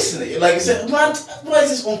 you're wasting it. Like you said, man, why is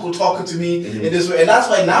this uncle talking to me in this way? And that's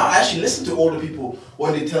why now I actually listen to older people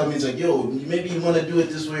when they tell me, it's like, yo, maybe you want to do it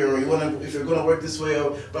this way, or if you're gonna work this way,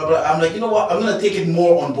 or blah blah. I'm like, you know what? I'm gonna take it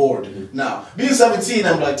more on board now. Being 17,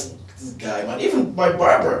 I'm like, this guy, man. Even my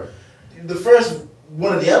barber, the first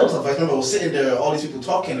one of the adults, I remember I was sitting there, all these people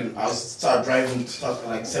talking, and I started driving,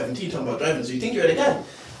 like 17, talking about driving. So you think you're the guy,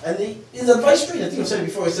 and his advice straight. I think I've said it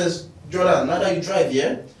before. It says, Jordan, now that you drive,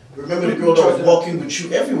 remember the girl that was walking with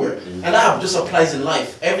you everywhere. And that just applies in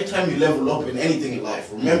life. Every time you level up in anything in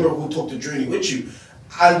life, remember who took the journey with you.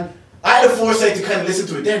 And I had the foresight to kind of listen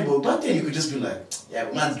to it then, but back then you could just be like, yeah,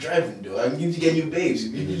 but man's driving, though. I'm going to get new babes.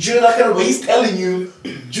 You know that kind of way. He's telling you,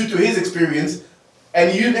 due to his experience,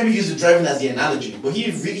 and you maybe use the driving as the analogy, but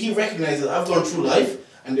he recognizes I've gone through life,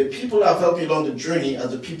 and the people that have helped me along the journey are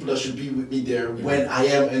the people that should be with me there when I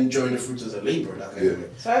am enjoying the fruits as a labor. That kind of way.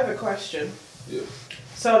 So I have a question. Yeah.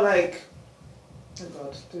 So like, oh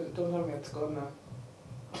God, don't tell me it's gone now.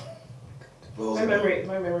 My memory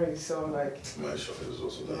is so like. My shock is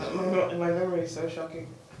also my memory is so shocking.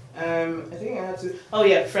 I think I had to. Oh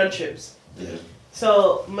yeah, friendships. Yeah.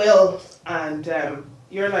 So Mel and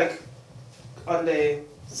you're like on the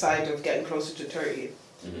side of getting closer to 30.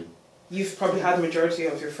 You've probably had the majority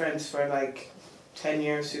of your friends for like 10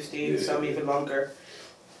 years, 15, some even longer.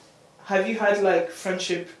 Have you had like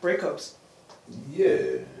friendship breakups?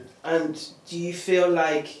 Yeah. And do you feel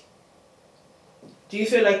like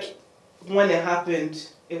when it happened,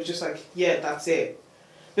 it was just like, yeah, that's it?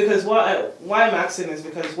 Because why I'm asking is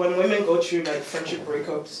because when women go through like friendship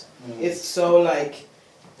breakups, it's so like,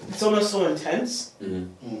 it's almost so intense.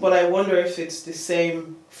 But I wonder if it's the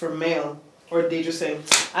same for male, or they just saying,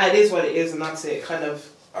 it is what it is and that's it, kind of.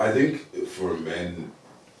 I think for men,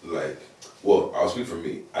 like, well, I'll speak for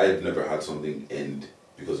me. I've never had something end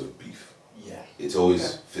because of beef. Yeah. It's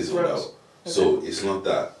always fizzled out. Okay. So it's not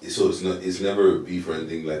that. It's never beef or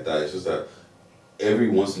anything like that. It's just that every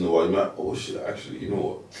once in a while you might, oh shit, actually, you know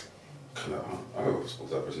what? I haven't spoken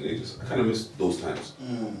to that person in ages. I kind of miss those times.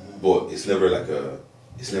 But it's never like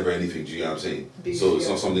it's never anything. Do you know what I'm saying? Beef, so it's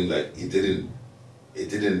not something like it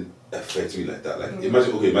didn't affect me like that. Like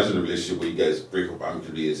imagine a relationship where you guys break up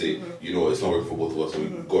amicably and say, you know, it's not working for both of us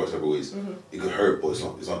and we go our separate ways. It could hurt, but it's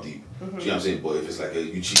not deep. Do you know what I'm saying? But if it's like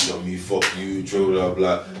you cheated on me, fuck you, blah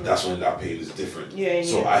blah, that's when that pain is different.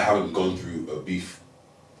 So I haven't gone through a beef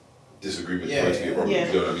disagreement for it to be a problem. You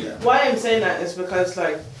know what I mean? Why I'm saying that is because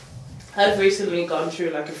like I've recently gone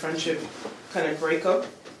through like a friendship kind of breakup,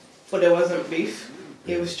 but it wasn't beef.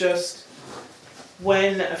 It was just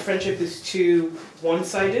when a friendship is too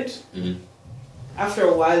one-sided, after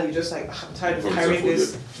a while you're just like, I'm tired of carrying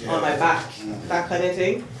this on my back, that kind of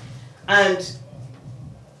thing. And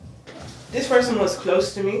this person was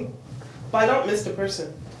close to me, but I don't miss the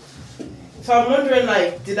person. So I'm wondering,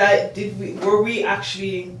 like, were we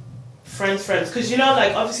actually friends? Because you know,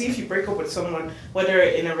 like, obviously if you break up with someone, whether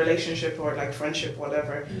in a relationship or like friendship,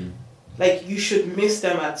 whatever, like you should miss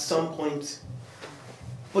them at some point.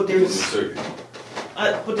 But there's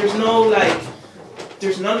no like,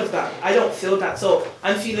 there's none of that. I don't feel that. So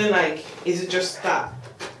I'm feeling like, is it just that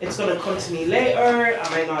it's gonna come to me later?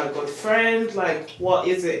 Am I not a good friend? Like, what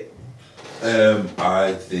is it?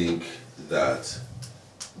 I think that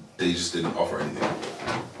they just didn't offer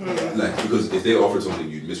anything. Like, because if they offered something,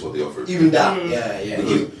 you'd miss what they offered. Even that,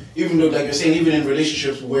 yeah. Even though, like you're saying, even in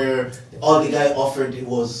relationships where all the guy offered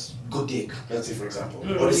was good dick, let's say for example,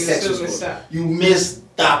 or the sex was good, you miss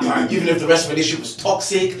that part. Even if the rest of the relationship was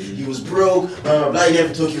toxic, he was broke, blah blah blah, he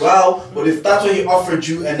never took you out. But if that's what he offered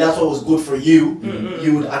you and that's what was good for you,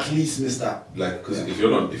 you would at least miss that. Like, because if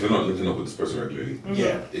you're not linking up with this person regularly,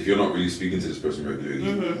 if you're not really speaking to this person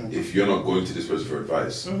regularly, if you're not going to this person for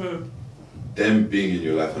advice, them being in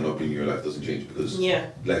your life and not being in your life doesn't change because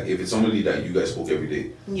like if it's somebody that you guys spoke every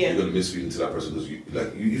day, you're gonna miss speaking to that person because you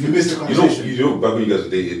miss the conversation. You know back when you guys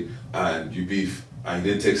were dating and you beef and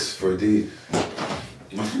you didn't text for a day.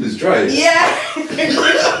 My phone is dry. Yeah. Do you know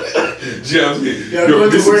what I'm saying? You're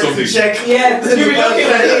going to work something. to check. Yeah. You're looking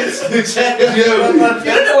at it. Check. You know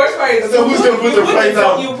the worst part is so who's gonna put the price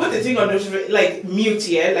down? You put the thing on like mute,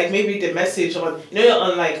 like maybe the message on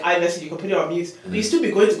on like iMessage you can put it on mute. But you still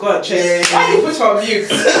be going to go and check. Yeah. Why you put it on mute?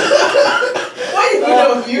 Why you put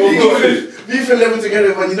it on mute? We feel living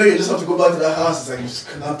together, but you just have to go back to that house. It's like you're just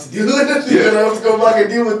gonna have to deal with it. You're gonna have to go back and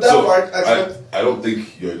deal with that part. I don't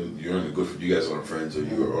think you're on a good friend. You guys aren't friends, or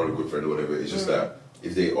you are on a good friend, or whatever. It's just that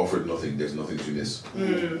if they offered nothing, there's nothing to miss.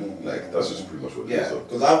 Like that's just pretty much what it is. Yeah,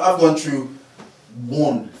 because I've gone through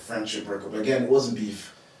one friendship breakup. Again, it wasn't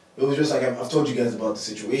beef. It was just like I've told you guys about the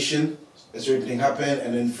situation. A certain thing happened,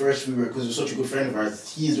 and then first because we're such a good friend of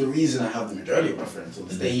ours, he's the reason I have the majority of my friends. So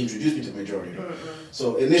today he introduced me to the majority.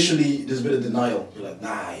 So initially, there's a bit of denial. You're like,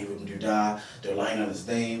 nah, he wouldn't do that. They're lying on his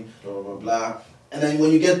name, blah, blah, blah, blah. And then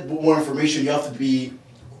when you get more information, you have to be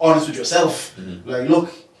honest with yourself. Like,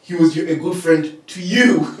 look, he was a good friend to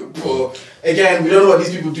you. But again, we don't know what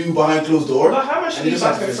these people do behind closed doors. But how much do you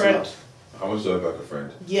back a friend? How much do I back a friend?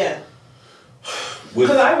 Yeah.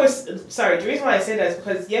 Because the reason why I say that is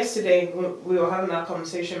because yesterday we were having that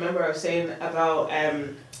conversation. Remember I was saying about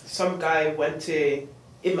some guy went to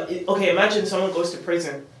imagine someone goes to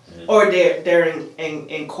prison or they're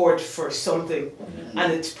in court for something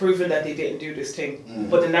and it's proven that they didn't do this thing,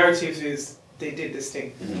 but the narrative is they did this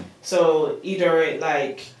thing. So either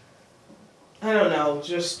like I don't know,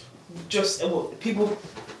 just people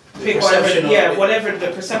pick whatever whatever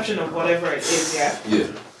the perception of whatever it is.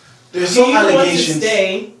 There's some allegations.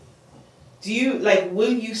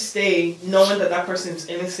 Will you stay knowing that person's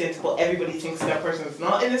innocent, but everybody thinks that person's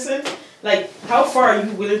not innocent? Like, how far are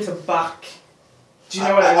you willing to back? Do you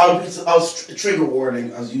know what I mean? I'll trigger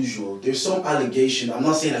warning as usual. There's some allegation. I'm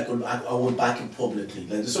not saying I would back it publicly. Like,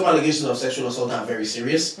 there's some allegations of sexual assault that are very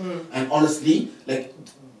serious. And honestly, like,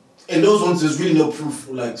 in those ones, there's really no proof.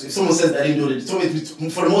 Like, if someone says I didn't do it,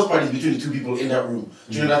 for the most part, it's between the two people in that room.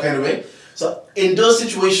 Do you know that kind of way? So in those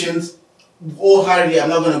situations, wholeheartedly, I'm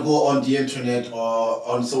not going to go on the internet or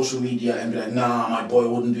on social media and be like, nah, my boy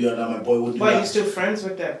wouldn't do that, my boy wouldn't do that. But you're still friends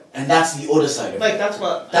with them. And that's the other side of it. Like, that's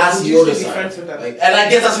what... That's the other side. Friends with them. Like, and I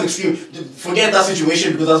guess that's an extreme. Forget that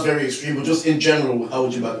situation because that's very extreme, but just in general, how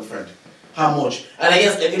would you back a friend? How much? And I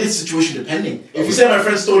guess it is situation depending. If you say my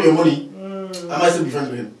friend stole your money, I might still be friends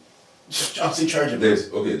with him. I'll still charge him. There's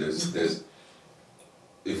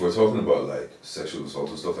if we're talking about like sexual assault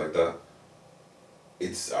and stuff like that,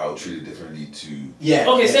 I'll treat it differently to... Yeah.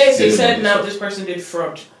 Okay, say they said now this person did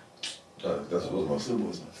fraud. That's what was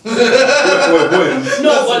my...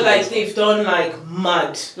 No, but like they've done like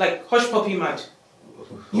mad, like hush puppy mad.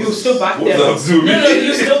 You still back them. No,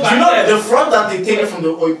 you still back them. The fraud that they take from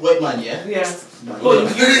the white man, yeah? Yeah. Oh, you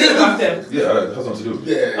still back them. Yeah, it has nothing to do with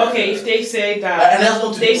it. Yeah. Okay, if they say that... And that's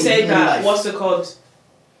not they say that, what's it called?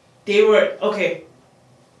 They were... Okay.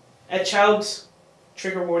 A child...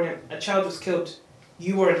 Trigger warning. A child was killed.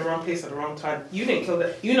 You were in the wrong place at the wrong time. You didn't kill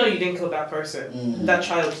that. You know you didn't kill that person, that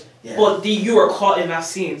child. Yeah. But you were caught in that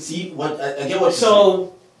scene. See what I get what.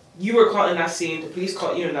 So you were caught in that scene. The police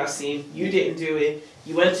caught you in that scene. You didn't do it.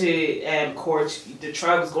 You went to court. The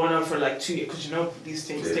trial was going on for like 2 years because you know these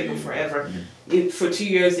things take forever. For 2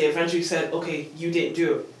 years, they eventually said, "Okay, you didn't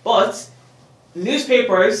do it." But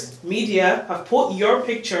newspapers, media have put your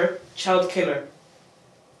picture, child killer.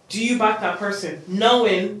 Do you back that person,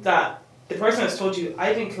 knowing that? The person has told you,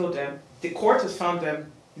 I didn't kill them. The court has found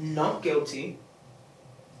them not guilty.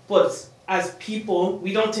 But as people,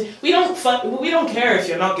 we don't care if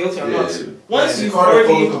you're not guilty or not. Once you've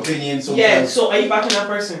already opinion, so are you backing that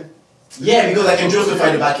person? Yeah, because I can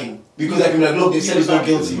justify the backing. Because I can be like, look, they said he's not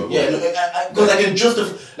guilty. Yeah, because I can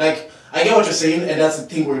justify. Like, I get what you're saying, and that's the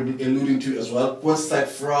thing we're alluding to as well. Once it's like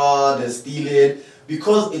fraud and stealing.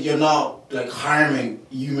 Because you're not like harming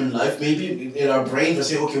human life, maybe in our brains we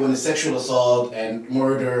say, okay, when it's sexual assault and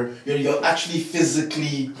murder, you're actually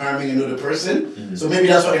physically harming another person. So maybe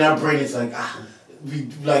that's why in our brain it's like, we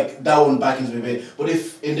like that one back into the bit. But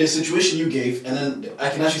if in the situation you gave, and then I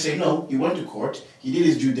can actually say, no, he went to court, he did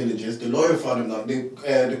his due diligence, the lawyer found him not,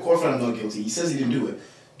 the court found him not guilty. He says he didn't do it.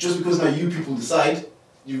 Just because now you people decide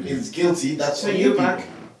he's guilty, that's so you back.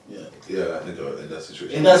 Yeah, I think in that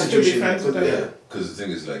situation. In that situation, yeah. Because the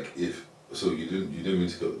thing is, like, you didn't mean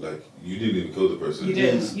to kill, like, you didn't even kill the person. You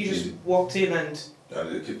didn't. You just walked in and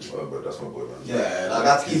But that's my boy, man. Yeah,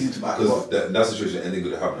 that's easy to back because that situation, anything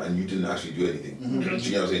could have happened, and you didn't actually do anything. Do you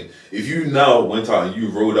know what I'm saying? If you now went out and you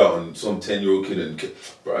rode out on some 10-year-old kid and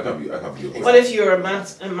bro, I can't be your boy. What if you were a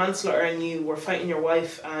manslaughter and you were fighting your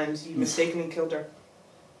wife and you mistakenly killed her?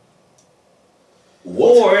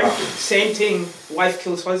 Or same thing, wife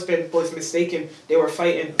kills husband, both mistaken. They were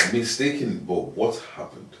fighting. Mistaken, but what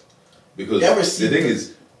happened? Because the thing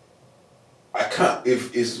is, I can't.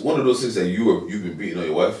 If it's one of those things that you've been beating on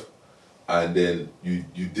your wife, and then you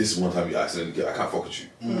this one time you accidentally, I can't fuck with you.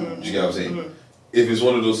 Do you get what I'm saying? If it's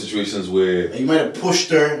one of those situations where and you might have pushed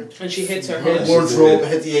her and she hits her head, wardrobe,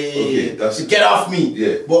 to get off me.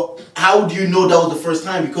 Yeah. But how do you know that was the first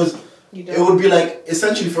time? Because it would be like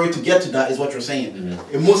essentially for you to get to that is what you're saying.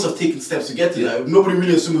 It must have taken steps to get to that. Nobody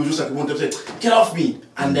really assumed it was just like one time say, "Get off me,"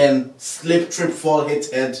 and then slip, trip, fall,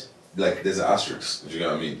 hit head. Like there's an asterisk. Do you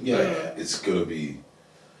know what I mean? Yeah. Like, it's gonna be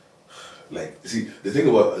like, see, the thing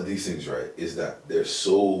about these things, right, is that they're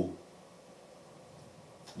so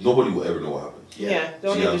nobody will ever know what happened. Yeah,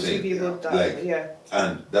 don't need to see people die. Like,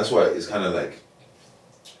 and that's why it's kind of like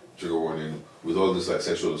trigger warning with all this like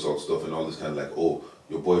sexual assault stuff and all this kind of like, oh,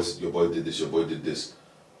 your boy did this, your boy did this.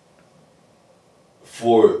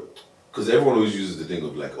 Because everyone always uses the thing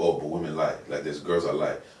of like, oh, but women lie. Like there's girls that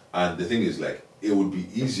lie, and the thing is like, it would be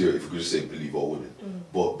easier if we could just say believe all women.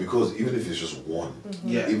 But because even if it's just one,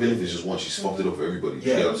 even if it's just one, she's fucked it up for everybody.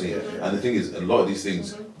 You know what I'm saying? And the thing is, a lot of these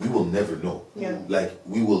things, we will never know. Like,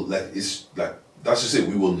 we will, like, it's like, that's just it,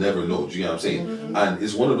 we will never know. Do you know what I'm saying? And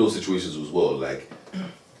it's one of those situations as well, like,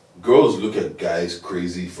 girls look at guys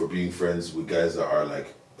crazy for being friends with guys that are,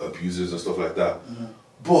 like, abusers and stuff like that.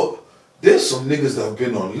 But there's some niggas that have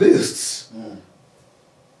been on lists.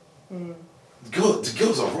 The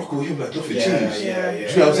girls are rocking with him like nothing changed. Do you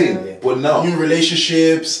know what I'm saying? But now new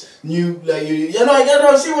relationships, new like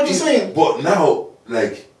I see what you're saying. But now,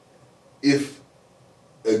 like, if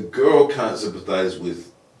a girl can't sympathize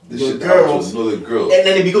with the shit that happens with another girl, and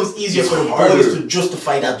then it becomes easier for the boys to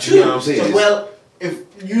justify that too. You know what I'm saying? So, well, if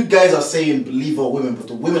you guys are saying believe all women, but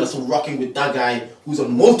the women are still rocking with that guy who's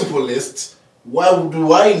on multiple lists. Why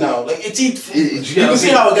do I now? Like you can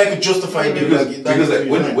see how a guy could justify it because like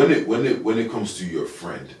when it comes to your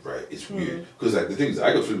friend, right? It's weird because like the thing is,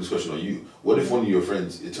 I could flip this question on you. What if one of your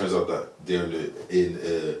friends, it turns out that they're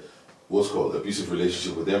in what's called abusive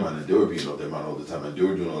relationship with their man, and they were beating up their man all the time, and they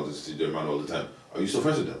were doing all this to their man all the time? Are you still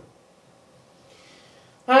friends with them?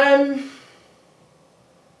 I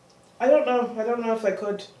don't know. I don't know if I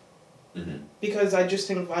could, because I just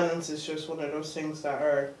think violence is just one of those things that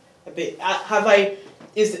are a bit. Am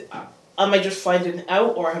I just finding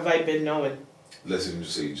out, or have I been knowing? Let's even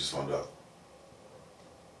just say you just found out.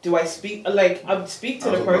 Do I speak? Like, I would speak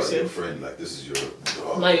to the person. Your friend, like this is your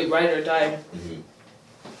my ride or die.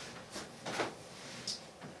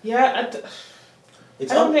 Yeah, I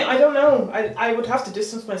don't know. I would have to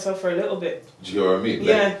distance myself for a little bit. Do you know what I mean?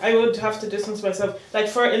 Yeah, I would have to distance myself. Like,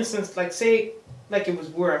 for instance, like say, like it was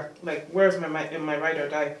Wur. Like, Wur's my ride or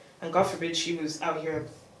die, and God forbid she was out here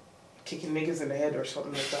kicking niggas in the head or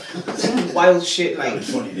something like that. Some wild shit, like,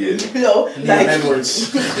 you know, like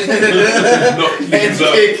Edwards.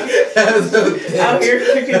 out here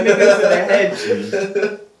kicking niggas in the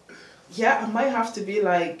head. Yeah, I might have to be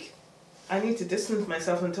like, I need to distance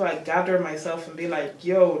myself until I gather myself and be like,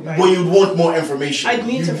 yo, like, but you'd want more information. I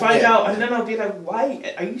need to find out, and then I'll be like,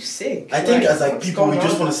 why are you sick? I think as like people, we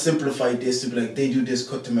just want to simplify this to be like, they do this,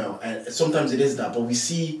 cut them out, and sometimes it is that, but we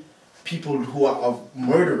see people who are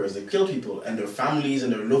murderers, they kill people, and their families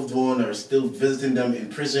and their loved one are still visiting them in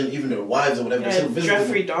prison, even their wives or whatever. They're still visiting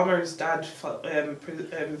Jeffrey them. Dahmer's dad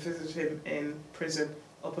visited him in prison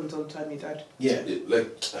up until the time he died. Yeah,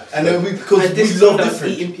 and then because we love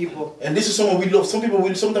different eating people, and this is someone we love. Sometimes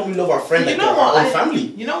we love our friend, like our own family.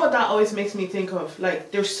 You know what that always makes me think of? Like,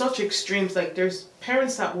 there's such extremes. Like, there's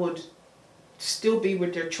parents that would still be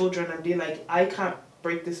with their children and be like, I can't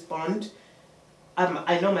break this bond.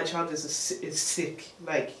 I know my child is sick,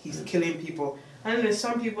 like he's killing people. And then there's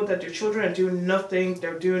some people that their children are doing nothing,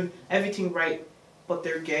 they're doing everything right, but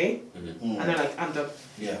they're gay, and they're like, I'm done.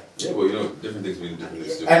 Yeah, well, you know, different things mean different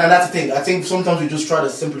things. And that's the thing. I think sometimes we just try to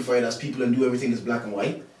simplify it as people and do everything as black and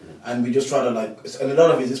white. And we just try to like, and a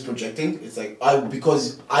lot of it is projecting. It's like,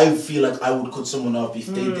 because I feel like I would cut someone off if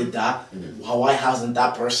they did that. Why hasn't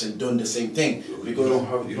that person done the same thing? Because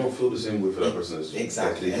you don't feel the same way for that person.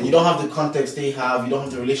 Exactly. And you don't have the context they have, you don't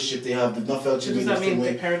have the relationship they have, they've not felt Does that mean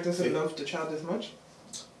the parent doesn't love the child as much?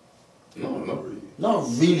 No, not really. Not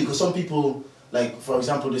really, because some people, like, for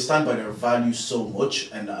example, they stand by their values so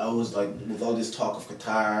much, and I was like, with all this talk of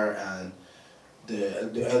Qatar and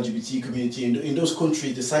the LGBT community in those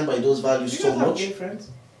countries, they stand by those values so much. Do you have gay friends?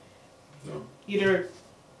 No. Either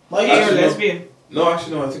My gay or lesbian? No,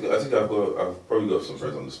 actually, no. I think I've probably got some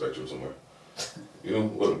friends on the spectrum somewhere. You know,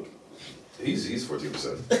 well, he's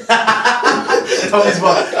 14%.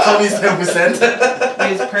 Tommy's 10%.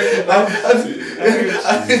 He's perfect.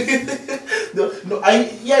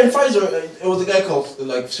 In Pfizer, it was a guy called,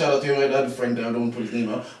 like, shout out to him, I had a friend, I don't want to put his name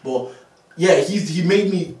out, but yeah, he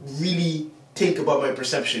made me really think about my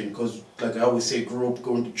perception, because, like I always say, grew up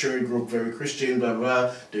going to church, grew up very Christian, blah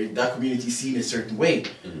blah, that community seen a certain way.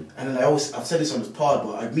 And then I've said this on this pod,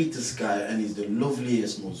 but I meet this guy and he's the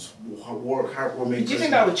loveliest, most heartwarming. Do you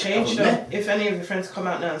think that would change though, if any of your friends come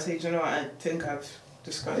out now and say, you know what, I think I've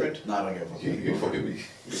discovered? No, I don't give a fuck. You fucking me.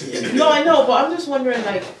 No, I know, but I'm just wondering,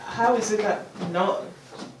 like, how is it that no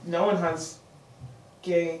one has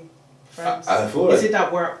gay friends? I feel like, is it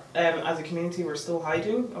that we're, as a community, we're still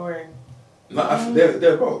hiding, or? No,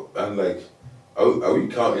 they're both. And like, are we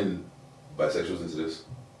counting bisexuals into this?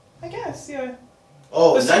 I guess, yeah.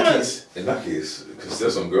 Oh, But in that case. In that case, because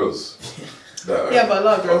there's some girls. That are, Yeah, but a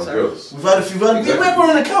lot of girls are. We've had a few. We went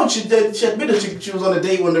on the couch. She admitted she was on a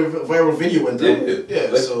date when the viral video went down.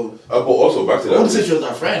 Yeah. Like, So. But also back to that. I wouldn't say she was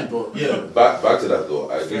our friend, but yeah. Back to that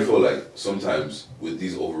though. I do feel like sometimes with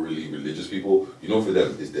these overly religious people, you know, for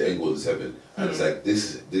them, it's the end goal is heaven, and it's like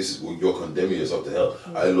this is you're condemning yourself to hell.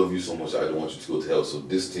 I love you so much, I don't want you to go to hell. So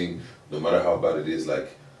this thing, no matter how bad it is,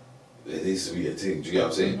 like it needs to be a thing. Do you get what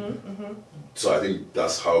I'm saying? So I think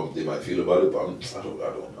that's how they might feel about it, but I'm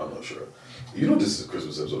not sure. You know, this is a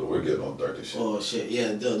Christmas episode. We're getting all dark and shit. Oh shit!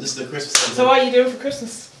 Yeah, this is the Christmas episode. So what are you doing for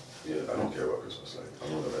Christmas? Yeah, I don't care about Christmas. Like,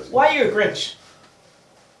 I'm not a Why are you a Grinch?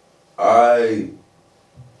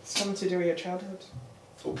 Something to do with your childhood?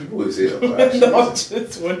 Well, people would say that. But No, I'm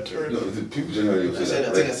just wondering. no, the people generally would say that.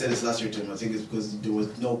 I think I said this last year to him. I think it's because there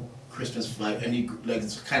was no Christmas vibe.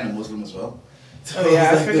 It's kind of Muslim as well. Oh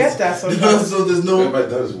yeah, I forget that sometimes. So there's no. My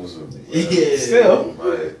dad is Muslim. Yeah. Still.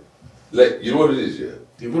 Like, you know what it is, yeah?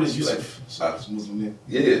 Your brother's Yusuf. Like, So it's Muslim name.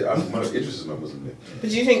 Yeah, my interest is my Muslim name. But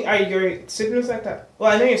do you think, are your siblings like that?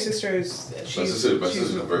 Well, I know your sister is. My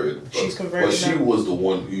sister's converted. She's converted. But she now. was the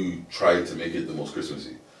one who tried to make it the most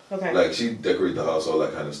Christmassy. Okay. Like, she decorated the house, all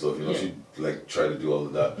that kind of stuff. You know, she like tried to do all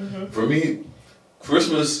of that. For me,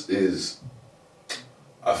 Christmas is.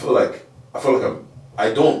 I feel like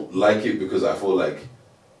I don't like it because I feel like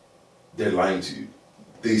they're lying to you.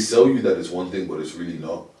 They sell you that it's one thing, but it's really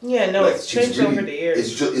not. Yeah, no, like, it's changed really, over the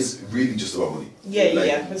years. It's really just about money. Yeah, like,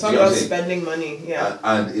 yeah. It's all about spending money. Yeah.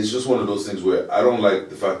 And it's just one of those things where I don't like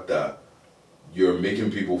the fact that you're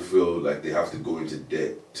making people feel like they have to go into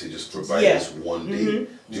debt to just provide this one day. Do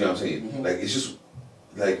you know what I'm saying? Like, it's just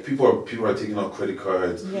like people are taking out credit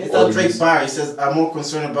cards. Yeah. It's that Drake bar. He says, "I'm more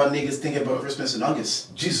concerned about niggas thinking about Christmas in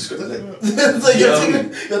August." Jesus Christ! Like, So you're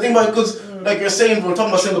thinking about, because like you're saying, we were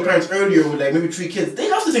talking about single parents earlier with like maybe 3 kids. They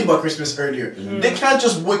have to think about Christmas earlier. They can't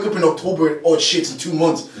just wake up in October and, oh shit, it's in 2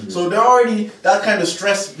 months. So they're already that kind of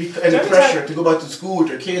stress and the pressure to go back to school with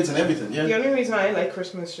their kids and everything. Yeah. The only reason I like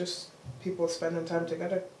Christmas is just people spending time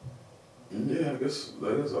together. yeah, I guess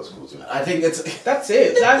that's cool too. I think That's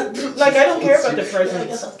it. Like I don't care about the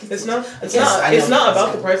presents. It's not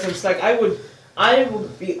about the presents. Like I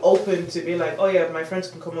would be open to be like, oh yeah, my friends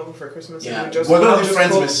can come over for Christmas. yeah. And we We're gonna do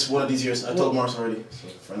Friendsmas one of these years. I told Morris already.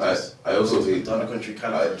 So I also hate down the country,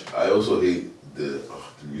 Canada. I also hate the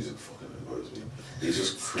music. Fucking annoys me. It's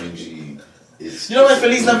just cringy. It's You know what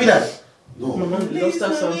Feliz Navidad? No. Those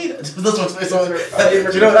that song. That's my song.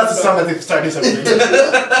 You know that's the song that they started this episode.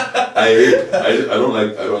 I don't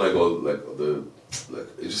like all like the like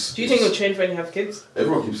it just. Do you think it'll change when you have kids?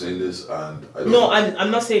 Everyone keeps saying this, and I don't. No, I'm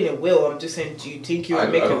not saying it will. I'm just saying, do you think you will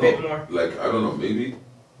make a bit more? Like I don't know, maybe,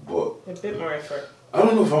 but A bit more effort. I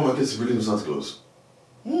don't know if I want my kids to believe in Santa Claus.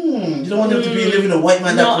 You don't want them to be living a white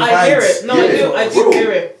man No, that provides. I hear it. No, I do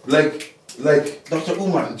hear it. Like Dr.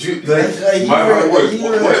 Umar. My heart works.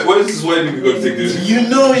 Where is this white nigga gonna take this? You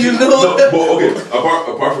know. No, but okay.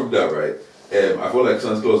 Apart from that, right? I feel like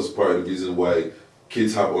Santa Claus is part of the reason why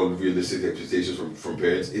kids have unrealistic expectations from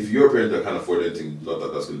parents. If you're a parent that can't afford anything, not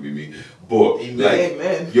that that's gonna be me, but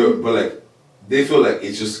Amen. they feel like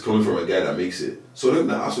it's just coming from a guy that makes it. So they're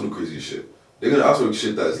gonna ask for the craziest shit. They're gonna ask for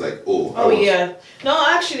shit that's like, yeah. No,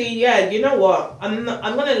 actually, yeah. You know what? I'm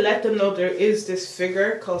gonna let them know there is this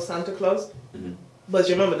figure called Santa Claus, but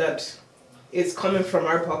you remember that it's coming from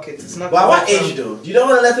our pockets. It's not. Well, what age though? You don't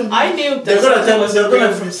want to let them. I knew that they're gonna tell us. They're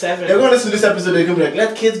gonna from 7. They're gonna listen to this episode. They're gonna be like,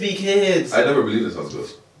 "Let kids be kids." I never believed in Santa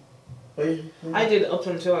Claus. I did up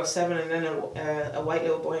until I was 7, and then a white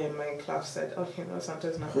little boy in my class said, "Oh,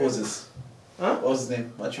 Santa's not." Who was this? Huh? What was his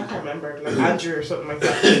name? I can't remember, like Andrew or something like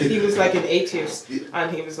that. He was like an atheist,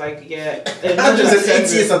 and he was like, yeah. Andrew's an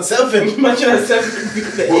atheist at 7. Imagine at 7 being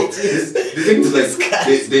the atheist. The thing is, like,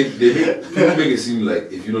 people make it seem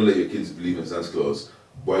like if you don't let your kids believe in Santa Claus,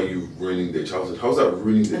 why are you ruining their childhood? How's that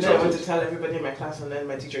ruining their childhood? And then I went to tell everybody in my class, and then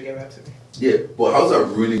my teacher gave out to me. Yeah, but how's that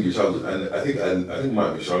ruining your childhood? And I think it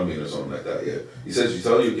might be Charlemagne or something like that. Yeah, he says you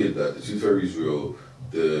tell your kid that the Tooth Fairy is real,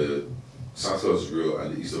 the Santa Claus is real,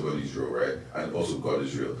 and the Easter Bunny is real, right? And also God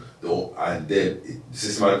is real. And then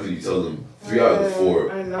systematically you tell them 3 out of the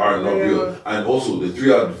 4 are not real, and also the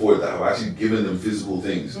 3 out of the 4 that have actually given them physical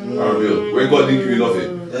things are real. When God didn't give you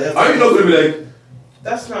nothing, are you not going to be like,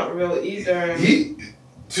 that's not real either?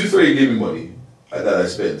 Tooth Fairy gave me money that I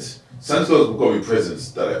spent. Santa Claus got me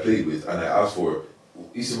presents that I played with, and I asked for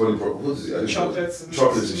Easter Bunny. What is it? Chocolates and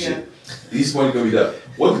shit. The Easter Bunny got me that.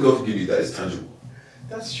 What did God give me that is tangible?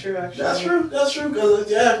 That's true, actually. That's true. Because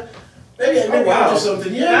maybe I'll do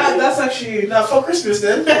something. Yeah, that's actually not for Christmas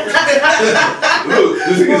then. Look,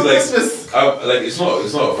 the thing is, like, Christmas. It's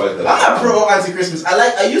not a fight that I'm not pro anti-Christmas.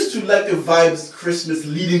 I used to like the vibes Christmas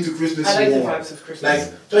leading to Christmas. I like more. the vibes of Christmas. Like,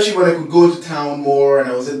 especially when I could go to town more, and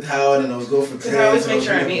I was in town, and I was going for drinks. I always make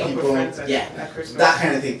sure I meet up with friends at Christmas. That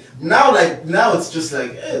kind of thing. Now it's just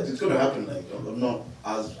like, it's gonna happen. Like, I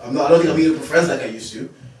don't think I'm meeting up with friends like I used to.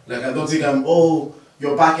 Like, I don't think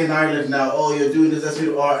you're back in Ireland now. Oh, you're doing this. That's what.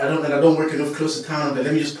 Or I don't work enough close to town. But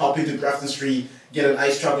let me just pop into Grafton Street, get an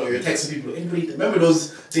iced chocolate. Or you're texting people. Anybody remember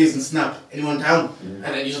those days in Snap? Anyone in town? And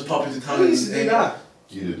then you just pop into town. Who used to do that?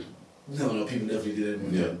 You did. No, people definitely did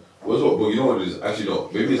it. Yeah. But you know what it is? Actually, no.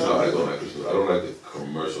 Maybe it's not I don't like Christmas. I don't like the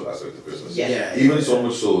commercial aspect of Christmas. Yeah. Even so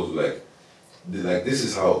much so, like this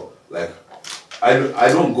is how, like, I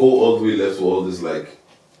don't go all the way left to all this, like,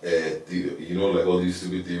 like all these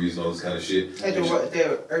stupid theories and all this kind of shit. Like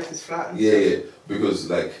the Earth is flat. And yeah, because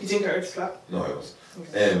like. You think the Earth is flat? No, I don't.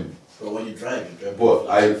 Okay. But when you drive. But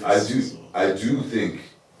I do think.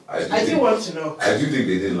 I do want to know. I do think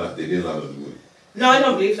they didn't land on the moon. No, I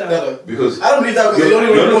don't believe that. Because I don't believe that because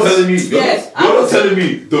you're not telling me. You're not telling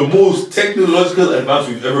me the most technological advance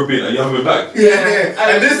we've ever been, and you haven't been back. Yeah.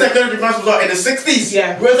 And this technological advance was in the 60s.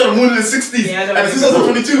 Yeah. We went to the moon in the 60s. Yeah, and it's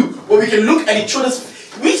 2022, where we can look at each other's.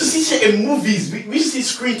 We used to see shit in movies. We used to see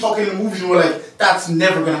screen talking in movies, and we're like, that's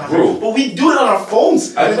never gonna happen. Bro, but we do it on our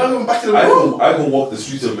phones. We're not going back to the moon. I can walk the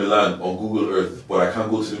streets of Milan on Google Earth, but I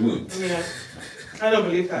can't go to the moon. Yeah. I don't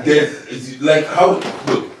believe that. Then it's like how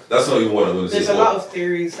look. That's not even what I'm going to say. There's a lot of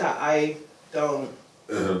theories that I don't.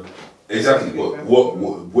 Exactly.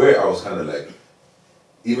 Where I was kind of like,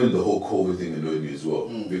 even the whole COVID thing annoyed me as well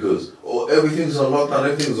because everything's on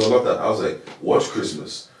lockdown. I was like, watch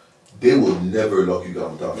Christmas. They will never lock you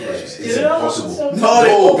down without Christmas. It's impossible. No,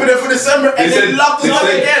 they opened it for December and they locked us up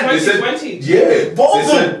again. They said, 2020.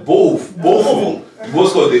 Both of them.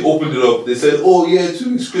 What's called? They opened it up. They said,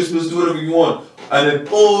 2 weeks Christmas, do whatever you want, and then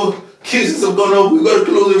cases have gone up. We got to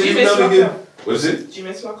close everything down again. What is it? Do you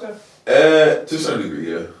miss lockdown? To a certain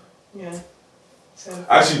degree, yeah. Yeah. So.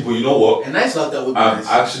 Actually, but you know what? A nice lockdown would be I'm nice.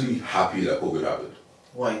 actually happy that COVID happened.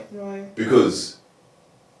 Why? Because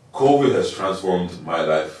COVID has transformed my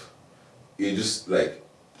life. You just like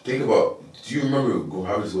think about. Do you remember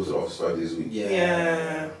having to go to the office 5 days a week?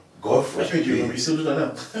 Yeah. God forbid. Which you remember? You still do that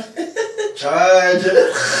now? Charge.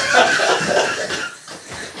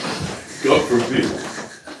 God forbid.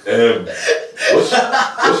 What's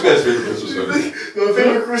your guys' favorite Christmas memory? Your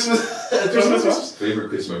favorite Christmas? Favorite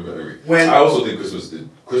Christmas memory. When? I also think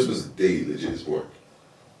Christmas Day legit is boring.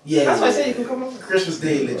 Yeah. That's why I said you can come over. Christmas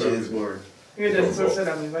Day legit is boring. You're the person said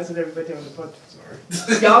I've invited everybody on the pod.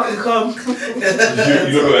 Y'all can come. You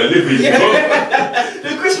don't know where I live in.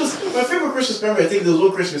 My favorite Christmas memory, I think there was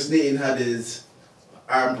one Christmas Nathan had his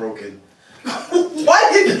arm broken. What?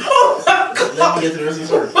 Oh my god! Let me get to the rest of the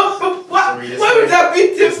story. Why would that be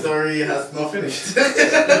different? The story has not finished. No,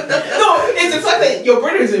 it's the fact that your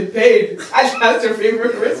brother is in pain. That's your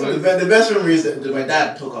favorite Christmas. The best memory is that my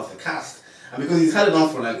dad took off the cast. And because he's had it on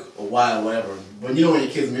for like a while, whatever. But you know when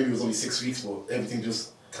your kids, maybe it was only 6 weeks, but everything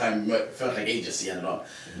just felt like ages he had it on.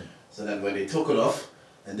 Mm-hmm. So then when they took it off,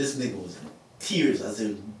 and this nigga was in tears, as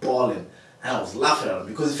in bawling, and I was laughing at him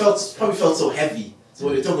because it probably felt so heavy. So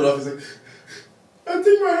when they took it off, he's like, I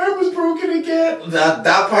think my arm was broken again.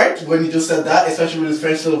 That part, when he just said that, especially with his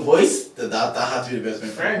French little voice, that had to be the best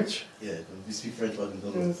memory. French? Yeah, we speak French back in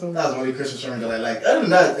the day. That was one of the Christmas memories that I like. Other than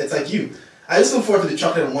that, it's like you. I just look forward to the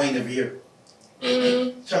chocolate and wine every year.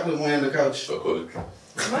 Chocolate wine on the couch.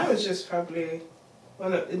 Mine was just probably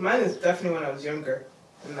mine is definitely when I was younger,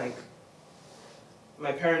 and like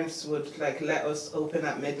my parents would like let us open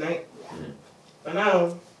at midnight. But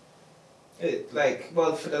now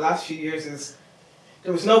for the last few years is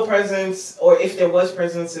there was no presents, or if there was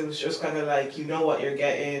presents, it was just kind of like you know what you're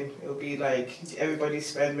getting. It'll be like everybody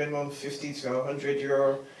spend minimum 50 to 100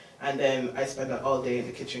 euro, and then I spend it all day in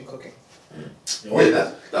the kitchen cooking.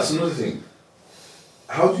 Yeah, that's another thing.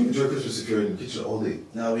 How do you enjoy Christmas if you're in the kitchen all day?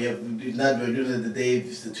 No, we're doing it the day,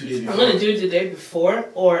 it's the 2 days before. I'm gonna do it the day before,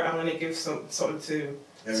 or I'm gonna give something to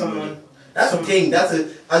someone. That's the thing.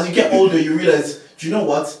 As you get older, you realize. Do you know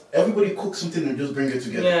what? Everybody cook something and just bring it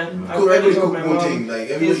together. Yeah, Everybody cook one thing. Like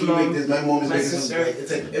everybody make this. My mom is making sister. something. Like,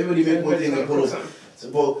 it's like everybody make one thing and pull up.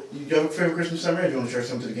 So, but you have a favorite Christmas memory? Or do you want to share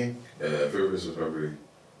something to the game? Favorite Christmas memory.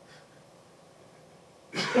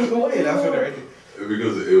 Why are you laughing already?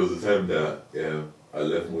 Because it was the time that I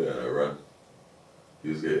left Moya and I ran. He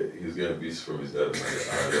was getting abuse from his dad and I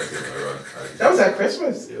left him and I ran. That was at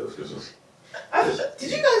Christmas? Yeah, it was Christmas.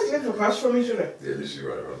 Did you guys live across from each other? Yeah, literally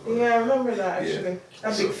right around. Yeah, I remember that actually. Yeah.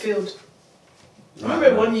 That big field. I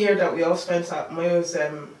remember one year that we all spent at Mayo's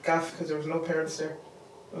gaff because there was no parents there.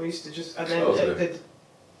 And we used to just, and then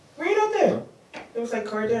were you not there? It was like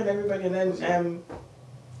Corda and everybody, and then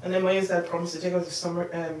Mayo's dad promised to take us to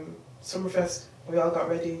Summerfest. We all got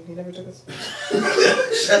ready. He never took us.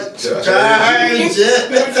 Never took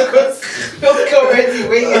us. We all got ready,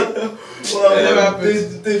 waiting. Well,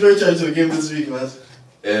 things very charged to the game this week, man.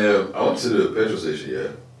 I went to the petrol station,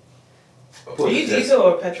 yeah. Are you diesel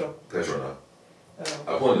or petrol? Petrol now. Oh. I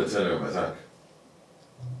put in the tenner in my tank.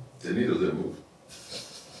 The needle didn't move.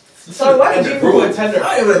 So why did you put a tender?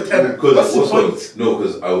 I even a tender. What's the point? No,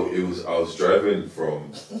 because I was driving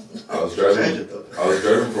from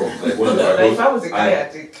like one of the Like if I was a guy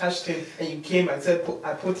at the cash tin and you came and said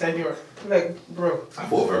I put 10 euro, I'm like, bro. I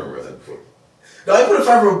bought a fiver that before. No, I put a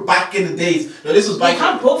fiver back in the days. No, this was back. You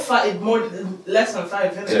can't put less than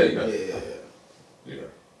 5, innit? Yeah, you can. Yeah.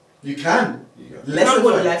 You can. You can't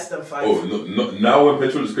put less than 5. Oh no! Now when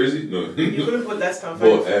petrol is crazy, no. You couldn't put less than 5.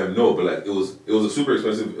 But no, but like it was a super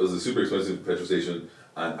expensive. It was a super expensive petrol station,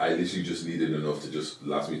 and I literally just needed enough to just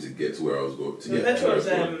last me to get to where I was going. Petrol's.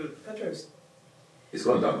 It's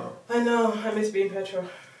gone down now. I know. I miss being petrol.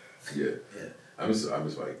 Yeah. I miss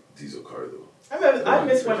my diesel car though. I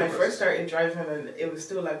miss when I first started driving and it was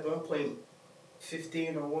still like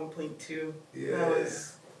 1.15 or 1.2. Yeah.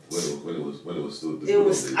 When it was still. It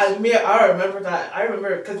was. I remember that. I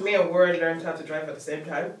remember because me and Ward learned how to drive at the same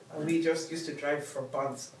time, and we just used to drive for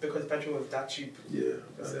bonds because petrol was that cheap. Yeah.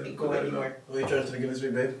 It go anywhere. What are you trying to give this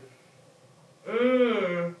week, babe?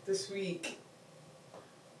 This week.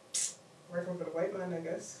 Working for the white man, I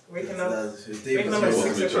guess. Waking up at 6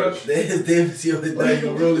 o'clock. David's here with that.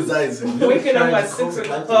 You roll his eyes. Waking up at 6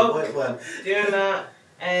 o'clock. Doing that.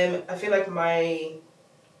 I feel like my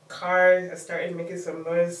car has started making some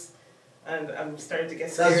noise. And I'm starting to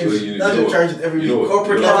get scared. That's your charge every week.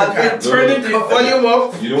 Corporate I've been turning the volume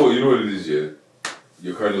up. You know what it is, yeah?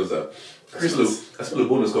 Your car knows that. That's still a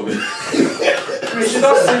bonus coming.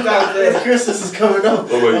 Christmas is coming up.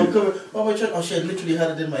 I'm coming. What am I trying? Oh shit! I literally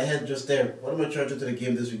had it in my head just there. What am I trying to do to the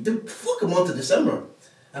game this week? The fucking month of December,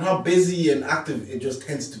 and how busy and active it just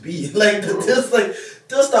tends to be. Just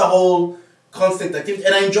that whole constant activity,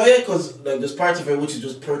 and I enjoy it because there's parts of it which is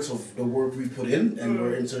just perks of the work we put in, and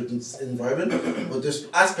we're in certain environment. But there's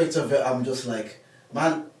aspects of it I'm just like,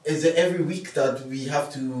 man, is it every week that we have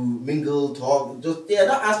to mingle, talk? Just that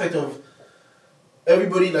aspect of.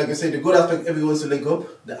 Everybody, like I said, the good aspect, everyone wants to link up.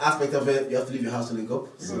 The aspect of it, you have to leave your house to link up.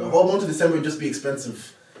 So the whole month of December would just be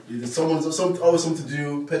expensive. There's always something to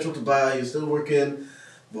do, petrol to buy, you're still working.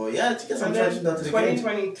 But yeah, I guess I'm charging that to the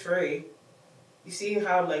 2023, you see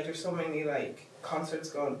how there's so many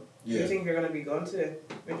concerts going. Yeah. Do you think you're going to be going to it?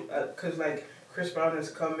 Because Chris Brown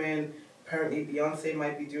is coming, apparently Beyonce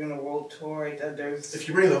might be doing a world tour. If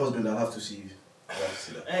you bring the husband, I'll have to see you.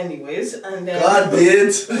 Anyways, and then God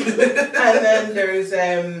did. and then there's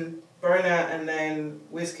Burna and then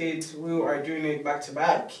Wizkid who are doing it back to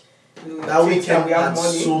back. That weekend had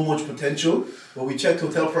so much potential, but we checked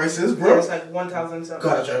hotel prices, bro. Yeah, it's like 1,000 something.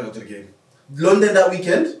 God, I try to go to the game. London that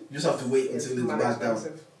weekend, you just have to wait until it's back down.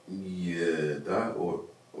 Yeah, that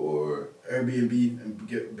or Airbnb and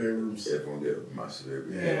get bare rooms. Everyone get a massive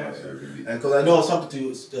Airbnb. Yeah. And because I know I was talking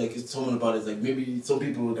to someone about it, maybe some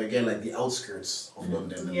people that get the outskirts of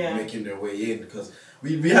London and making their way in because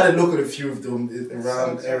we had a look at a few of them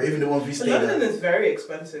around, even the ones we stayed at. London is very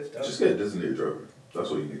expensive though. Just get a designated driver. That's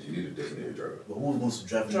what you need. You need a designated driver. But who wants to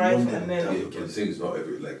drive in London? And then but the thing is, not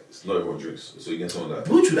everyone drinks. So you get someone that.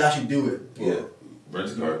 Butch would actually do it. Yeah. Rent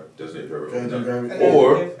a car, designated driver.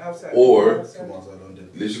 Or come outside London.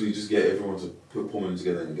 Literally just get everyone to put money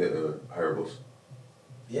together and get a hire bus.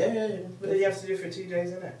 Yeah. But then you have to do it for 2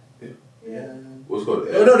 days, innit? Yeah. Yeah. What's it called?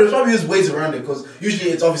 No, there's probably just ways around it because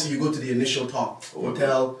usually it's obviously you go to the initial top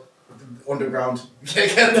hotel, underground,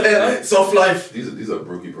 soft life. These are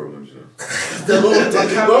brokey problems, you know. But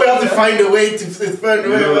we have to find a way to find a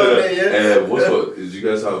way around it. Yeah. What's what? Is you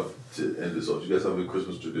guys have to end this off? You guys have a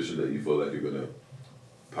Christmas tradition that you feel like you're gonna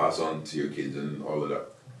pass on to your kids and all of that?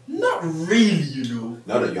 Not really, you know.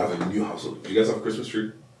 Now that you have a new household, do you guys have a Christmas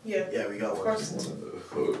tree? Yeah, we got of one. course.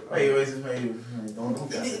 Don't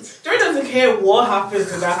get it. Jory doesn't care what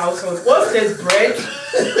happens in that household. Once there's bread,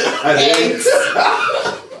 eggs,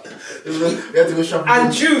 We had to go shopping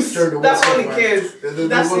and juice. That's all he cares.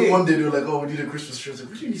 That's it. One day they were like, "Oh, we need a Christmas tree." I was like,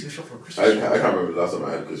 "What do you need to shop for a Christmas tree?" I can't remember the last time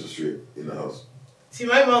I had a Christmas tree in the house. See,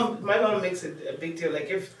 my mom makes it a big deal. Like,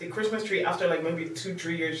 if the Christmas tree, after like maybe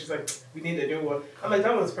 2-3 years, she's like, we need a new one. I'm like,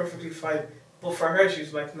 that one's perfectly fine. But for her,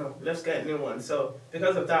 she's like, no, let's get a new one. So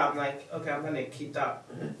because of that, I'm like, okay, I'm gonna keep that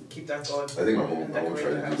going. I think my mom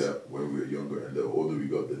tried to do that when we were younger, and the older we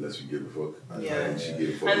got, the less we gave a fuck. And she gave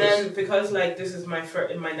a fuck. And then because like this is my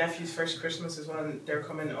nephew's first Christmas is when they're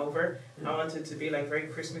coming over, I wanted to be like very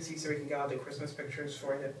Christmassy so we can get all the Christmas pictures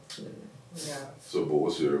for them. Yeah. So, but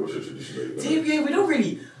what's your tradition? Yeah, we don't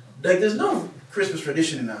really like. There's no Christmas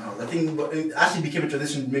tradition in our house. I think it actually became a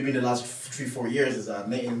tradition maybe in the last 3-4 years. Is that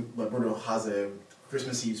Nathan, my brother, has a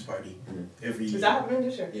Christmas Eve party every year. Is that happening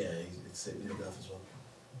this year? Yeah, it's in the gaff as well.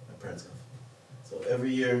 My parents' gaff. So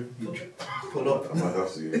every year you pull up. I might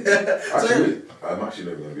have to. Actually, I'm actually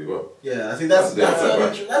never gonna give up. Yeah, I think that's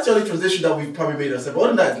the only tradition that we've probably made ourselves. Other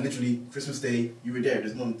than that, literally Christmas Day, you were there.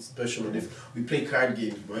 There's nothing special. We play card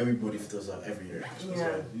games, but everybody does that every year.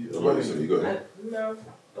 Yeah. No,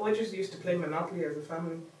 we just used to play Monopoly as a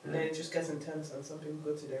family. And then it just gets intense, and some people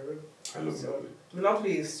go to their room. I love Monopoly.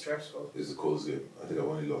 Monopoly is stressful. It's the coolest game. I think I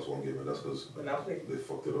only lost one game, and that's because they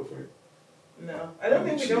fucked it up for me. No, I don't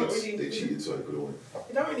think we don't really. They cheated, so I could have won.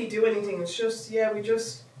 We don't really do anything. It's just we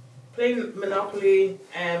just play Monopoly.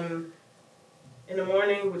 In the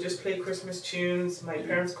morning we just play Christmas tunes. My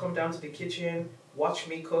parents come down to the kitchen, watch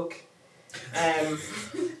me cook, and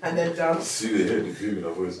then dance. See, they hear the feeling in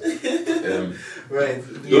our voice. Right.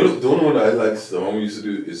 The only one that I liked that mom used to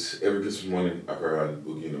do is every Christmas morning, Akara and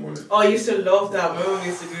Boogie in the morning. Oh, I used to love that. My mom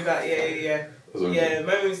used to do that. Yeah. Yeah,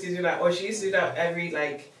 my mom used to do that. Or she used to do that every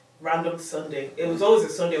random Sunday. It was always a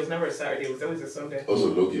Sunday. It was never a Saturday. It was always a Sunday.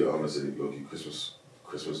 Also, Loki, I want to say,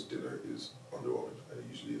 Christmas dinner is underwhelming, and it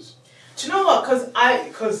usually is. Do you know what?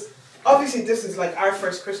 Because obviously this is like our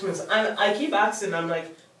first Christmas, and I keep asking. I'm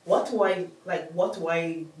like, what do I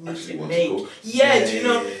need to make? Yeah, do you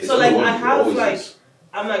know? So like I have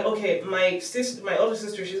I'm like, okay, my older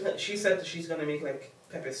sister, she said that she's gonna make like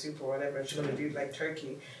pepper soup or whatever, and she's gonna do like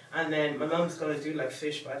turkey. And then my mom's gonna do like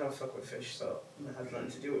fish, but I don't fuck with fish, so it has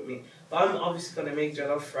nothing to do with me. But I'm obviously gonna make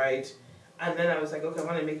jollof fried. And then I was like, okay, I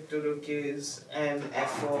wanna make dodo giz and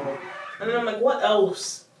effo. And then I'm like, what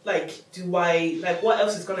else? What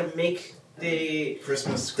else is gonna make the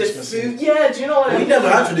Christmas food? Yeah, do you know what I mean? We never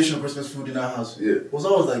had traditional Christmas food in our house. Yeah. It was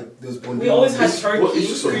always like those bun. We always had turkey. It's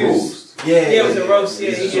just a roast. Yeah, it was a roast.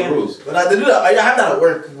 It's just a roast. But they do that. I have that at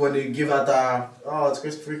work when they give out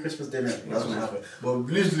it's free Christmas dinner. That's what happened. But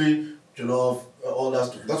usually jollof, all that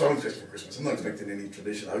stuff. That's what I'm expecting for Christmas. I'm not expecting any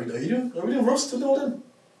tradition. Are we doing roast to know then?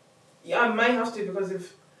 Yeah, I might have to because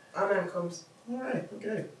if Anna comes. Alright,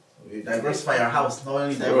 okay. We diversify our house, not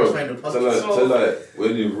only diversifying the pasta. Tell like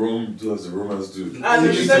when in Rome do as the Romans do.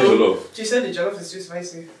 She said the jollof is too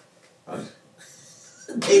spicy.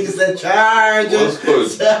 King's the charge.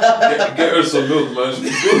 Get her some milk, man.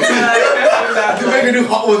 You make her do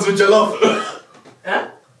hot ones with jollof. Huh?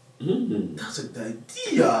 That's a good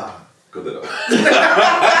idea. Cut that out.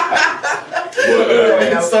 Do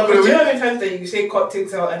you know how many times that you say cut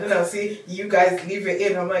things out and then I'll see you guys leave it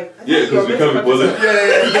in? I'm like, because we can't be bothered.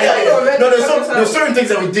 Yeah. No, there's certain things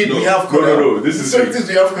that we did. We have cut out. No. This is certain things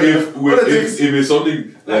we have cut out. If it's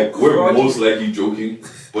something like we're most likely joking.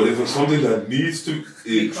 But if it's something that needs to,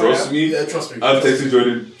 trust me. I'm texting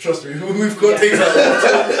Jordan. Trust me, we've got things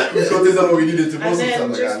out. We've got things out we needed to. And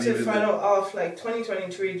then just to final off,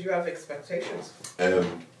 2023, do you have expectations?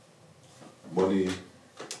 Money.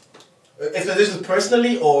 Expectations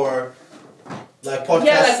personally or podcast?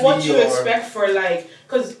 Yeah, what you expect for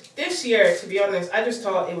because this year, to be honest, I just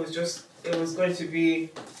thought it was going to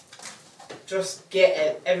be just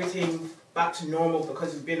get everything back to normal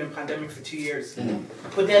because we've been in pandemic for 2 years.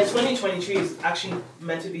 But then 2023 is actually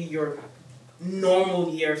meant to be your normal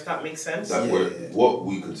year, if that makes sense. What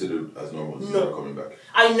we considered as normal is not coming back.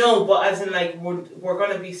 I know, but as in we're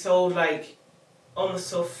gonna be so almost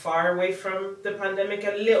so far away from the pandemic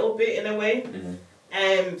a little bit in a way.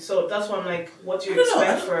 So that's why I'm like, what do you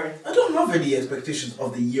expect for? I don't have any expectations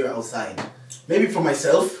of the year outside. Maybe for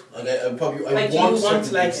myself, like I probably like, do you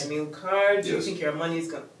want like a new car? Do you Yes. think your money's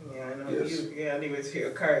gonna? Yeah, I know Yes. you. Yeah, anyways, for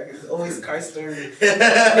your car, it's always car story.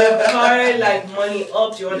 New car, like money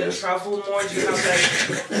up. Do you want to travel more? Do you have like?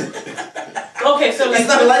 Okay, so like. It's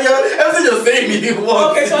not like everything you're saying you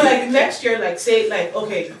want. Okay, so like next year, like say like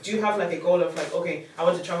okay, do you have like a goal of like okay, I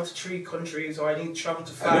want to travel to 3 countries or I need to travel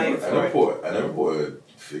to 5? I never put a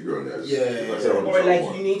figure on that. Yeah. Or like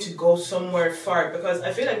you need to go somewhere far because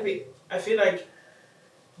I feel like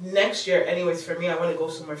next year, anyways, for me, I want to go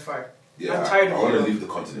somewhere far. Yeah, I'm tired of I want to Europe. leave the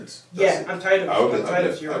continent. I'm tired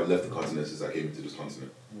of Europe. I've left the continent since I came into this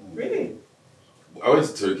continent. Really? I went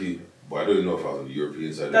to Turkey, but I don't even know if I was on the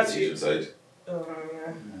European side or the Asian side. Oh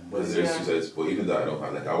yeah. But there's 2 sides. But even that, I don't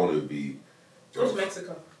like. I want to be. Go to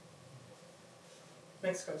Mexico.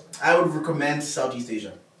 Mexico's nice. I would recommend Southeast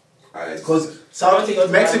Asia. Because want to go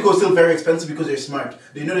to Mexico is still very expensive because they're smart.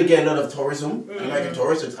 They know they get a lot of tourism, American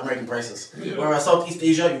tourists, so it's American prices. Yeah. Whereas Southeast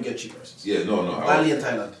Asia, you get cheap prices. Yeah, no. Bali and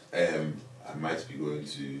Thailand. I might be going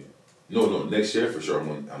to. No, next year for sure.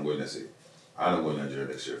 I'm going to SA. And I'm going to Nigeria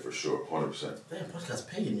next year for sure, 100%. Damn, podcast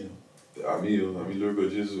paying, you know. I'm little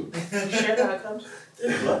bit Jesus. Share that account.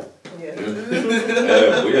 What? Yeah.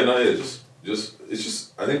 But yeah, no, yeah, just it's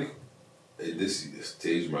just I think at this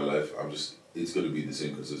stage in my life, it's going to be the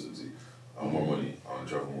same consistency. I want more money. I want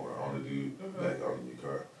to travel more. I want to do like I want a new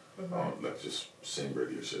car. I want like just same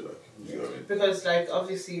regular shit. Like you know what I mean? Because like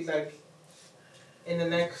obviously like in the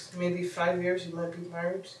next maybe 5 years you might be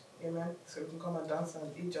married. Yeah, man. So you can come and dance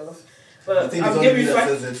and eat jollof. But I'll give you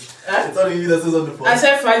 5. It's only you that says on the phone. I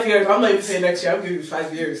said 5 years. I'm not even saying next year. I'll give you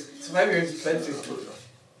 5 years. So 5 years is plenty.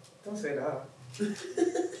 Don't say that.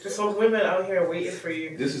 There's some women out here waiting for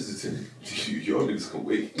you. This is the thing. Y'all niggas can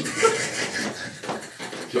wait.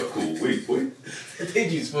 Y'all can wait, boy. I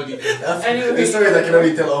think it's funny. Anyway, the stories I can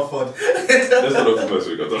only tell off fun. That's not up to last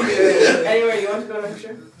week. I thought. Anyway, you want to go next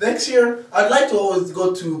year? Next year, I'd like to always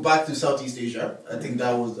go back to Southeast Asia. I think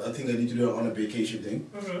I need to do it on a vacation thing.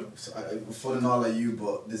 So fun and all like you,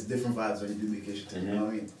 but there's different vibes when you do vacation thing. You know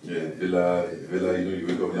what I mean? Yeah, villa. You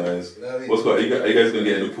wake up nice. You know what I mean? What's called? Are you guys gonna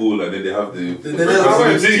get in the pool and then they have the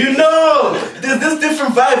You know, there's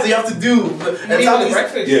different vibes that you have to do. And Southeast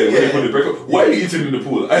breakfast. Yeah, when they break up. Why are you eating in the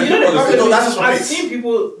pool? I don't understand. No, that's just what I've it is. seen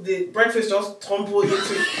people, the breakfast just tumble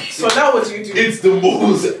into. So now what do you do? It's the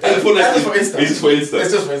most. I feel like That's for Insta. it's just for Insta.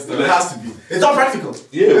 It's just for Insta. It has to be. It's not practical.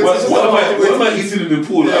 Yeah, what am I eating in the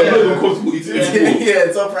pool? I'm not even comfortable eating in the pool. Yeah,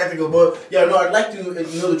 it's not practical. But yeah, no, I'd like to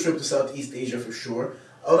the trip to Southeast Asia for sure.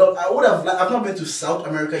 I've not been to South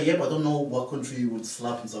America yet, but I don't know what country would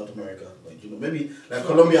slap in South America. Like maybe like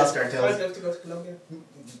Colombia's cartels. I'd love to go to Colombia.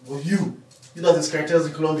 Well, you know there's cartels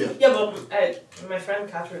in Colombia. Yeah, but my friend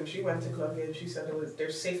Catherine, she went to Colombia and she said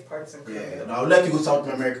there's safe parts in Colombia. Yeah, no, I would like to go to South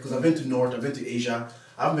America because I've been to North, I've been to Asia.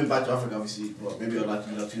 I haven't been back to Africa, obviously, but maybe I'd like to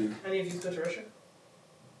do that too. Any of you go to Russia?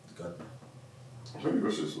 God. Maybe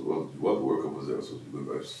Russia's the World Cup was there, so good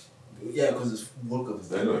vibes. Yeah, because it's World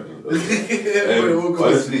Cup. I know.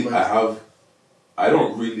 Honestly, I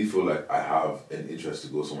don't really feel like I have an interest to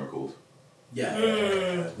go somewhere cold.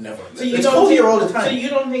 Yeah, never. So you it's don't cold think, here all the time. So you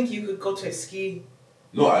don't think you could go to a ski?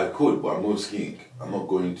 No, I could, but I'm not skiing. I'm not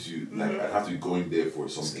going to like. I'd have to be going there for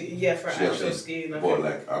something. Yeah, for See what I'm actual saying? skiing. Okay. But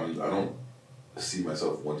like, I don't see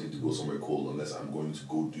myself wanting to go somewhere cold unless I'm going to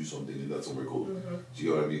go do something in that somewhere cold. Do you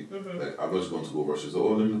know what I mean? Like, I'm just going to go Russia. So,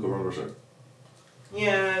 let me look around Russia.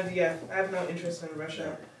 Yeah. I have no interest in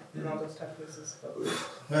Russia and all those type of places.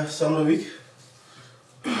 Summer of the week.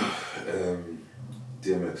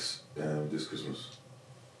 DMX. This Christmas.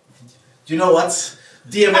 Do you know what?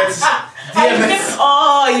 DMX.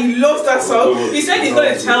 Oh, he loves that song. He said he's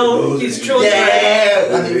going to tell his children.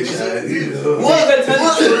 Yeah. He's going to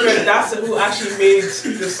tell his children that's who actually made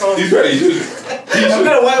the song. He's ready. I'm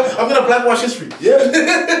gonna blackwash history. Yeah.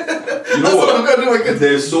 You know what? I'm gonna do.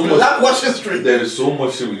 There's so much. Blackwash history. There's so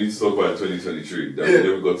much shit we need to talk about in 2023 that we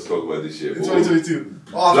never got to talk about this year. 2022.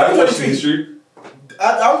 Blackwash history.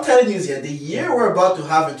 I'm telling you, the year we're about to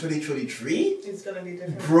have in 2023, It's gonna be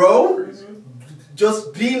different, bro.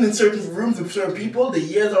 Just being in certain rooms with certain people, the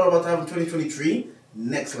years that we're about to have in 2023,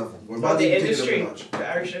 next level. We're about to the take it industry, up a notch. the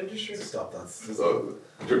Irish industry. Stop that. So,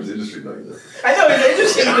 in terms of industry, not either. I know the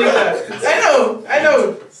industry doing that. I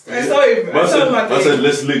know. I saw him. I saw him at I said,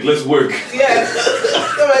 let's link, let's work. Yeah.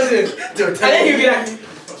 Imagine. And then he'll be like, I'm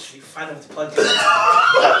not really a fan of the podcast.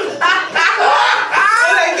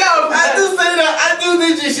 I do say that. I do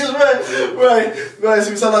think she's right.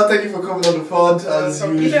 Simisola, thank you for coming on the pod. As You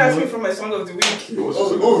didn't ask me for my song of the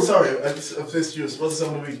week. Sorry. I missed yours. What's the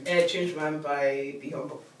song of the week? Change Man by Be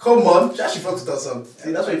Humble. Come on, she actually fucked with us some.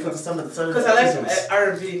 See, that's why you put the song at the time. Because I like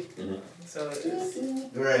R&B. So it's just...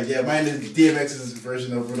 Right, yeah, mine is DMX's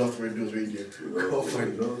version of Rudolph the Red-Nosed Reindeer. Oh,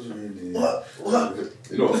 funny. What?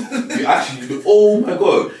 You know, you actually, oh my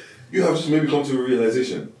god, you have just maybe come to a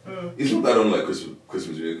realization. It's not that I don't like Christmas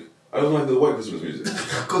music. I don't like the white Christmas music.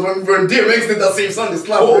 Because when DMX did that same song, it's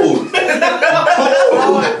clap. God!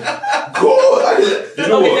 You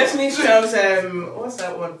know what? Destiny's Child's, what's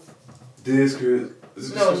that one? This Christmas?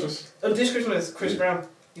 Oh, This Christmas, Chris Brown.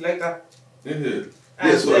 You like that? Yeah.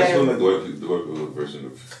 Yeah, so I just don't like the white version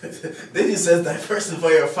of... Then he says diversify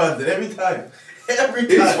your fans, and every time.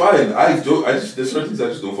 It's fine. There's certain things I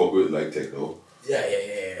just don't fuck with, like techno. Yeah.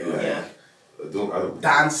 I don't...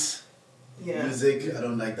 Dance. Yeah. Music, I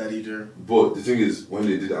don't like that either. But the thing is, when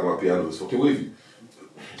they did Amapiano, it was fucking wavy.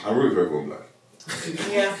 I'm really very going black.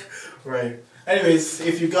 Yeah. Right. Anyways,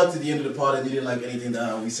 if you got to the end of the pod and you didn't like anything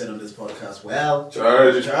that we said on this podcast, well...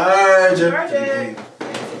 Charge it. Charge it. Charge it.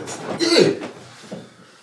 Yeah.